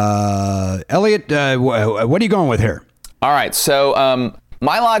 Elliot, what are you going with here? All right. So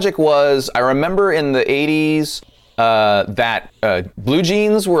my logic was, I remember in the 80s that blue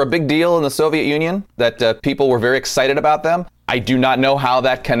jeans were a big deal in the Soviet Union, that people were very excited about them. I do not know how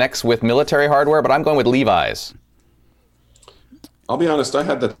that connects with military hardware, but I'm going with Levi's. I'll be honest, I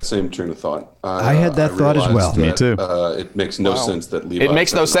had that same train of thought. I had that thought as well. Me too. It makes no sense that Levi's... It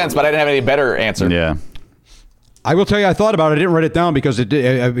makes no sense, but I didn't have any better answer. Yeah. I will tell you, I thought about it. I didn't write it down because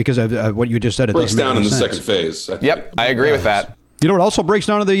of what you just said. It breaks doesn't make down any in the sense. second phase. Yep, I agree with that. You know what also breaks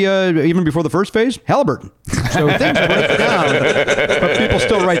down to the even before the first phase? Halliburton. So things break down, but people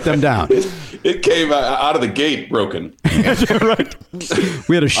still write them down. It came out of the gate broken. Right.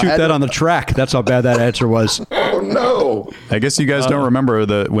 We had to shoot that on the track. That's how bad that answer was. Oh, no. I guess you guys don't remember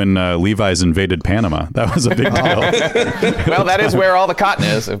when Levi's invaded Panama. That was a big deal. Well, that is where all the cotton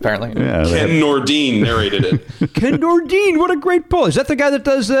is, apparently. Yeah, Ken Nordine narrated it. Ken Nordine, what a great pull. Is that the guy that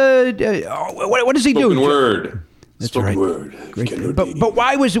does, what does he do? Spoken word. That's Spoken right. word. Great. Ken Nordine. But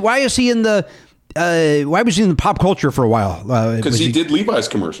why is he in the pop culture for a while? Because he did Levi's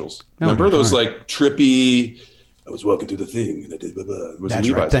commercials. Remember those like trippy, I was walking through the thing and I did blah, blah. It was That's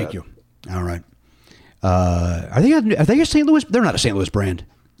Levi's right. Thank ad. you. All right. Are they a St. Louis? They're not a St. Louis brand.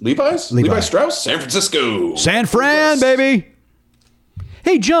 Levi's? Levi Strauss? San Francisco. San Fran, baby.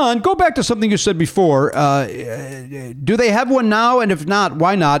 Hey, John, go back to something you said before. Do they have one now? And if not,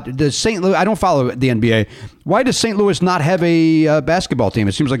 why not? Does St. Louis, I don't follow the NBA. Why does St. Louis not have a basketball team?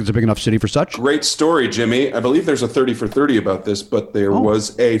 It seems like it's a big enough city for such. Great story, Jimmy. I believe there's a 30 for 30 about this, but there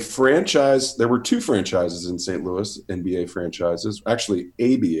was a franchise. There were two franchises in St. Louis, NBA franchises, actually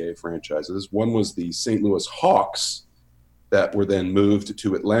ABA franchises. One was the St. Louis Hawks that were then moved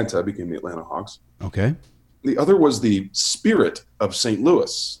to Atlanta, became the Atlanta Hawks. Okay. The other was the Spirit of St.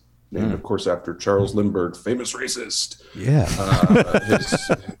 Louis, named, of course, after Charles Lindbergh, famous racist. Yeah.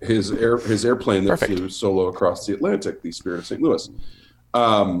 His airplane that flew solo across the Atlantic, the Spirit of St. Louis.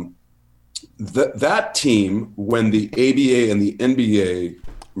 That team, when the ABA and the NBA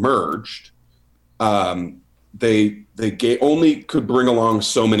merged, they only could bring along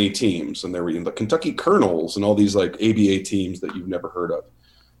so many teams, and there were the Kentucky Colonels and all these like ABA teams that you've never heard of.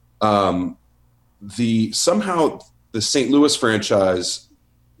 Somehow the St. Louis franchise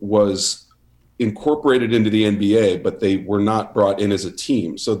was incorporated into the NBA, but they were not brought in as a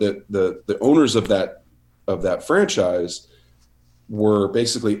team. So that the owners of that franchise were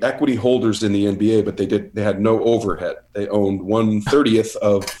basically equity holders in the NBA, but they had no overhead. They owned 1/30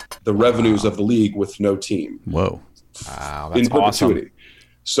 of the revenues of the league with no team. Whoa. Wow, that's in perpetuity. awesome.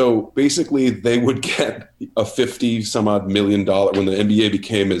 So basically, they would get a $50-some-odd million when the NBA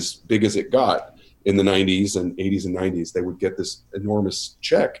became as big as it got in the 90s and 80s and 90s. They would get this enormous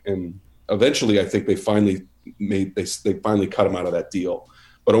check, and eventually, I think they finally cut them out of that deal,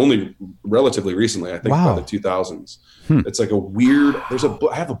 but only relatively recently. I think by the 2000s. It's like a weird.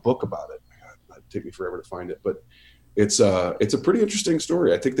 I have a book about it. It'd take me forever to find it, but it's a pretty interesting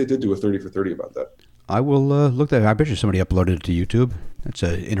story. I think they did do a 30 for 30 about that. I will look that. I bet you somebody uploaded it to YouTube. That's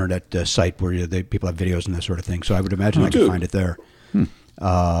an internet site where people have videos and that sort of thing. So I would imagine I could find it there.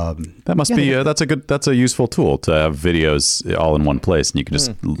 That must be that's a useful tool to have videos all in one place, and you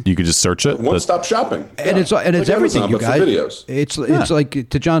can just search it. One-stop shopping, and it's everything, Amazon, you guys. Videos. It's like,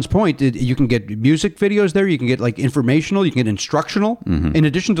 to John's point, you can get music videos there. You can get like informational. You can get instructional, in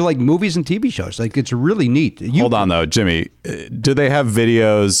addition to like movies and TV shows. Like, it's really neat. Hold on though, Jimmy. Do they have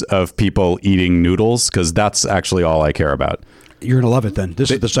videos of people eating noodles? Because that's actually all I care about. You're gonna love it. Then this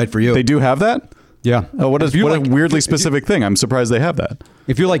is the site for you. They do have that. Yeah. Oh, what a weirdly specific thing. I'm surprised they have that.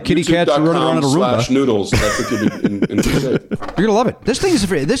 If you like kitty cats running around in a Roomba, /noodles, I think you'll be in good shape. You're gonna love it. This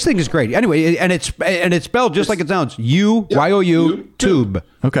thing is great. Anyway, and it's spelled just like it sounds. U-Y-O-U tube.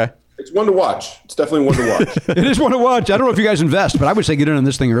 Okay. It's one to watch. It's definitely one to watch. It is one to watch. I don't know if you guys invest, but I would say get in on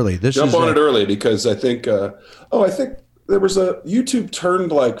this thing early. Jump on it early, because I think I think there was a YouTube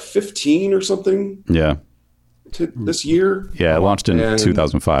turned like 15 or something. Yeah. This year. Yeah, it launched in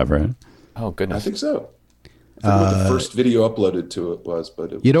 2005, right? Oh, goodness. I think so. I forget what the first video uploaded to it was,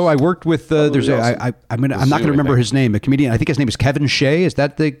 but it was, I worked with I'm not going to remember his name. A comedian. I think his name is Kevin Shea. Is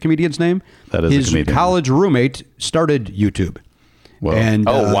that the comedian's name? That is his the comedian. college roommate started YouTube. Whoa. And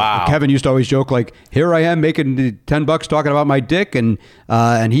wow. Kevin used to always joke like, "Here I am making $10 talking about my dick," and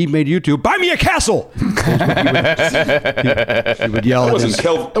he made YouTube. Buy me a castle. He would yell.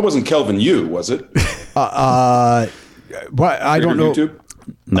 That wasn't Kelvin Yu, was it? What I don't know. YouTube?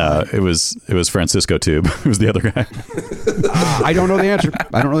 No, it was Francisco Tube. It was the other guy. I don't know the answer.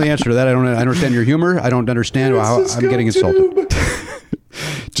 I don't know the answer to that. I don't understand your humor. I don't understand how I'm getting insulted.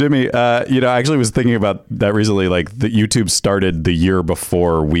 Jimmy, I actually was thinking about that recently. Like, the YouTube started the year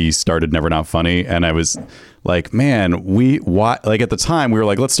before we started Never Not Funny, and I was like, man, at the time we were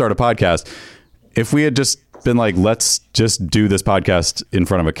like, let's start a podcast. If we had just been like, let's just do this podcast in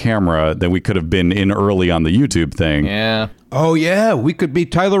front of a camera, then we could have been in early on the YouTube thing. Yeah. Oh yeah, we could be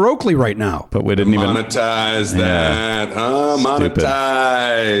Tyler Oakley right now. But we didn't even Monetize that, huh?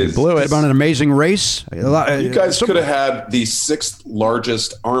 Monetize. blew it. About an amazing race. You guys could have had the 6th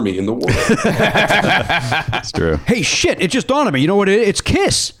largest army in the world. It's true. Hey, shit! It just dawned on me. You know what? It's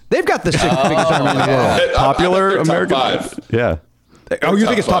Kiss. They've got the 6th biggest army in the world. Popular I bet they're American. top 5. Yeah. Oh, you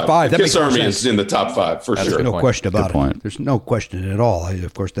think it's top 5? That Kiss makes more Army sense. is in the top 5 for sure. No question about Good point. it. There's no question at all.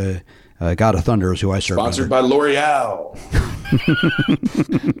 Of course, the God of Thunder is who I serve. Sponsored by L'Oreal.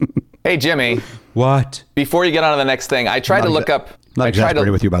 Hey, Jimmy, What? before you get on to the next thing, I tried to look up. Not I tried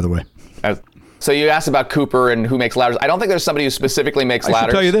exasperated with you, by the way. So you asked about Cooper and who makes ladders. I don't think there's somebody who specifically makes I should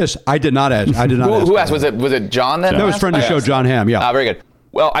ladders. tell you this. I did not ask. I did not ask. Who asked? Was it John then? That was friend of the show, Jon Hamm. Yeah. Ah, very good.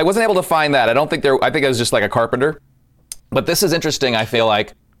 Well, I wasn't able to find that. I think it was just like a carpenter. But this is interesting, I feel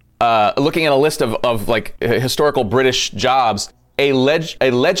like. Looking at a list of like historical British jobs, a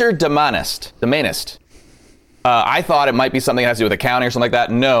legerdemainist. I thought it might be something that has to do with accounting or something like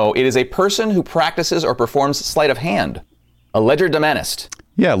that. No, it is a person who practices or performs sleight of hand. A legerdemainist.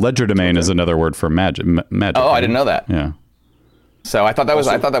 Yeah, legerdemain is another word for magic. Oh, I didn't know that. Yeah. So I thought that was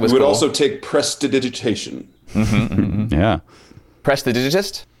We would cool. also take prestidigitation. Yeah.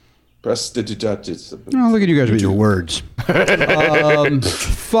 Prestidigitist? Prestidigitation. Oh, look at you guys with your words.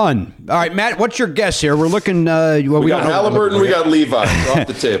 Fun. All right, Matt, what's your guess here? We're looking. We got Halliburton, we got Levi off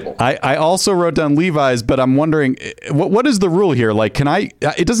the table. I also wrote down Levi's, but I'm wondering, what is the rule here? Like, can I?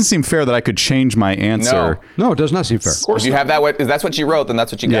 It doesn't seem fair that I could change my answer. No, it does not seem fair. Of course If you not. have if that's what you wrote, then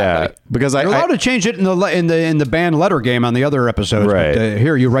that's what you got. Yeah, right? because You're allowed to change it in the band letter game on the other episodes. Right. But,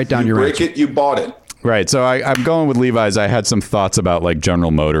 here, you write down You your break answer. it, you bought it. Right. So I'm going with Levi's. I had some thoughts about like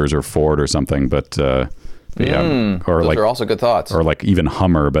General Motors or Ford or something, but yeah, or Those like are also good thoughts. or like even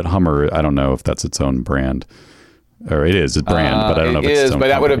Hummer, but Hummer, I don't know if that's its own brand, or it is a brand, but I don't know if it it's is, its own but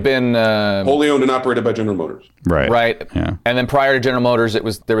that would have company. been Wholly owned and operated by General Motors. right. Yeah. And then prior to General Motors,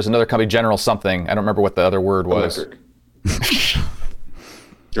 there was another company, General something. I don't remember what the other word was. Electric.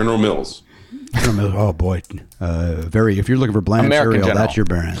 General Mills. Oh boy, if you're looking for bland American cereal, General. that's your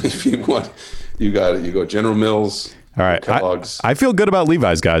brand. If you want, you got it. You go General Mills. All right, Kellogg's. I feel good about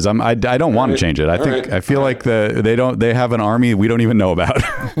Levi's, guys. I don't want to change it. I feel like they have an army we don't even know about.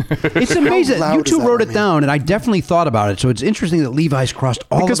 It's amazing. loud You is two that wrote it army? down, and I definitely thought about it. So it's interesting that Levi's crossed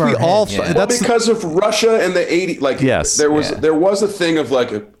all Because of our we all heads. Well, that's because of Russia and the 80s. Like, Yes. there was a thing of like,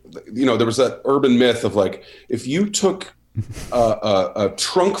 there was that urban myth of like, if you took a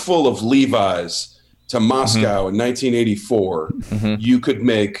trunk full of Levi's to Moscow in 1984, you could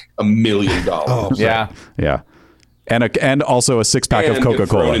make $1 million. Yeah. yeah, and also a 6-pack of and get thrown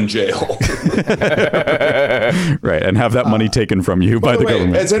Coca-Cola, in jail. right? And have that money taken from you by the By the way,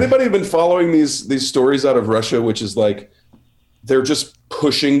 government. has anybody been following these stories out of Russia, which is like they're just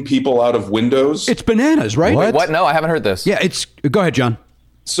pushing people out of windows? It's bananas, right? What? No, I haven't heard this. Yeah, it's. Go ahead, John.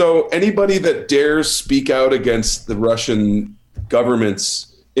 So anybody that dares speak out against the Russian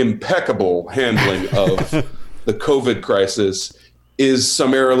government's impeccable handling of the COVID crisis is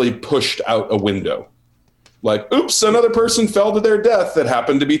summarily pushed out a window. Like, oops, another person fell to their death that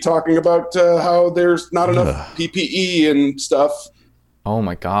happened to be talking about how there's not enough PPE and stuff. Oh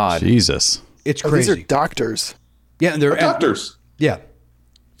my God. Jesus. It's Oh, these crazy. are doctors. Yeah, and they're Doctors, Yeah.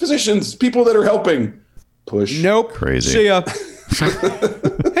 physicians, people that are helping. Push. Nope. Crazy. See ya.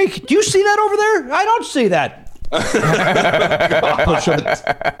 Hey, do you see that over there? I don't see that.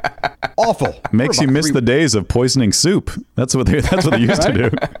 Awful. Makes you miss the days of poisoning soup. That's what they used to do.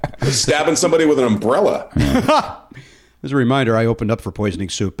 Stabbing somebody with an umbrella. As a reminder, I opened up for poisoning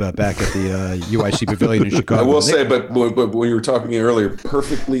soup back at the UIC Pavilion in Chicago. I will say, but when you were talking earlier,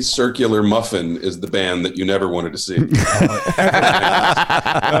 Perfectly Circular Muffin is the band that you never wanted to see.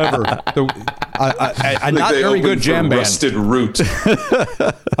 Ever. A not They very opened good for jam band. Rusted Root.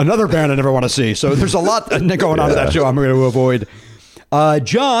 Another band I never want to see. So there's a lot going on in that show I'm going to avoid.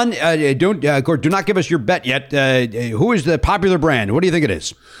 John, do not give us your bet yet. Who is the popular brand? What do you think it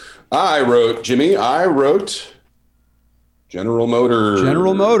is? I wrote General Motors.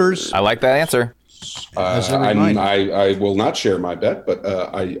 General Motors. I like that answer. I will not share my bet, but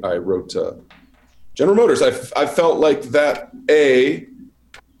I wrote General Motors. I felt like that, A,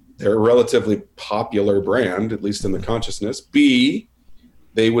 they're a relatively popular brand, at least in the consciousness. B,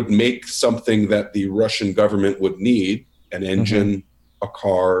 they would make something that the Russian government would need, an engine, a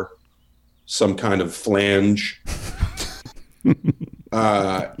car, some kind of flange.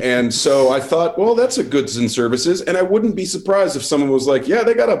 And so I thought, well, that's a goods and services. And I wouldn't be surprised if someone was like, yeah,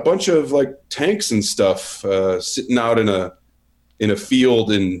 they got a bunch of like tanks and stuff sitting out in a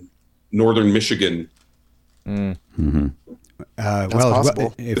field in northern Michigan.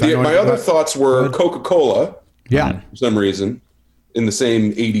 possible. My other thoughts were Coca-Cola. Yeah. For some reason, in the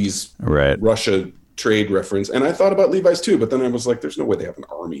same 80s Russia trade reference. And I thought about Levi's too, but then I was like, there's no way they have an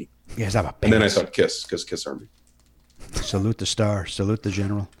army. Yes, have a And then I thought Kiss Army. Salute the star. Salute the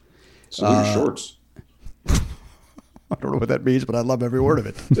general. Salute your shorts. I don't know what that means, but I love every word of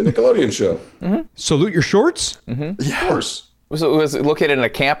it. The Nickelodeon show. Salute your shorts? Of course. Was it located in a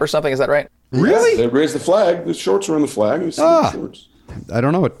camp or something? Is that right? Really? Yeah, they raised the flag. The shorts were on the flag. You see the shorts. I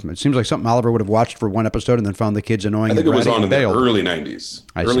don't know. It seems like something Oliver would have watched for one episode and then found the kids annoying. I think it was on in the bailed. early 90s.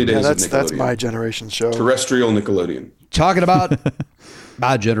 I Early see. days of That's Nickelodeon. my generation's show. Terrestrial Nickelodeon. Talking about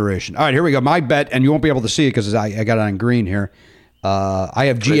my generation. All right, here we go. My bet, and you won't be able to see it because I got it on green here. I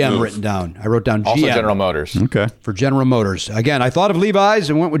have GM written down. I wrote down GM. Also General Motors. Okay. For General Motors. Again, I thought of Levi's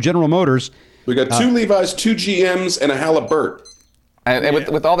and went with General Motors. We got 2 Levi's, 2 GMs, and a Halliburton. And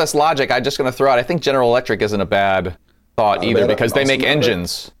with all this logic, I'm just going to throw out, I think General Electric isn't a bad thought either because they make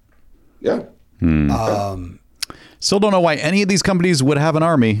engines. Yeah. Still don't know why any of these companies would have an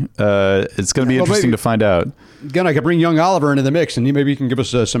army. It's going to be interesting to find out. Again, I could bring young Oliver into the mix, and maybe he can give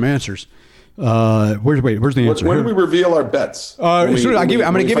us some answers. Where's the answer? When do we reveal our bets? I'm going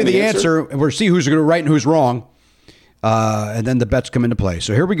to give you the answer, and we'll see who's going to right and who's wrong, and then the bets come into play.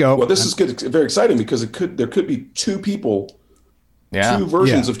 So here we go. Well, this is good. It's very exciting because there could be 2 people, Yeah. 2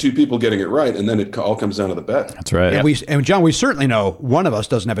 versions of 2 people getting it right, and then it all comes down to the bet. That's right. And John, we certainly know one of us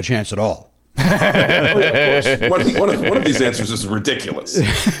doesn't have a chance at all. Oh, yeah, of course. One of these answers is ridiculous.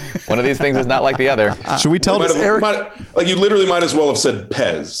 One of these things is not like the other. Should we tell Like you literally might as well have said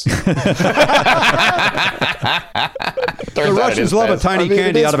Pez. The Russians love a tiny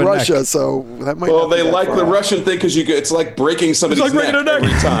candy out of a Russia, neck. so that might. Well, not be they that like far the off. Russian thing because it's like breaking somebody's It's like breaking neck a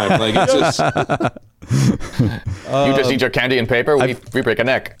neck. every time. Like it's just. You just eat your candy and paper, we break a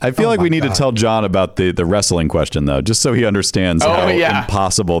neck. I feel like we need to tell John about the wrestling question, though, just so he understands how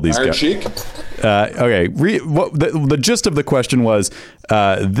impossible these Iron guys. Sheik. Okay, the gist of the question was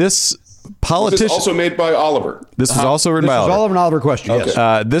this This politician. is also made by Oliver. This was also written This by is Oliver. all of an Oliver question, Okay.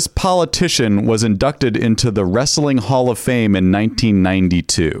 yes. This politician was inducted into the Wrestling Hall of Fame in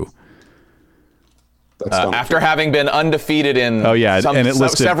 1992. That's Donald After Trump. having been undefeated in Oh, yeah, and it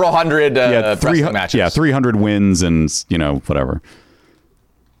listed- several hundred wrestling matches. Yeah, 300 wins and whatever.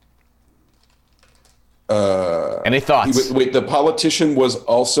 Any thoughts? Wait, the politician was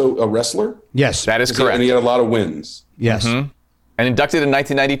also a wrestler? Yes. That is correct. And he had a lot of wins. Yes. And inducted in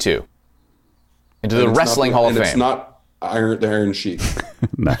 1992 into the And it's Wrestling not- Hall of and Fame. It's not the Iron Sheik.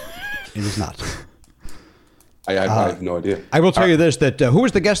 No. It is not. I have no idea. I will tell you this, that who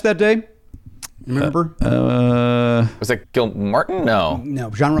was the guest that day? Remember? Was it Gil Martin? No.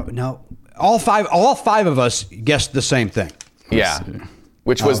 No, all five of us guessed the same thing. Yeah.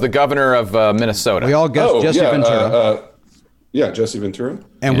 Which was the governor of Minnesota. We all guessed Jesse Ventura, Jesse Ventura.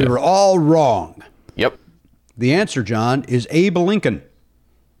 and we were all wrong. Yep. The answer, John, is Abe Lincoln.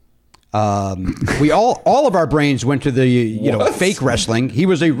 We all of our brains went to the What? fake wrestling. He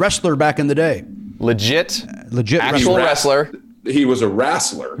was a wrestler back in the day. Legit wrestler. actual wrestler. He was a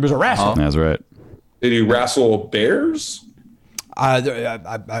wrestler. He was a wrestler. That's right. Did he wrestle bears?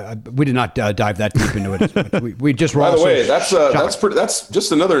 We did not dive that deep into it. We just were By the also way, shocked. that's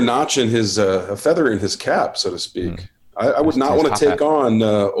just another notch in his a feather in his cap, so to speak. I would not want to top take hat. on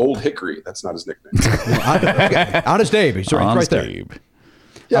Old Hickory. That's not his nickname. Honest Abe. He's right Honest there. Abe.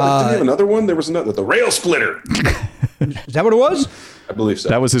 Yeah, but didn't he have another one? There was another, the rail splitter. Is that what it was? I believe so.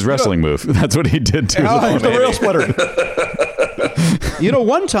 That was his wrestling move. That's what he did to Oh, his it's the rail splitter.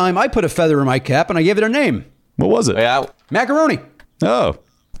 One time I put a feather in my cap and I gave it a name. What was it? Yeah. Macaroni. Oh.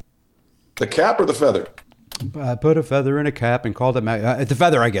 The cap or the feather? I put a feather in a cap and called it the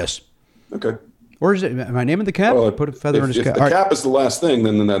feather, I guess. Okay. Or is it? Am I naming the cap? Well, I put a feather in his if cap. the All right. cap is the last thing,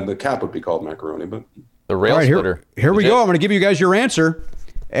 then the cap would be called macaroni. But The rail All right, splitter. here we Legit. go. I'm going to give you guys your answer.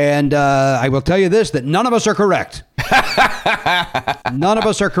 And I will tell you this, that none of us are correct. None of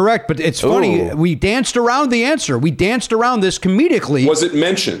us are correct, but it's funny. Ooh. We danced around the answer. We danced around this comedically. was it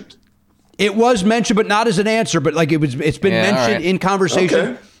mentioned? It was mentioned, but not as an answer, but like it's been Yeah, all mentioned right. in conversation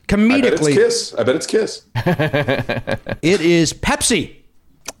Okay. comedically. I bet it's Kiss. It is Pepsi.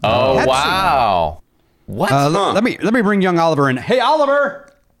 Oh, Pepsi. wow. What? Let me bring young Oliver in. Hey, Oliver.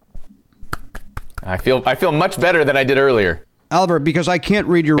 I feel much better than I did earlier. Oliver, because I can't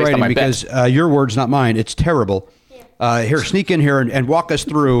read your Based on writing my because your words, not mine. It's terrible. Here, sneak in here and walk us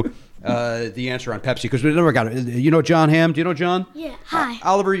through the answer on Pepsi because we never got it. You know Jon Hamm? Do you know John? Yeah, hi.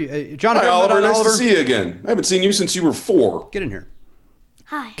 Oliver, John. Hi, have you Oliver. met Nice Oliver? to see you again. I haven't seen you since you were 4. Get in here.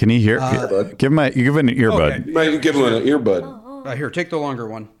 Hi. Can he hear? bud. Give him an earbud. Okay. You might give him an earbud. Here, take the longer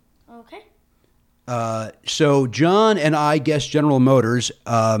one. Okay. So John and I guessed General Motors.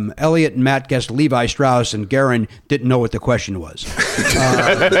 Elliot and Matt guessed Levi Strauss, and Garen didn't know what the question was. He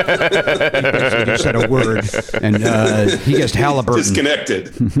just said a word, and he guessed Halliburton.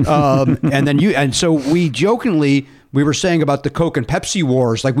 Disconnected. And so we jokingly, we were saying about the Coke and Pepsi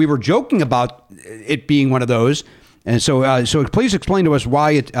wars, like we were joking about it being one of those. And so, so please explain to us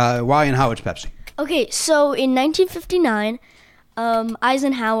why and how it's Pepsi. Okay, so in 1959,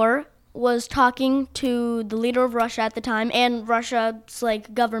 Eisenhower was talking to the leader of Russia at the time and Russia's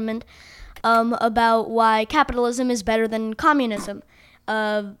government about why capitalism is better than communism.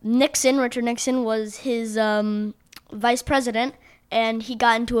 Richard Nixon was his vice president, and he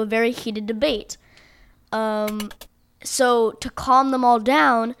got into a very heated debate. So to calm them all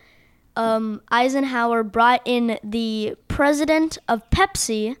down, Eisenhower brought in the president of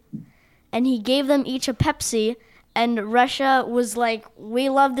Pepsi, and he gave them each a Pepsi. And Russia was like, we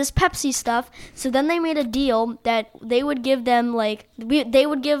love this Pepsi stuff. So then they made a deal that they would give them they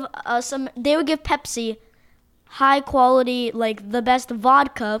would give Pepsi high quality, the best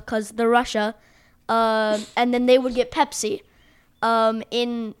vodka, because they're Russia, and then they would get Pepsi.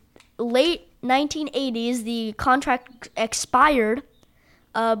 In late 1980s, the contract expired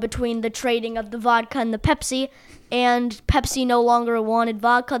between the trading of the vodka and the Pepsi, and Pepsi no longer wanted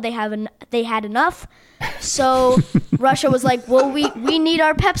vodka. They had enough. So Russia was like, well, we need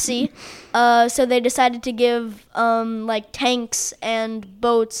our Pepsi. So they decided to give tanks and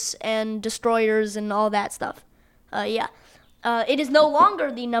boats and destroyers and all that stuff. It is no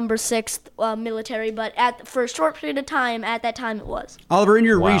longer the number 6 military, but for a short period of time, at that time it was. Oliver, in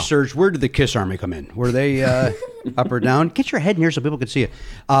your research, where did the KISS Army come in? Were they up or down? Get your head in here so people can see it.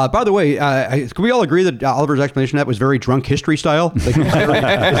 By the way, can we all agree that Oliver's explanation of that was very drunk history style?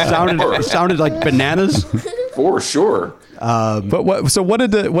 It sounded like bananas. For sure. But what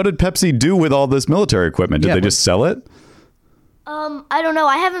did Pepsi do with all this military equipment? Did they just sell it? I don't know.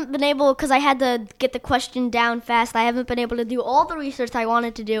 I haven't been able, because I had to get the question down fast. I haven't been able to do all the research I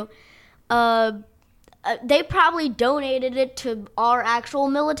wanted to do. They probably donated it to our actual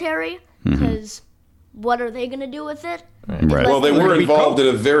military, because what are they going to do with it? Right. Well, they were involved in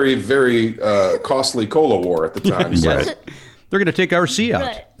a very, very costly cola war at the time. So. Right. They're going to take our sea out.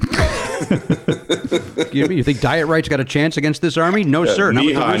 Right. You think Diet Right's got a chance against this army? No, sir.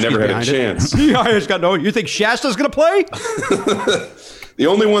 Lehigh never had a chance. Lehigh has got no. You think Shasta's going to play? The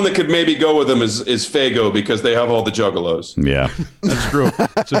only one that could maybe go with them is Fago, because they have all the juggalos. Yeah. That's true.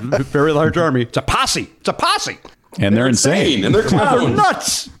 It's a very large army. It's a posse. And they're insane. And they're They're clowns.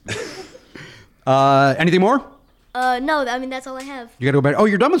 nuts. Anything more? No, I mean, that's all I have. You got to go back. Oh,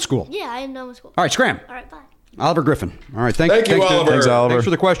 you're done with school. Yeah, I am done with school. All right, scram. All right, bye. Oliver Griffin. All right, Thank you, Oliver. Thanks, Oliver. Thanks for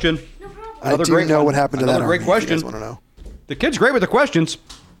the question. No problem. I do know what happened to that. Another great army, if you question. guys want to know? The kid's great with the questions.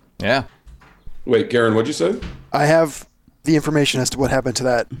 Yeah. Wait, Garen, what'd you say? I have the information as to what happened to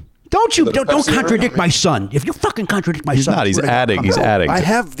that. Don't Pepsi contradict my son. If you fucking contradict my son, Not. He's adding. He's adding. I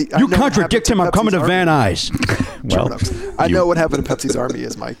have the. I you know what contradict happened him. I'm coming to Pepsi's Van army. Nuys. Well, I know what happened to Pepsi's army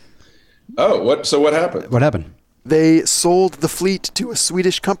is Mike. Oh, what? So what happened? What happened? They sold the fleet to a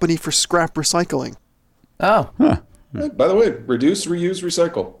Swedish company for scrap recycling. Oh. Hey, by the way, reduce, reuse,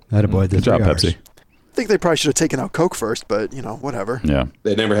 recycle. Attaboy, good job, Pepsi. I think they probably should have taken out Coke first, but whatever. Yeah.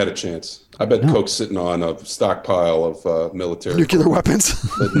 They never had a chance. I bet Coke's sitting on a stockpile of military Nuclear weapons.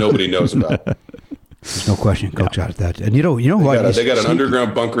 that nobody knows about. There's no question. Coach out of that. And you know what? They got an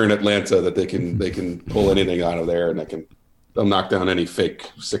underground bunker in Atlanta that they can pull anything out of there, and they'll knock down any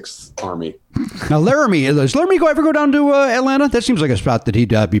fake 6th Army. Now, Laramie, does Laramie ever go down to Atlanta? That seems like a spot that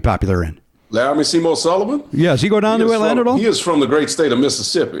he'd be popular in. Laramie Seymour Sullivan? Yeah, does he go down to Atlanta at all? He is from the great state of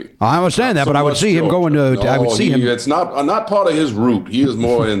Mississippi. I understand that, but I would see him going to. I would see him. It's not part of his route. He is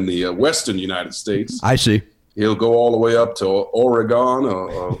more in the western United States. I see. He'll go all the way up to Oregon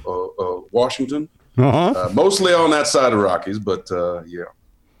or Washington. Mostly on that side of the Rockies, but yeah.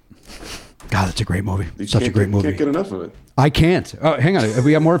 God, that's a great movie. You Such a great movie. Can't get enough of it. I can't. Oh, hang on. Have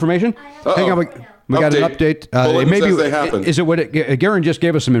we got more information? Hang on. We got an update. Bulletins as they happen. Is it what Garen just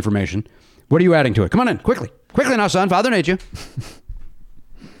gave us some information? What are you adding to it? Come on in, quickly now, son. Father needs you.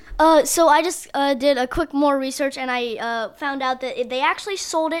 So I just did a quick more research, and I found out that they actually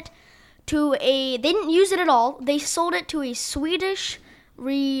sold it to they didn't use it at all. They sold it to a Swedish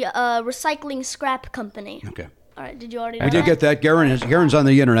recycling scrap company. Okay. All right. Did you already know I did that? get that. Garen's on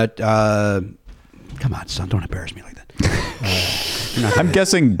the internet. Come on, son. Don't embarrass me like that. I'm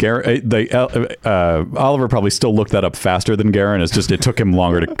guessing Oliver probably still looked that up faster than Garen. It's just it took him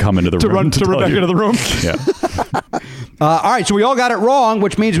longer to come into the room. To run back into the room. Yeah. All right, so we all got it wrong,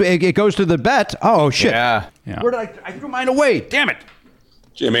 which means it goes to the bet. Oh, shit. Yeah. Where did I threw mine away. Damn it.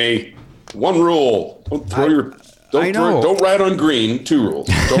 Jimmy. One rule: don't throw I know. don't ride on green. 2 rules: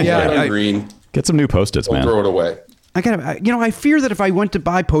 don't ride on green. Get some new Post-its, Don't man. throw it away. I fear that if I went to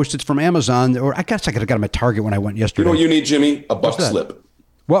buy Post-its from Amazon, or I guess I could have got them at Target when I went You yesterday. know what you need, Jimmy? A buck that? slip.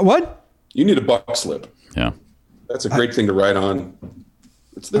 What? You need a buck slip. Yeah. That's a great thing to write on.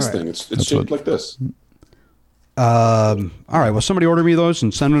 It's this thing. It's shaped like this. All right. Well, somebody order me those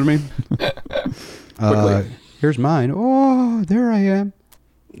and send them to me. Quickly. Here's mine. Oh, there I am.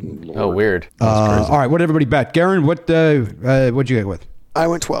 Oh, weird. All right. What did everybody bet? Garen, what'd you get with? I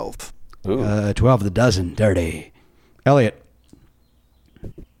went 12. 12 of the dozen. Dirty. Elliot.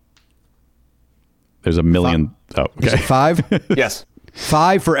 There's a million. Oh, Is it okay. 5? Yes.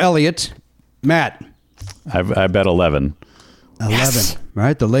 5 for Elliot. Matt. I bet 11. 11. All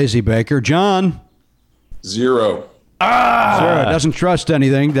right. The lazy baker. John. 0. Sarah doesn't trust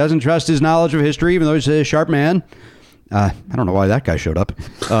anything. Doesn't trust his knowledge of history, even though he's a sharp man. I don't know why that guy showed up.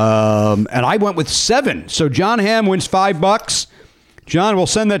 And I went with 7. So Jon Hamm wins $5. John, we'll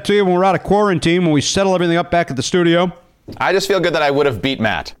send that to you when we're out of quarantine, when we settle everything up back at the studio. I just feel good that I would have beat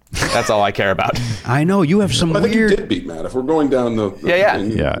Matt. That's all I care about. I know you have some I think weird. you did beat Matt. If we're going down the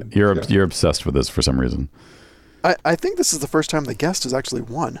thing, Yeah, you're obsessed with this for some reason. I think this is the first time the guest has actually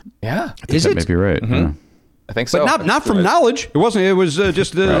won. Yeah. Is That it? may be right. Yeah. I think so. But not from knowledge. It wasn't. It was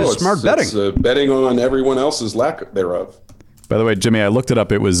just smart betting. It's betting on everyone else's lack thereof. By the way, Jimmy, I looked it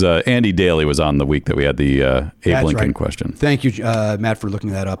up. It was Andy Daly was on the week that we had the Abe That's Lincoln right. question. Thank you, Matt, for looking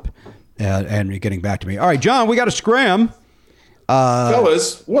that up and getting back to me. All right, John, we got to scram.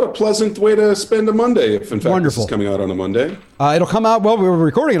 Fellas, what a pleasant way to spend a Monday, if in fact Wonderful. this is coming out on a Monday. It'll come out, well, we were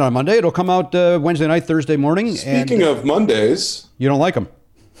recording it on Monday. It'll come out Wednesday night, Thursday morning. Speaking of Mondays, You don't like them.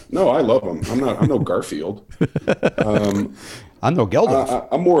 no, I love them. I'm no Garfield. I'm no Geldof.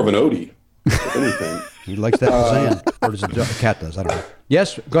 I'm more of an Odie, if anything. He likes that sand. Or does a cat does? I don't know.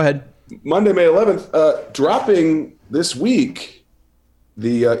 Yes, go ahead. Monday, May 11th, dropping this week,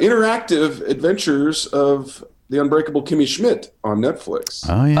 the interactive adventures of the Unbreakable Kimmy Schmidt on Netflix.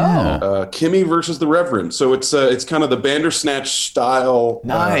 Oh yeah. Kimmy versus the Reverend. So it's kind of the Bandersnatch style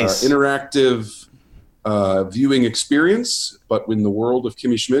Nice. interactive viewing experience, but in the world of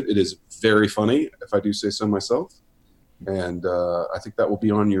Kimmy Schmidt, it is very funny, if I do say so myself. And I think that will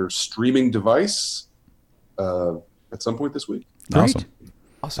be on your streaming device at some point this week.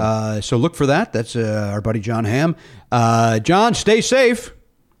 Awesome. So look for that. That's our buddy Jon Hamm. John, stay safe.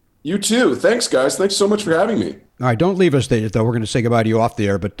 You too. Thanks, guys. Thanks so much for having me. All right, don't leave us, though. We're going to say goodbye to you off the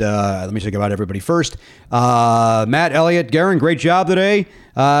air, but let me say goodbye to everybody first. Matt, Elliot, Garen, great job today.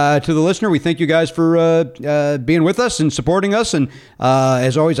 To the listener, we thank you guys for being with us and supporting us. And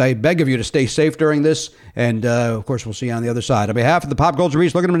as always, I beg of you to stay safe during this. And, of course, we'll see you on the other side. On behalf of the Pop Culture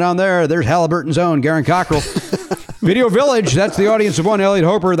Beast, look at them down there. There's Halliburton's own Garen Cockrell. Video Village, that's the audience of one. Elliot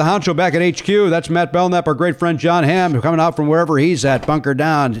Hoper, the honcho back at HQ. That's Matt Belknap, our great friend Jon Hamm, coming out from wherever he's at, bunker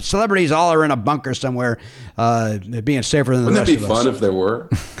down. Celebrities all are in a bunker somewhere, being safer than the Wouldn't rest that be of us. fun if there were?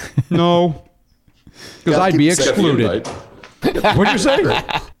 No, because I'd be excluded. What'd you say?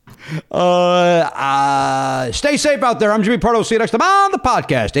 Stay safe out there. I'm Jimmy Pardo. See you next time on the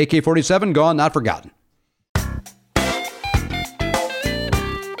podcast. AK-47, gone, not forgotten.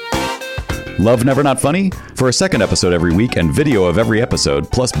 Love Never Not Funny? For a second episode every week and video of every episode,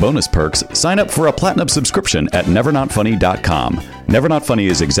 plus bonus perks, sign up for a platinum subscription at nevernotfunny.com. Never Not Funny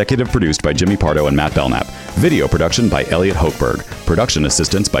is executive produced by Jimmy Pardo and Matt Belknap. Video production by Elliot Hochberg. Production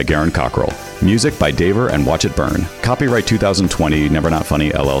assistance by Garen Cockrell. Music by Daver and Watch It Burn. Copyright 2020, Never Not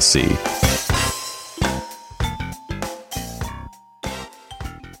Funny, LLC.